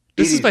 Oh,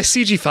 this is by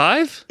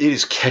CG5? It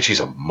is catchy as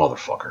a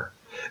motherfucker.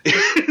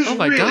 It is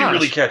gosh.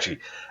 really catchy.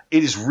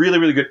 It is really,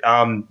 really good.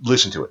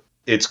 Listen to it.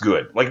 It's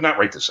good. Like, not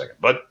right this second,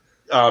 but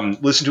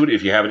listen to it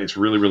if you haven't. It's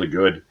really, really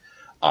good.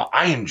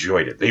 I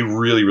enjoyed it. They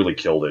really, really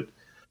killed it.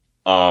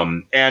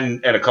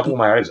 And a couple of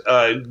my items.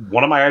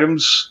 One of my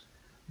items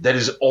that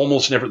is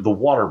almost never... The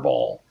water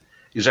ball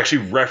is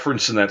actually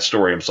referenced in that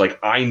story. It's like,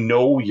 I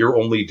know you're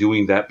only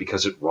doing that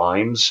because it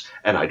rhymes,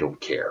 and I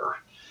don't care.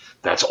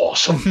 That's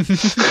awesome.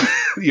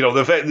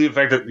 The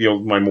fact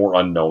that, my more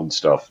unknown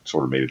stuff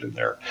sort of made it in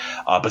there.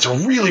 But it's a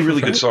really,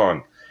 really good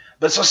song.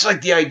 But it's just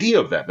like the idea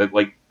of that,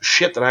 like,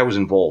 shit that I was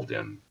involved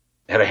in,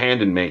 had a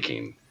hand in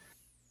making,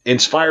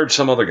 inspired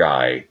some other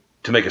guy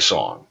to make a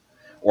song,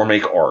 or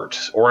make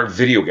art, or a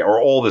video game, or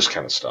all this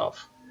kind of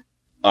stuff.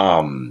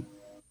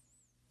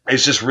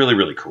 It's just really,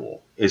 really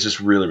cool. It's just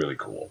really, really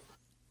cool.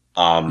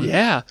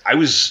 Yeah.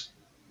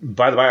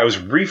 By the way, I was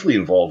briefly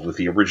involved with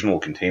the original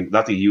containment,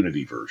 not the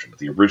Unity version, but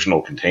the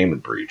original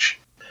Containment Breach.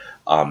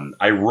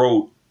 I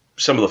wrote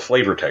some of the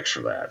flavor text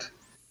for that.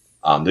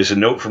 There's a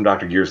note from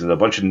Dr. Gears and a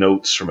bunch of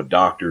notes from a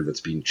doctor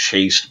that's being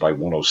chased by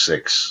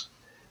 106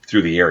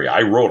 through the area.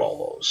 I wrote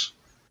all those.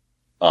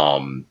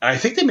 I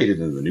think they made it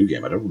into the new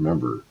game. I don't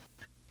remember.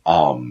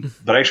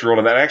 But I actually wrote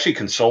on that. I actually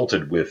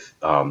consulted with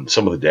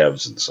some of the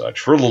devs and such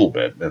for a little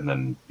bit, and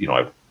then,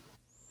 I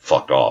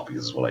fucked off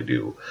because it's what I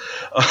do.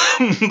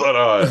 But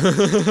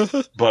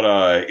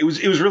it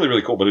was really,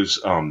 really cool. But it was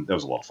that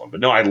was a lot of fun.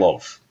 But no, I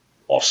love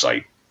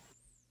offsite,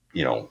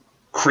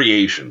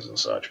 creations and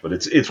such. But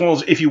it's one of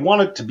those, if you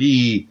want it to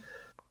be,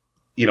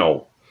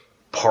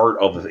 part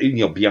of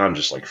the, beyond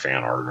just like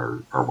fan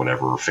art or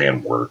whatever, or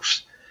fan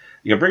works.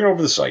 Bring it over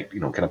to the site.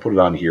 Can I put it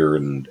on here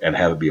and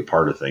have it be a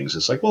part of things?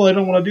 It's like, well, I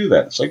don't want to do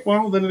that. It's like,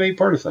 well, then it ain't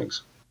part of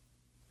things.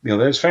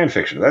 There's fan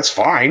fiction. That's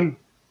fine.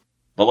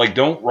 But, like,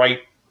 don't write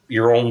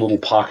your own little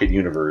pocket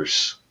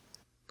universe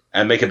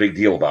and make a big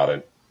deal about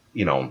it.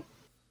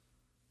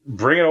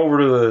 Bring it over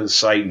to the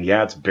site, and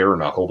yeah, it's bare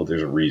knuckle, but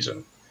there's a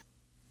reason.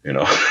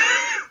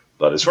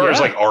 But as far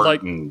as, like,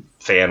 art and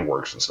fan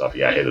works and stuff,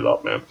 yeah, hit it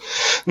up, man.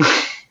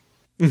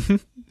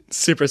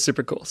 Super,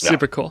 super cool.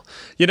 Super cool.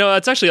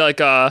 It's actually like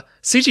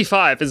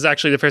CG5 is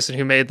actually the person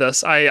who made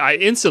this. I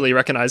instantly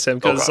recognize him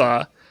because,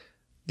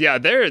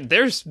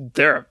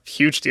 they're a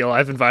huge deal.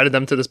 I've invited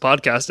them to this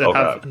podcast and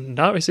have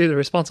not received a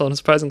response on it,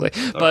 surprisingly.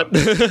 But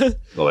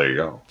well, there you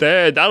go.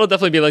 That'll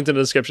definitely be linked in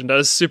the description. That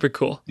is super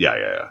cool.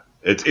 Yeah.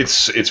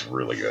 It's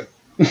really good.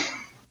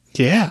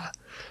 Yeah.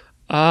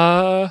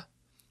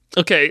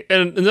 Okay,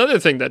 and another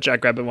thing that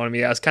Jack Rabbit wanted me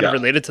to ask, kind of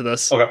related to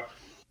this. Okay.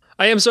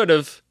 I am sort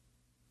of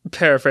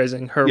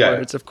paraphrasing her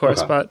words, of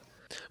course, but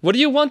what do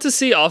you want to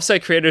see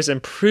offsite creators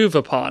improve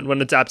upon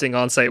when adapting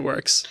on-site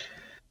works?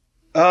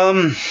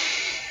 God,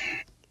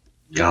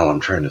 I'm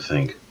trying to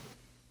think.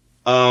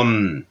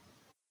 One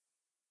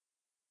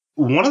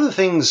of the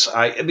things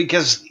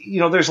because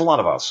there's a lot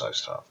of outside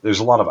stuff. There's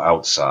a lot of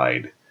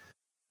outside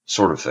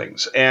sort of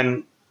things,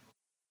 and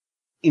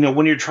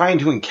when you're trying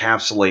to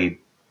encapsulate,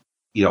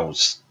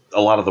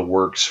 a lot of the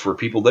works for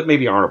people that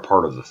maybe aren't a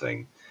part of the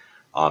thing,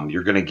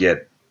 you're going to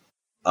get.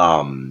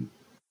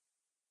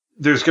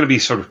 There's going to be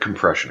sort of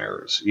compression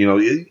errors.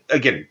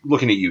 Again,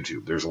 looking at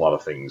YouTube, there's a lot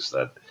of things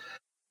that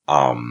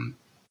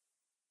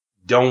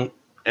don't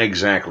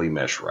exactly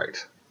mesh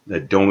right,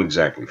 that don't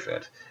exactly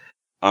fit.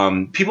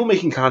 People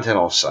making content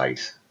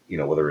off-site,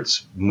 whether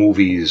it's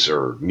movies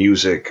or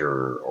music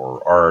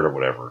or art or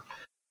whatever,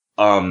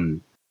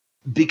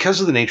 because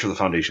of the nature of the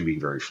foundation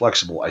being very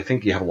flexible, I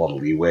think you have a lot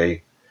of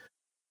leeway.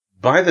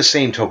 By the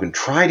same token,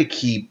 try to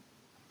keep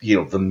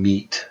the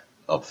meat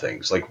of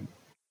things. Like,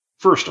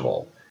 first of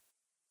all,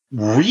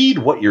 read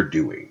what you're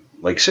doing.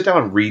 Like, sit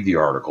down and read the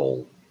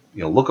article,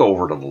 look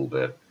over it a little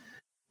bit,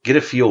 get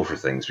a feel for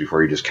things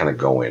before you just kind of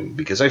go in.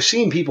 Because I've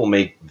seen people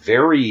make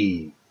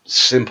very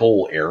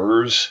simple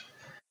errors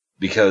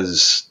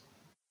because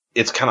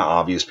it's kind of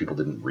obvious people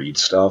didn't read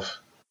stuff.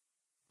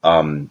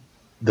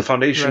 The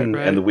foundation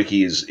right. and the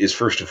wiki is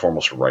first and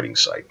foremost a writing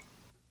site.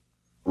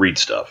 Read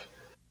stuff.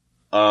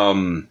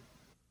 But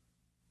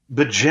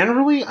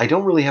generally, I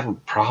don't really have a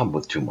problem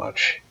with too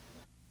much.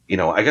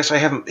 I guess I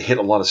haven't hit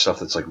a lot of stuff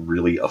that's like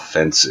really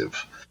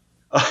offensive.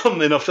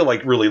 And I feel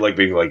like really like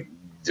being like,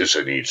 this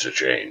needs to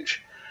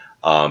change.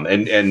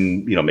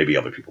 And maybe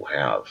other people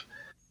have.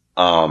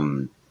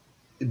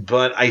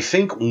 But I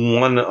think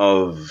one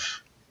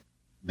of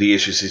the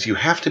issues is you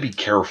have to be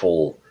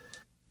careful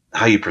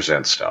how you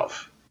present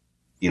stuff.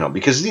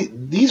 Because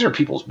these are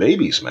people's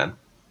babies, man.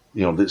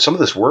 Some of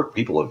this work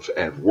people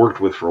have worked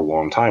with for a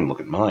long time.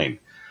 Look at mine.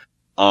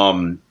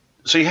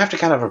 So you have to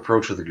kind of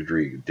approach with a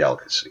degree of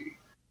delicacy.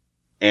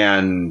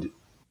 And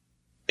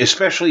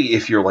especially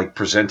if you're like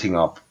presenting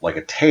up like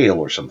a tale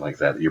or something like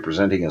that you're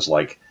presenting as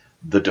like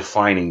the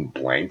defining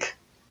blank,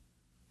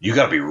 you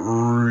got to be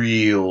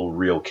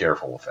real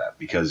careful with that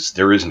because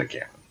there isn't a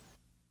canon.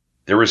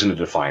 There isn't a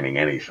defining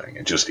anything.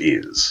 It just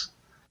is.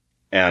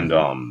 And,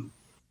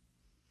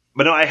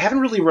 but no, I haven't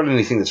really run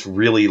anything that's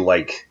really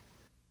like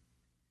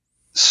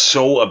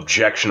so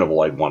objectionable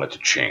I'd want it to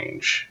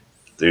change.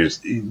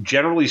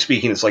 Generally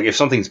speaking, it's like if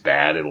something's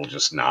bad, it'll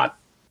just not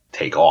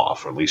take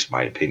off, or at least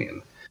my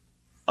opinion.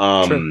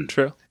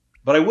 True.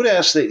 But I would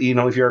ask that, if you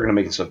are going to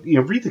make stuff,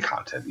 read the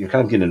content,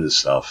 kind of get into this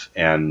stuff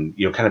and,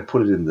 kind of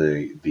put it in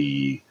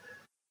the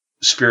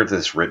spirit that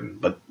it's written.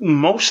 But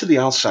most of the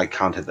outside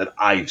content that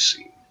I've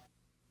seen,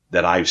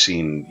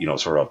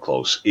 sort of up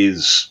close,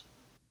 is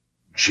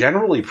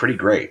generally pretty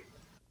great.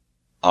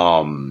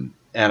 And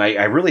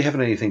I really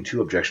haven't anything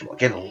too objectionable.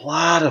 Again, a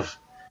lot of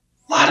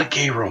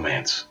gay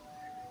romance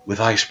with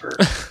Iceberg.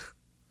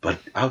 But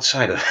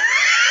outside of...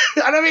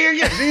 I mean,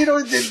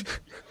 again,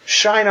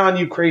 shine on,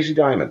 you crazy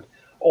diamond.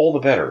 All the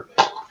better.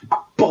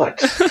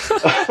 But,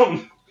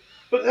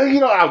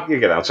 again,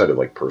 outside of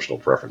like personal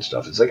preference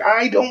stuff, it's like,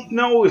 I don't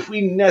know if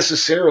we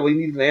necessarily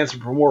need an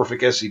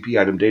anthropomorphic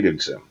SCP item dating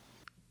sim.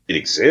 It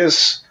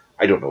exists.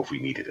 I don't know if we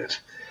needed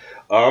it.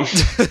 But,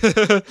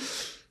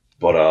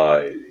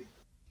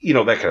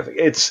 that kind of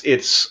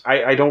thing.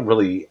 I don't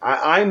really,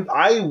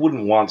 I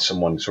wouldn't want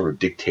someone sort of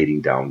dictating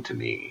down to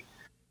me,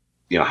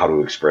 how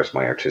to express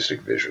my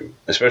artistic vision,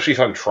 especially if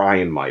I'm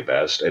trying my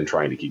best and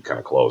trying to keep kind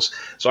of close.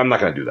 So I'm not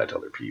going to do that to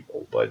other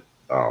people, but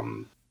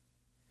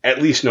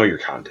at least know your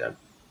content.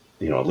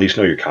 At least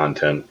know your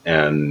content.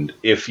 And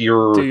if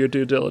you're... Do your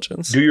due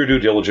diligence.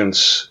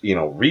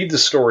 Read the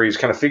stories,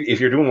 kind of if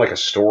you're doing like a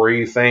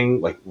story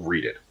thing, like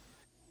read it.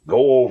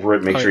 Go over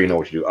it, make sure you know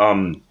what you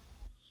do.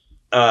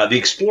 The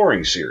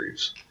Exploring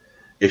series,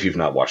 if you've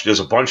not watched, does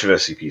a bunch of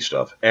SCP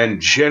stuff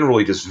and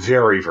generally does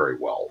very, very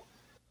well.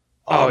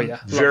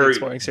 Very,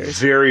 series.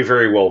 Very,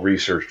 very well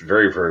researched,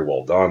 very, very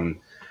well done.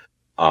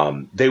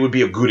 They would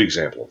be a good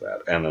example of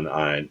that,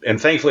 and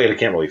thankfully I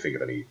can't really think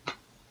of any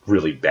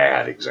really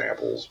bad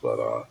examples, but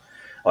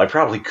I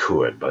probably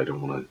could, but I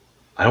don't want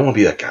to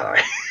be that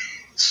guy.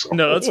 So.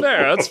 No,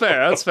 that's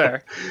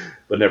fair.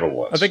 But never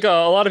was. I think a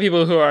lot of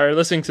people who are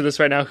listening to this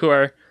right now, who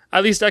are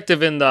at least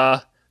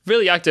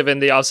really active in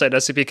the outside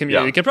SCP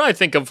community, can probably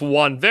think of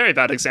one very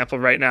bad example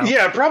right now.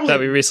 Yeah, probably that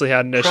we recently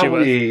had an issue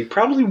with.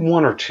 Probably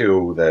one or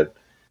two that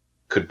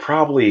could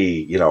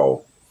probably,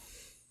 go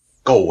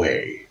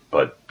away,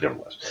 but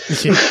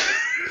nevertheless. Yeah.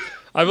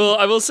 I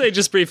will say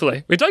just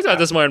briefly. We talked about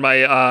this more in my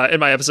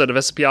episode of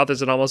SCP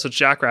Authors and Almost with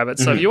Jackrabbit.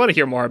 So if you want to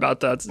hear more about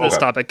this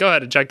topic, go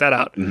ahead and check that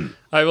out. Mm-hmm.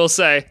 I will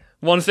say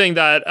one thing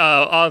that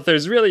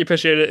authors really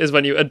appreciate is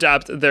when you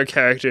adapt their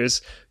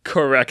characters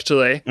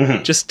correctly.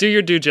 Mm-hmm. Just do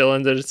your due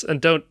diligence and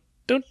don't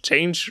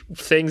change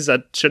things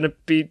that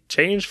shouldn't be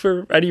changed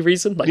for any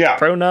reason, like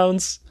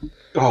pronouns,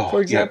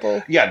 for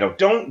example. Yeah, no,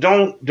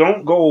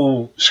 don't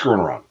go screwing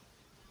around.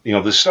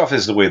 This stuff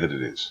is the way that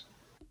it is.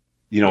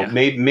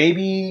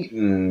 Maybe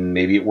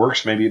it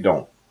works, maybe it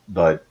don't.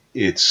 But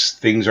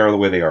things are the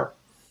way they are.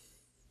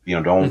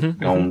 Don't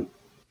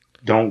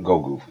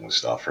go goofing with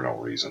stuff for no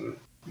reason.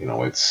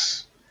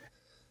 It's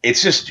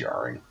just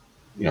jarring.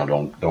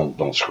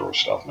 Don't screw with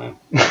stuff, man.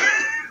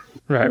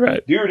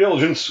 Right. Do your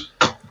diligence.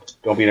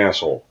 Don't be an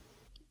asshole.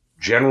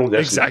 Generally,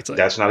 exactly.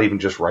 That's not even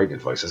just writing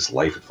advice. That's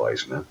life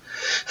advice, man.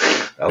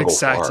 That'll go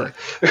far.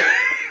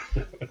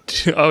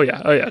 Oh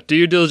yeah. Do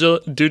your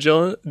diligence.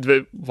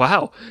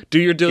 Wow. Do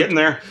your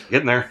diligence.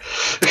 Getting there.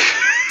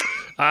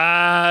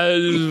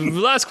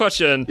 Last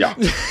question. Yeah.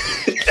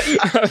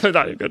 I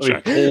thought you were going to try.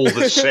 Pull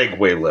the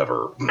segue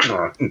lever.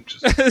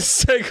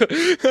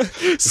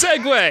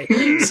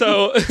 Segue.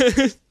 So,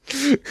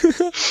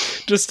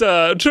 just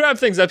to wrap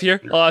things up here,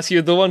 I'll ask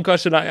you the one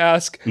question I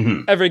ask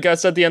every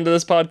guest at the end of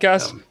this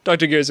podcast.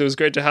 Dr. Gears, it was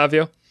great to have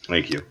you.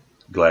 Thank you.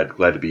 Glad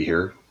to be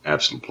here.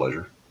 Absolute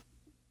pleasure.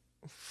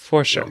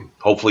 For sure.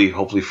 Hopefully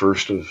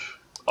first of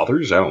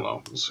others. I don't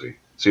know. We'll see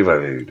See if I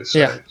have anything to say.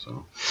 Yeah.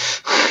 So.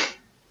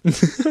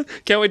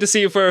 Can't wait to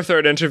see you for our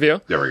third interview.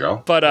 There we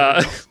go. But,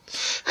 all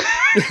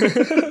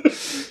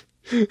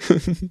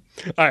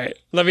right,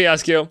 let me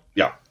ask you.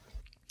 Yeah.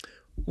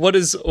 What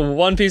is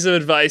one piece of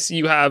advice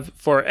you have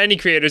for any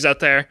creators out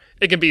there?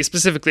 It can be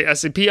specifically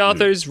SCP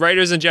authors,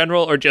 writers in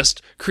general, or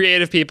just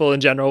creative people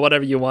in general,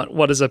 whatever you want.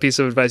 What is a piece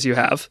of advice you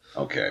have?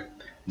 Okay.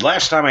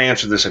 Last time I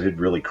answered this, I did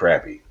really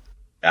crappy.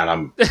 And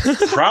I'm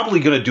probably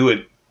going to do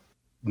it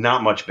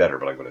not much better,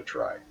 but I'm going to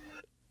try.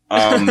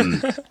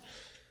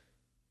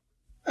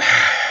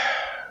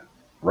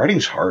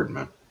 Writing's hard,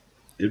 man.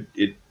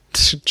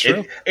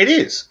 True. It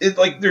is.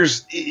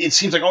 It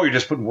seems like, oh, you're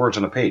just putting words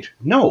on a page.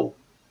 No,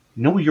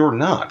 you're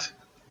not.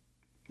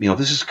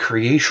 This is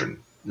creation.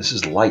 This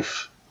is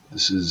life.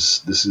 This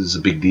is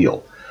a big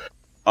deal.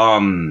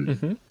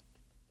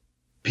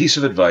 Piece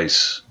of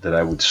advice that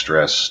I would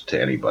stress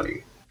to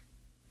anybody.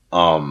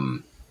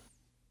 God,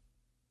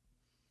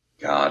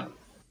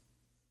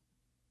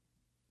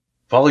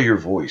 follow your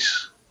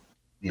voice.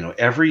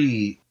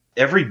 Every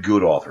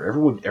good author,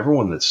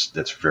 everyone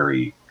that's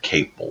very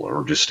capable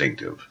or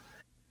distinctive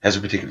has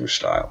a particular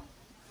style.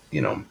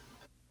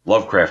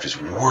 Lovecraft is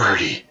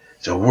wordy.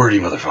 He's a wordy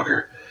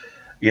motherfucker.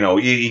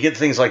 You get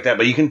things like that,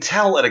 but you can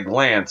tell at a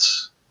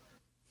glance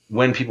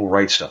when people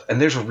write stuff,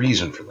 and there's a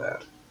reason for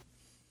that.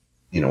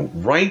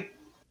 Write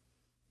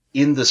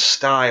in the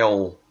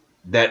style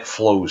that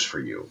flows for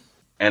you,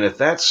 and if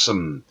that's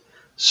some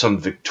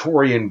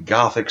Victorian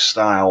Gothic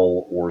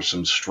style or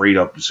some straight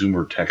up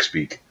Zoomer tech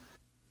speak,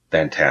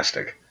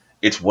 fantastic.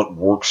 It's what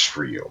works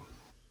for you,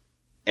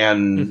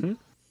 and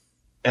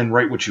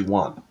write what you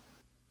want.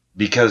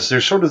 Because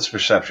there's sort of this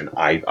perception,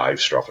 I've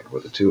struggled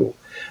with it too,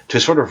 to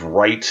sort of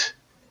write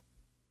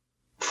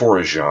for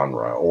a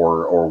genre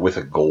or with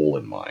a goal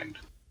in mind.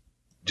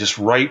 Just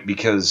write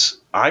because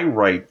I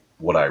write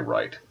what I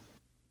write.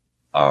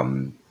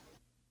 And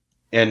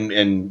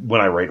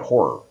when I write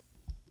horror,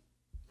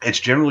 it's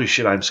generally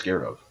shit I'm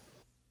scared of.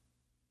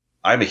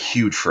 I'm a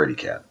huge Freddy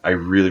cat. I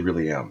really,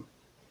 really am.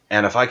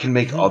 And if I can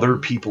make other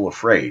people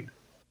afraid,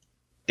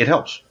 it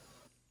helps.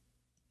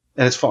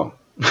 And it's fun.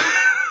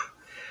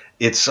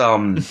 It's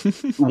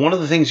one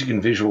of the things you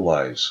can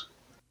visualize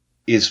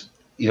is,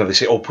 they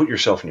say, oh, put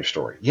yourself in your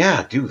story.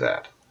 Yeah, do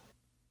that.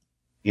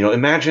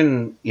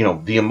 Imagine,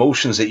 the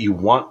emotions that you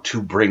want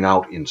to bring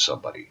out in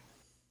somebody.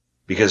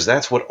 Because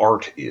that's what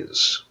art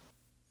is.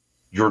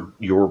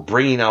 You're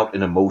bringing out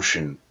an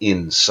emotion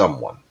in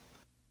someone.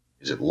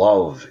 Is it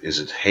love? Is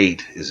it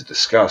hate? Is it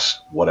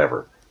disgust?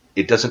 Whatever.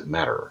 It doesn't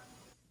matter.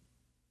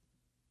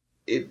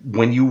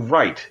 When you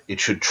write, it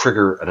should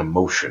trigger an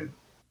emotion.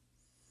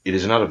 It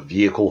is not a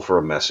vehicle for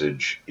a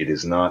message. It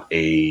is not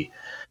a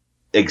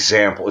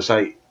example. It's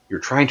not. You're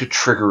trying to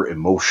trigger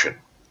emotion.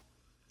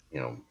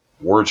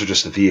 Words are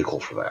just a vehicle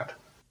for that.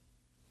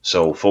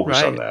 So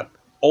focus on that.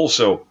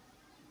 Also,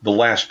 the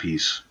last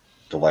piece.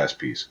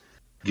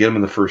 Get them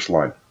in the first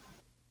line.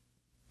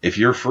 If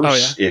your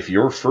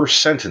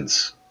first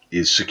sentence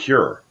is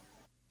secure,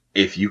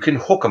 if you can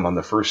hook them on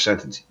the first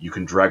sentence, you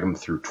can drag them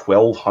through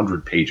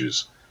 1,200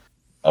 pages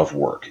of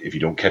work. If you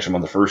don't catch them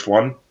on the first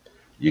one,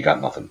 you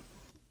got nothing.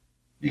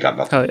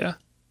 Hell yeah.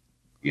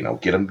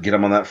 Get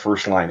them on that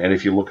first line. And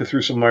if you look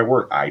through some of my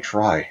work, I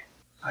try.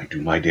 I do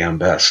my damn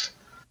best.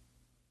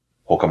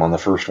 Hook them on the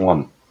first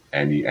one,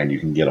 and you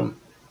can get them.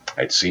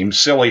 It seems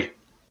silly,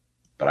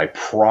 but I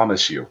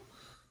promise you,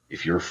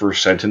 if your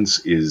first sentence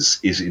is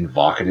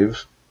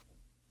evocative,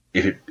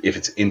 if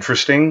it's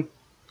interesting,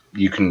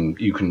 you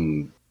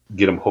can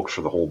get them hooked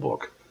for the whole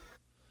book.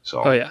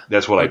 So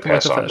that's what I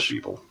pass on to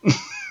people.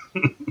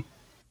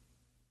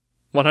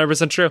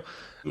 100% true.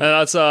 And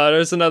that's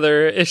there's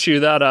another issue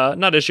that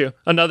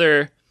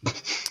another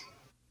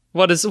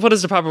what is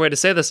the proper way to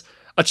say this?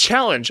 A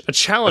challenge that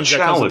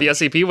comes with the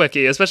SCP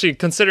wiki, especially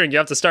considering you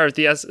have to start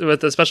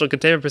with the special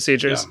containment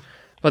procedures. Yeah.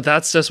 But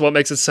that's just what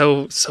makes it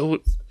so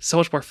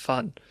much more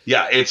fun.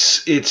 Yeah,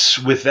 it's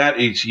with that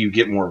you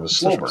get more of a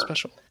slow burn.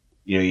 Special.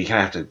 You kind of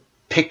have to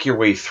pick your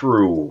way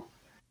through.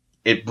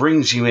 It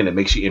brings you in, it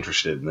makes you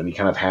interested, and then you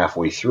kind of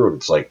halfway through it,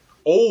 it's like,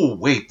 oh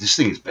wait, this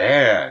thing is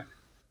bad.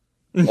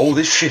 Oh,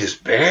 this shit is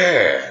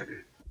bad.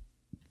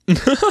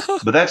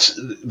 But that's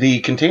the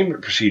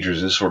containment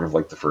procedures is sort of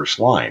like the first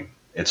line.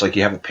 It's like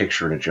you have a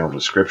picture and a general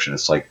description.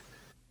 It's like,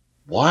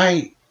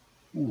 why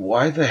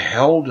the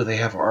hell do they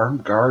have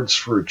armed guards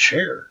for a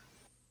chair?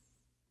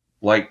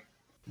 Like,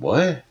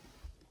 what?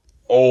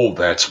 Oh,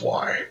 that's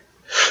why.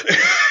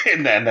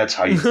 and that's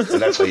how you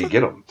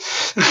get them.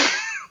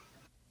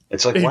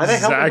 It's like, why the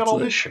hell they got all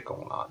this shit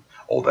going on?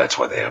 Oh, that's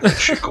why they have that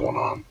shit going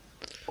on.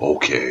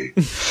 Okay.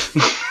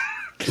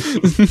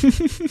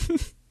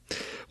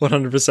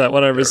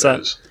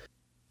 100%.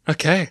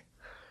 Okay.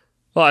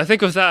 Well, I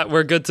think with that,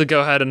 we're good to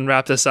go ahead and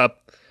wrap this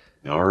up.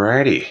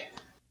 Alrighty.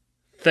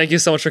 Thank you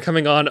so much for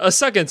coming on a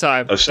second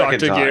time, Dr.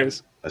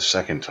 Gears. A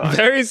second time.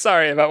 Very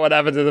sorry about what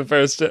happened to the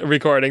first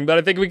recording, but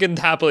I think we can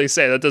happily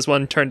say that this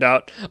one turned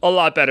out a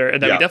lot better,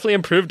 and that we definitely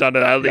improved on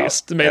it at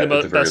least. Made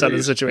the best out of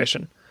the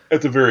situation.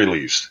 At the very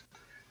least.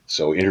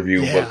 So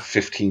interview,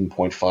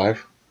 15.5?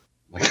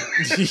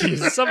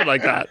 Something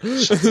like that.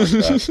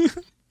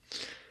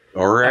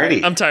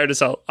 Alrighty. I'm tired as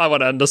hell. I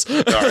want to end this.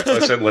 All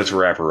right, let's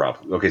wrap her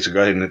up. Okay, so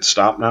go ahead and hit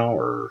stop now,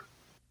 or...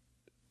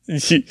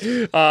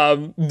 Yeah,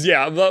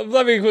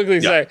 let me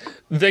quickly say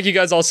thank you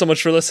guys all so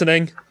much for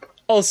listening.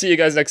 I'll see you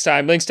guys next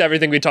time. Links to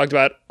everything we talked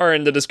about are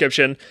in the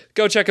description.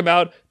 Go check them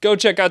out. Go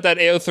check out that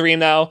AO3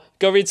 now.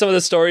 Go read some of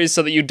the stories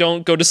so that you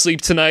don't go to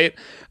sleep tonight.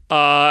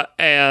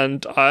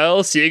 And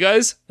I'll see you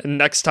guys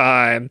next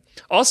time.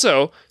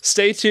 Also,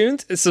 stay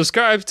tuned and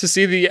subscribe to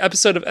see the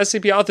episode of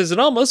SCP Authors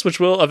Anomalous, which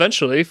will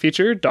eventually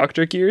feature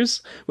Dr.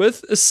 Gears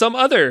with some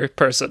other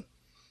person.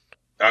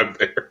 I'm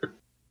there.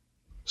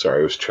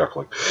 Sorry, I was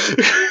chuckling.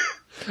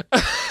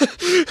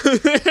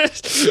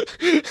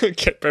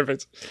 Okay,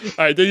 perfect.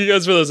 All right, thank you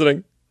guys for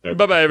listening.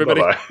 Bye-bye,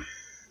 everybody. Bye-bye.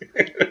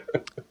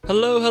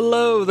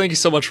 Hello. Thank you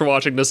so much for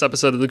watching this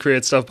episode of the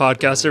Create Stuff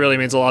podcast. It really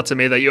means a lot to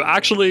me that you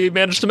actually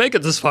managed to make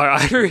it this far.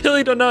 I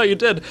really don't know. You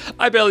did.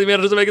 I barely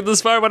managed to make it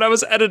this far when I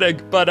was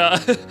editing, but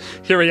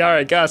here we are,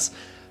 I guess.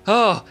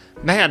 Oh,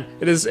 man,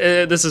 this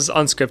is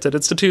unscripted.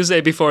 It's the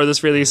Tuesday before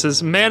this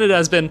releases. Man, it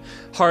has been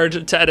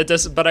hard to edit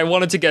this, but I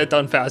wanted to get it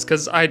done fast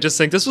because I just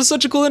think this was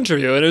such a cool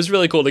interview, and it was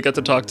really cool to get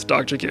to talk to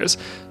Dr. Gears.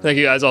 Thank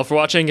you guys all for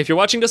watching. If you're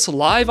watching this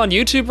live on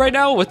YouTube right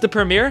now with the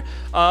premiere,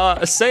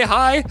 say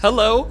hi,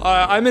 hello.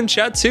 I'm in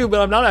chat too,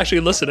 but I'm not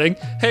actually listening.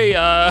 Hey,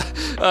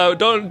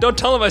 don't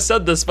tell him I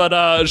said this,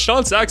 but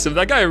Sean Saxon,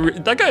 that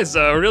guy's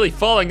really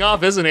falling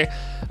off, isn't he?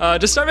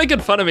 Just start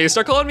making fun of me.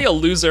 Start calling me a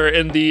loser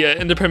in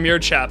the premiere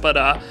chat, but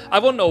I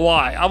won't know why.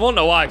 I won't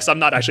know why because I'm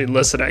not actually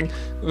listening.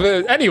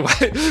 But anyway,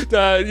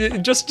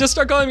 just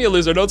start calling me a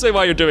loser. Don't say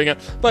why you're doing it.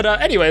 But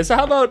anyway, so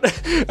how about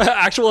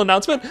actual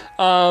announcement?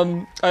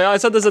 I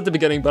said this at the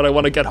beginning, but I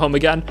want to get home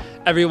again.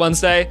 Every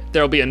Wednesday,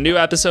 there will be a new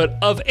episode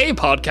of a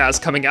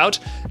podcast coming out.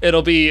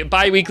 It'll be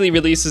bi-weekly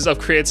releases of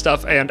Create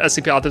Stuff and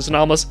SCP Authors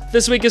Anomalous.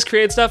 This week is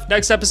Create Stuff.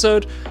 Next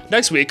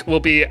week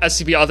will be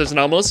SCP Authors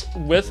Anomalous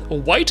with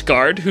White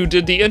Guard, who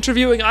did the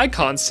Interviewing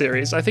Icons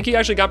series. I think he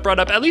actually got brought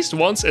up at least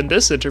once in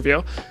this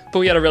interview, but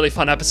we had a really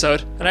fun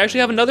episode, and I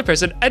actually have another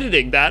person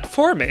editing that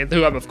for me,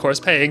 who I'm of course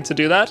paying to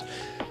do that.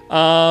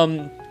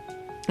 I'm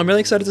really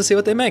excited to see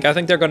what they make. I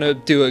think they're going to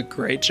do a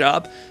great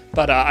job,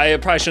 but I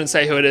probably shouldn't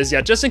say who it is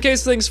yet, just in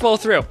case things fall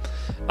through.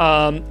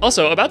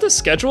 Also, about the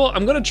schedule,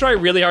 I'm going to try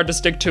really hard to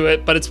stick to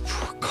it, but it's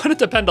going to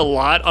depend a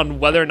lot on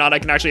whether or not I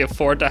can actually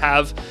afford to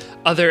have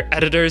other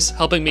editors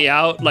helping me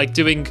out, like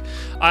doing...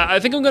 I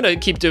think I'm going to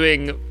keep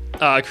doing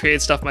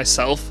Create Stuff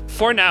myself,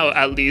 for now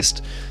at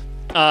least,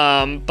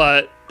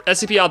 but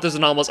SCP Authors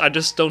Anomalous, I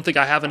just don't think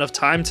I have enough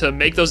time to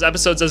make those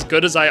episodes as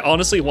good as I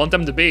honestly want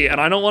them to be,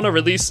 and I don't want to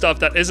release stuff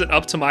that isn't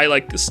up to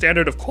my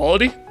standard of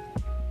quality.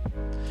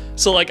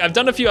 So I've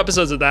done a few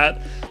episodes of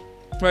that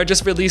where I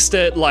just released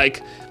it,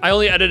 I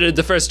only edited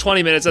the first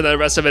 20 minutes and the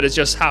rest of it is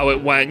just how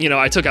it went.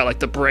 I took out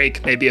the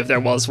break, maybe, if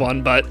there was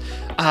one, but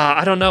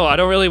I don't know. I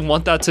don't really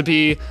want that to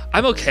be...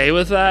 I'm okay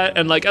with that,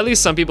 and at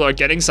least some people are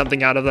getting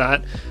something out of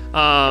that.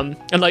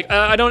 And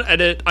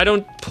I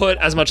don't put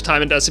as much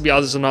time into SCP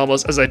Authors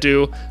Anomalous as I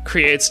do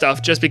Create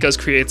Stuff, just because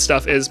Create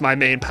Stuff is my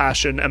main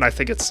passion, and I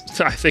think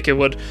it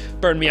would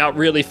burn me out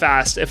really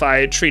fast if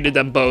I treated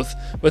them both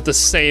with the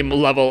same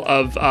level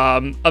of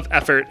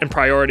effort and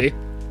priority.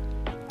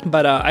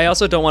 But I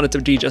also don't want it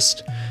to be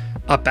just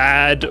a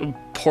bad,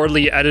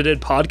 poorly edited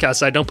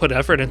podcast I don't put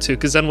effort into,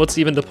 because then what's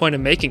even the point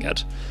of making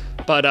it?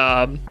 But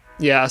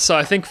yeah, so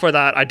I think for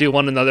that, I do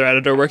want another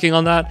editor working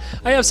on that.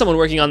 I have someone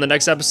working on the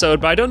next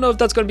episode, but I don't know if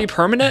that's going to be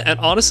permanent. And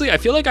honestly, I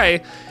feel like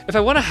if I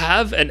want to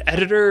have an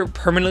editor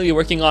permanently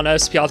working on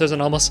SCP Authors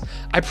Anomalous,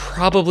 I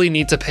probably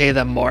need to pay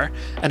them more.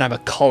 And I'm a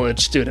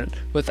college student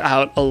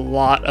without a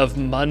lot of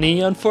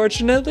money,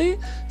 unfortunately.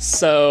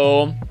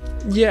 So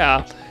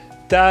yeah.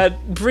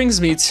 That brings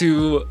me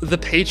to the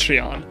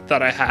Patreon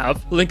that I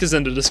have. Link is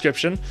in the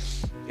description.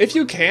 If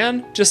you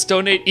can, just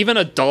donate even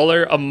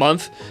 $1 a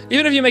month,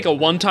 even if you make a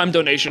one-time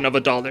donation of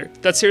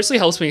 $1. That seriously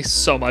helps me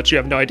so much, you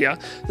have no idea.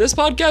 This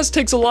podcast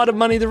takes a lot of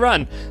money to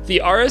run. The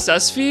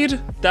RSS feed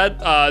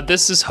that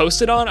this is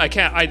hosted on, I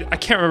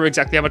can't remember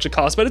exactly how much it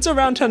costs, but it's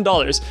around $10.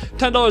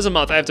 $10 a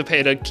month I have to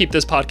pay to keep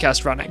this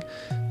podcast running.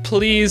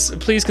 Please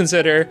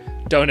consider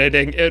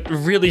donating. It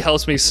really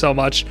helps me so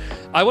much.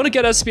 I want to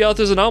get SCP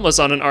Authors Anomalous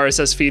on an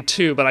RSS feed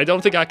too, but I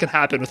don't think that can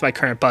happen with my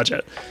current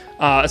budget,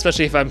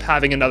 especially if I'm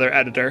having another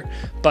editor.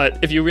 But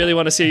if you really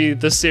want to see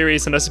this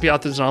series and SCP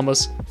Authors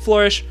Anomalous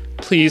flourish,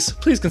 please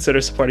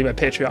consider supporting my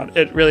Patreon.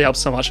 It really helps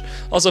so much.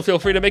 Also, feel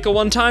free to make a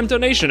one-time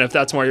donation if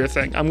that's more your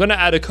thing. I'm going to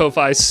add a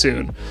Ko-Fi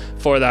soon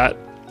for that.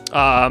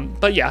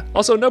 But yeah,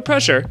 also no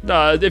pressure.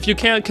 If you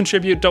can't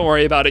contribute, don't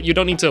worry about it. You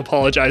don't need to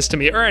apologize to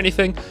me or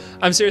anything.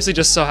 I'm seriously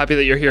just so happy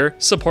that you're here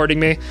supporting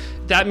me.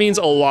 That means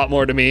a lot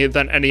more to me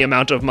than any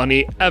amount of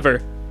money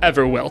ever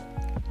will.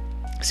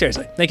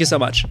 Seriously, thank you so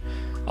much.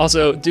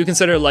 Also, do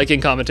consider liking,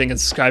 commenting, and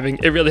subscribing.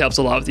 It really helps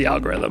a lot with the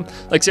algorithm.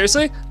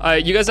 Seriously,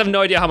 you guys have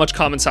no idea how much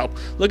comments help.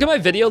 Look at my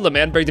video, Le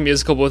Manberg the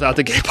Musical without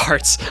the gay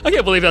parts. I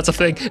can't believe that's a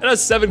thing. It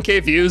has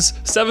 7K views,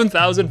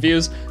 7,000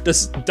 views.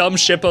 This dumb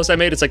shitpost I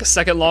made, it's a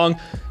second long.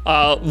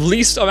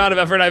 Least amount of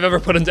effort I've ever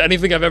put into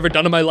anything I've ever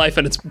done in my life,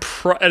 and it's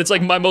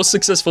like my most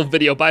successful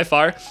video by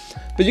far.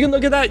 But you can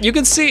look at that, you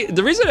can see,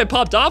 the reason it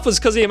popped off was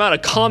because of the amount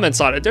of comments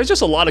on it. There's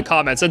just a lot of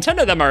comments, and 10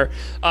 of them are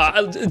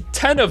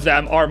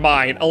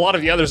mine. A lot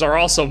of the others are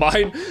also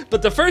mine,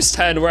 but the first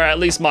 10 were at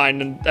least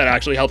mine, and that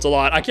actually helped a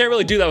lot. I can't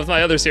really do that with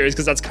my other series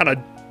because that's kind of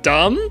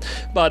dumb,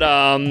 but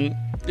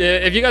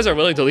if you guys are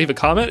willing to leave a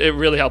comment, it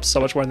really helps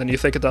so much more than you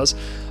think it does.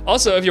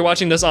 Also, if you're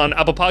watching this on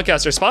Apple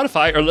Podcasts or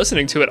Spotify, or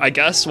listening to it, I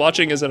guess,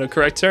 watching isn't a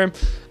correct term,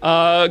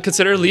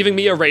 consider leaving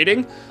me a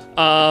rating,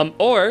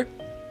 or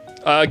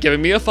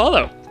giving me a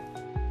follow.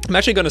 I'm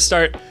actually going to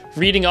start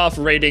reading off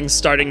ratings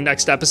starting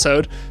next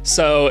episode.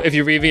 So if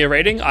you leave me a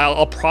rating,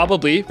 I'll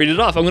probably read it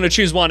off. I'm going to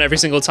choose one every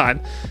single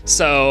time.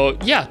 So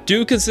yeah,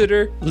 do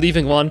consider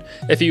leaving one.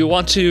 If you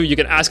want to, you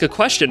can ask a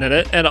question in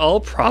it and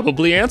I'll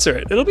probably answer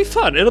it. It'll be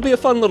fun. It'll be a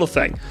fun little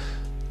thing.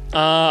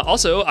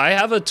 Also, I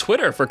have a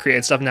Twitter for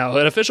Create Stuff now,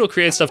 an official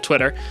Create Stuff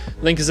Twitter.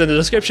 Link is in the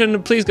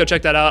description. Please go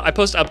check that out. I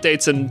post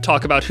updates and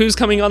talk about who's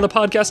coming on the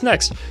podcast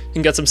next. You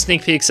can get some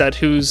sneak peeks at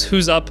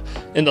who's up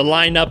in the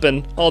lineup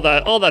and all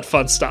that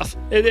fun stuff.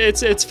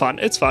 It's fun.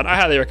 It's fun. I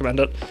highly recommend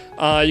it.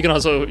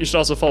 You should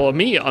also follow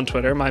me on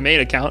Twitter, my main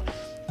account,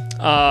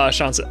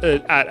 Sean's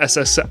at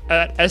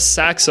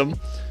ssaxum.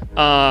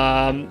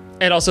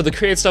 And also the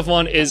Create Stuff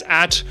one is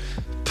at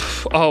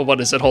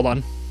what is it? Hold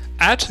on.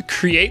 At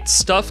Create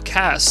Stuff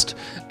Cast,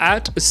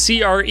 at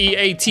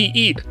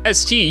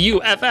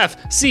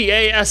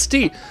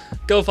CreateStuffCast.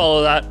 Go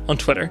follow that on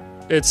Twitter.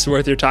 It's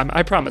worth your time.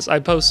 I promise. I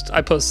post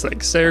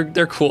things.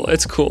 They're cool.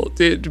 It's cool.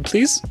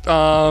 Please.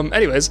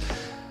 Anyways,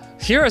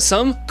 here are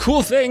some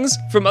cool things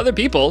from other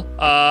people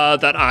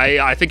that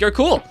I think are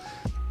cool.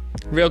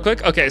 Real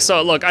quick. Okay,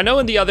 so look, I know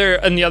in the other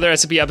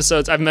SCP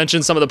episodes I've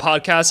mentioned some of the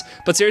podcasts,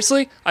 but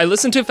seriously, I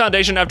listened to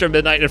Foundation After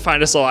Midnight and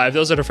Find Us Alive.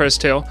 Those are the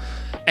first two.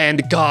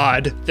 And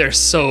God, they're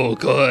so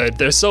good.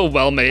 They're so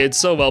well made,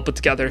 so well put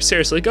together.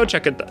 Seriously, go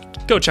check them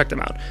out. Go check them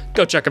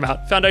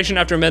out. Foundation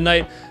After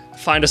Midnight,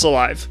 Find Us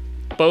Alive.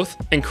 Both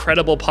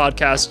incredible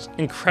podcasts,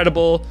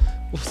 incredible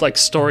like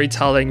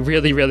storytelling,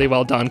 really, really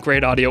well done.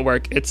 Great audio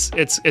work. It's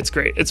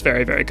great. It's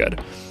very, very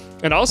good.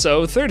 And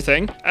also, third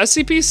thing,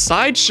 SCP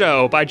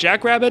Sideshow by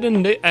Jackrabbit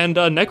and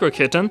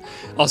Necrokitten,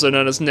 also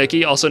known as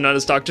Nikki, also known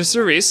as Dr.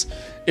 Cerise,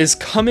 is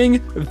coming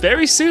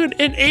very soon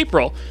in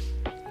April.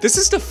 This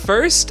is the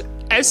first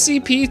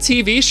SCP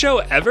TV show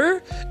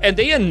ever, and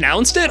they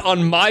announced it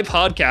on my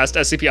podcast,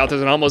 SCP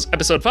Authors Anomalous,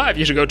 episode 5.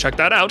 You should go check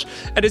that out.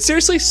 And it's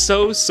seriously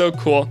so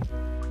cool.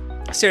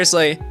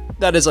 Seriously,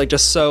 that is like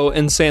just so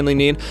insanely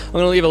neat. I'm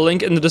going to leave a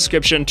link in the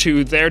description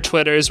to their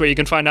Twitters where you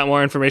can find out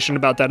more information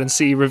about that and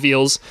see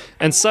reveals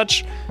and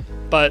such.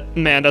 But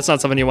man, that's not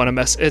something you want to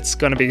miss. It's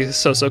going to be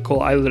so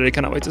cool. I literally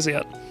cannot wait to see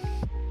it.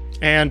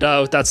 And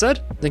with that said,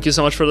 thank you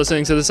so much for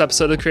listening to this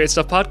episode of the Create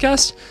Stuff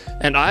Podcast,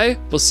 and I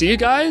will see you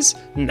guys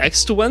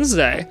next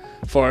Wednesday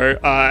for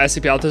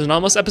SCP Authors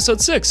Anomalous episode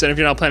 6. And if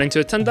you're not planning to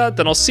attend that,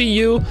 then I'll see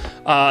you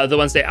the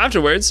Wednesday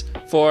afterwards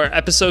for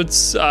episode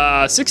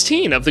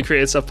 16 of the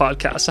Create Stuff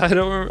Podcast.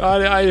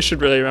 I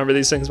should really remember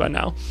these things by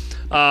now.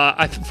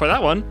 For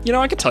that one,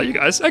 I can tell you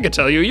guys. I can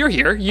tell you, you're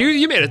here.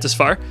 You made it this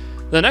far.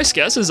 The next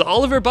guest is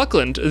Oliver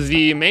Buckland,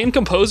 the main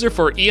composer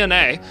for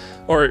ENA,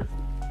 or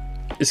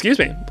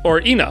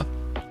ENA,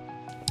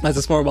 as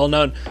it's more well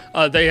known.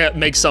 They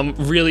make some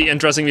really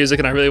interesting music,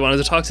 and I really wanted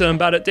to talk to them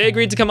about it. They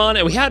agreed to come on,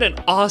 and we had an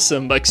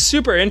awesome,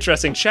 super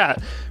interesting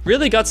chat.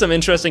 Really got some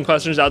interesting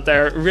questions out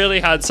there. Really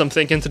had some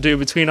thinking to do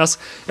between us.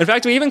 In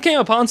fact, we even came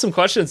upon some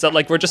questions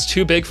that were just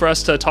too big for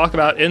us to talk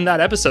about in that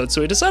episode.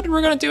 So we decided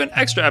we're going to do an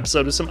extra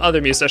episode with some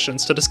other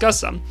musicians to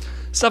discuss them.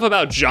 Stuff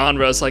about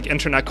genres like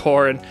internet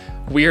core and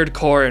weird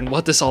core and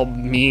what this all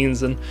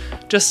means, and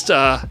just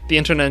the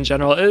internet in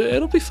general.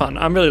 It'll be fun.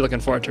 I'm really looking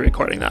forward to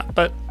recording that.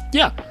 But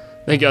yeah,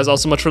 thank you guys all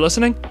so much for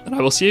listening, and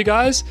I will see you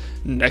guys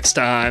next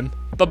time.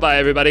 Bye-bye,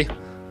 everybody.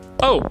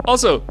 Oh,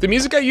 also, the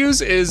music I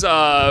use is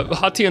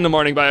Hot Tea in the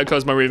Morning by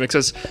Cosmo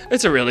Remixes.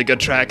 It's a really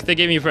good track. They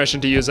gave me permission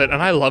to use it,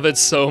 and I love it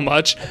so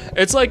much.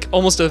 It's like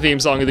almost a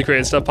theme song of the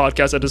Create Stuff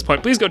Podcast at this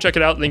point. Please go check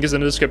it out. Link is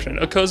in the description.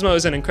 Cosmo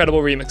is an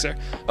incredible remixer.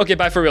 Okay,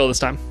 bye for real this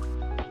time.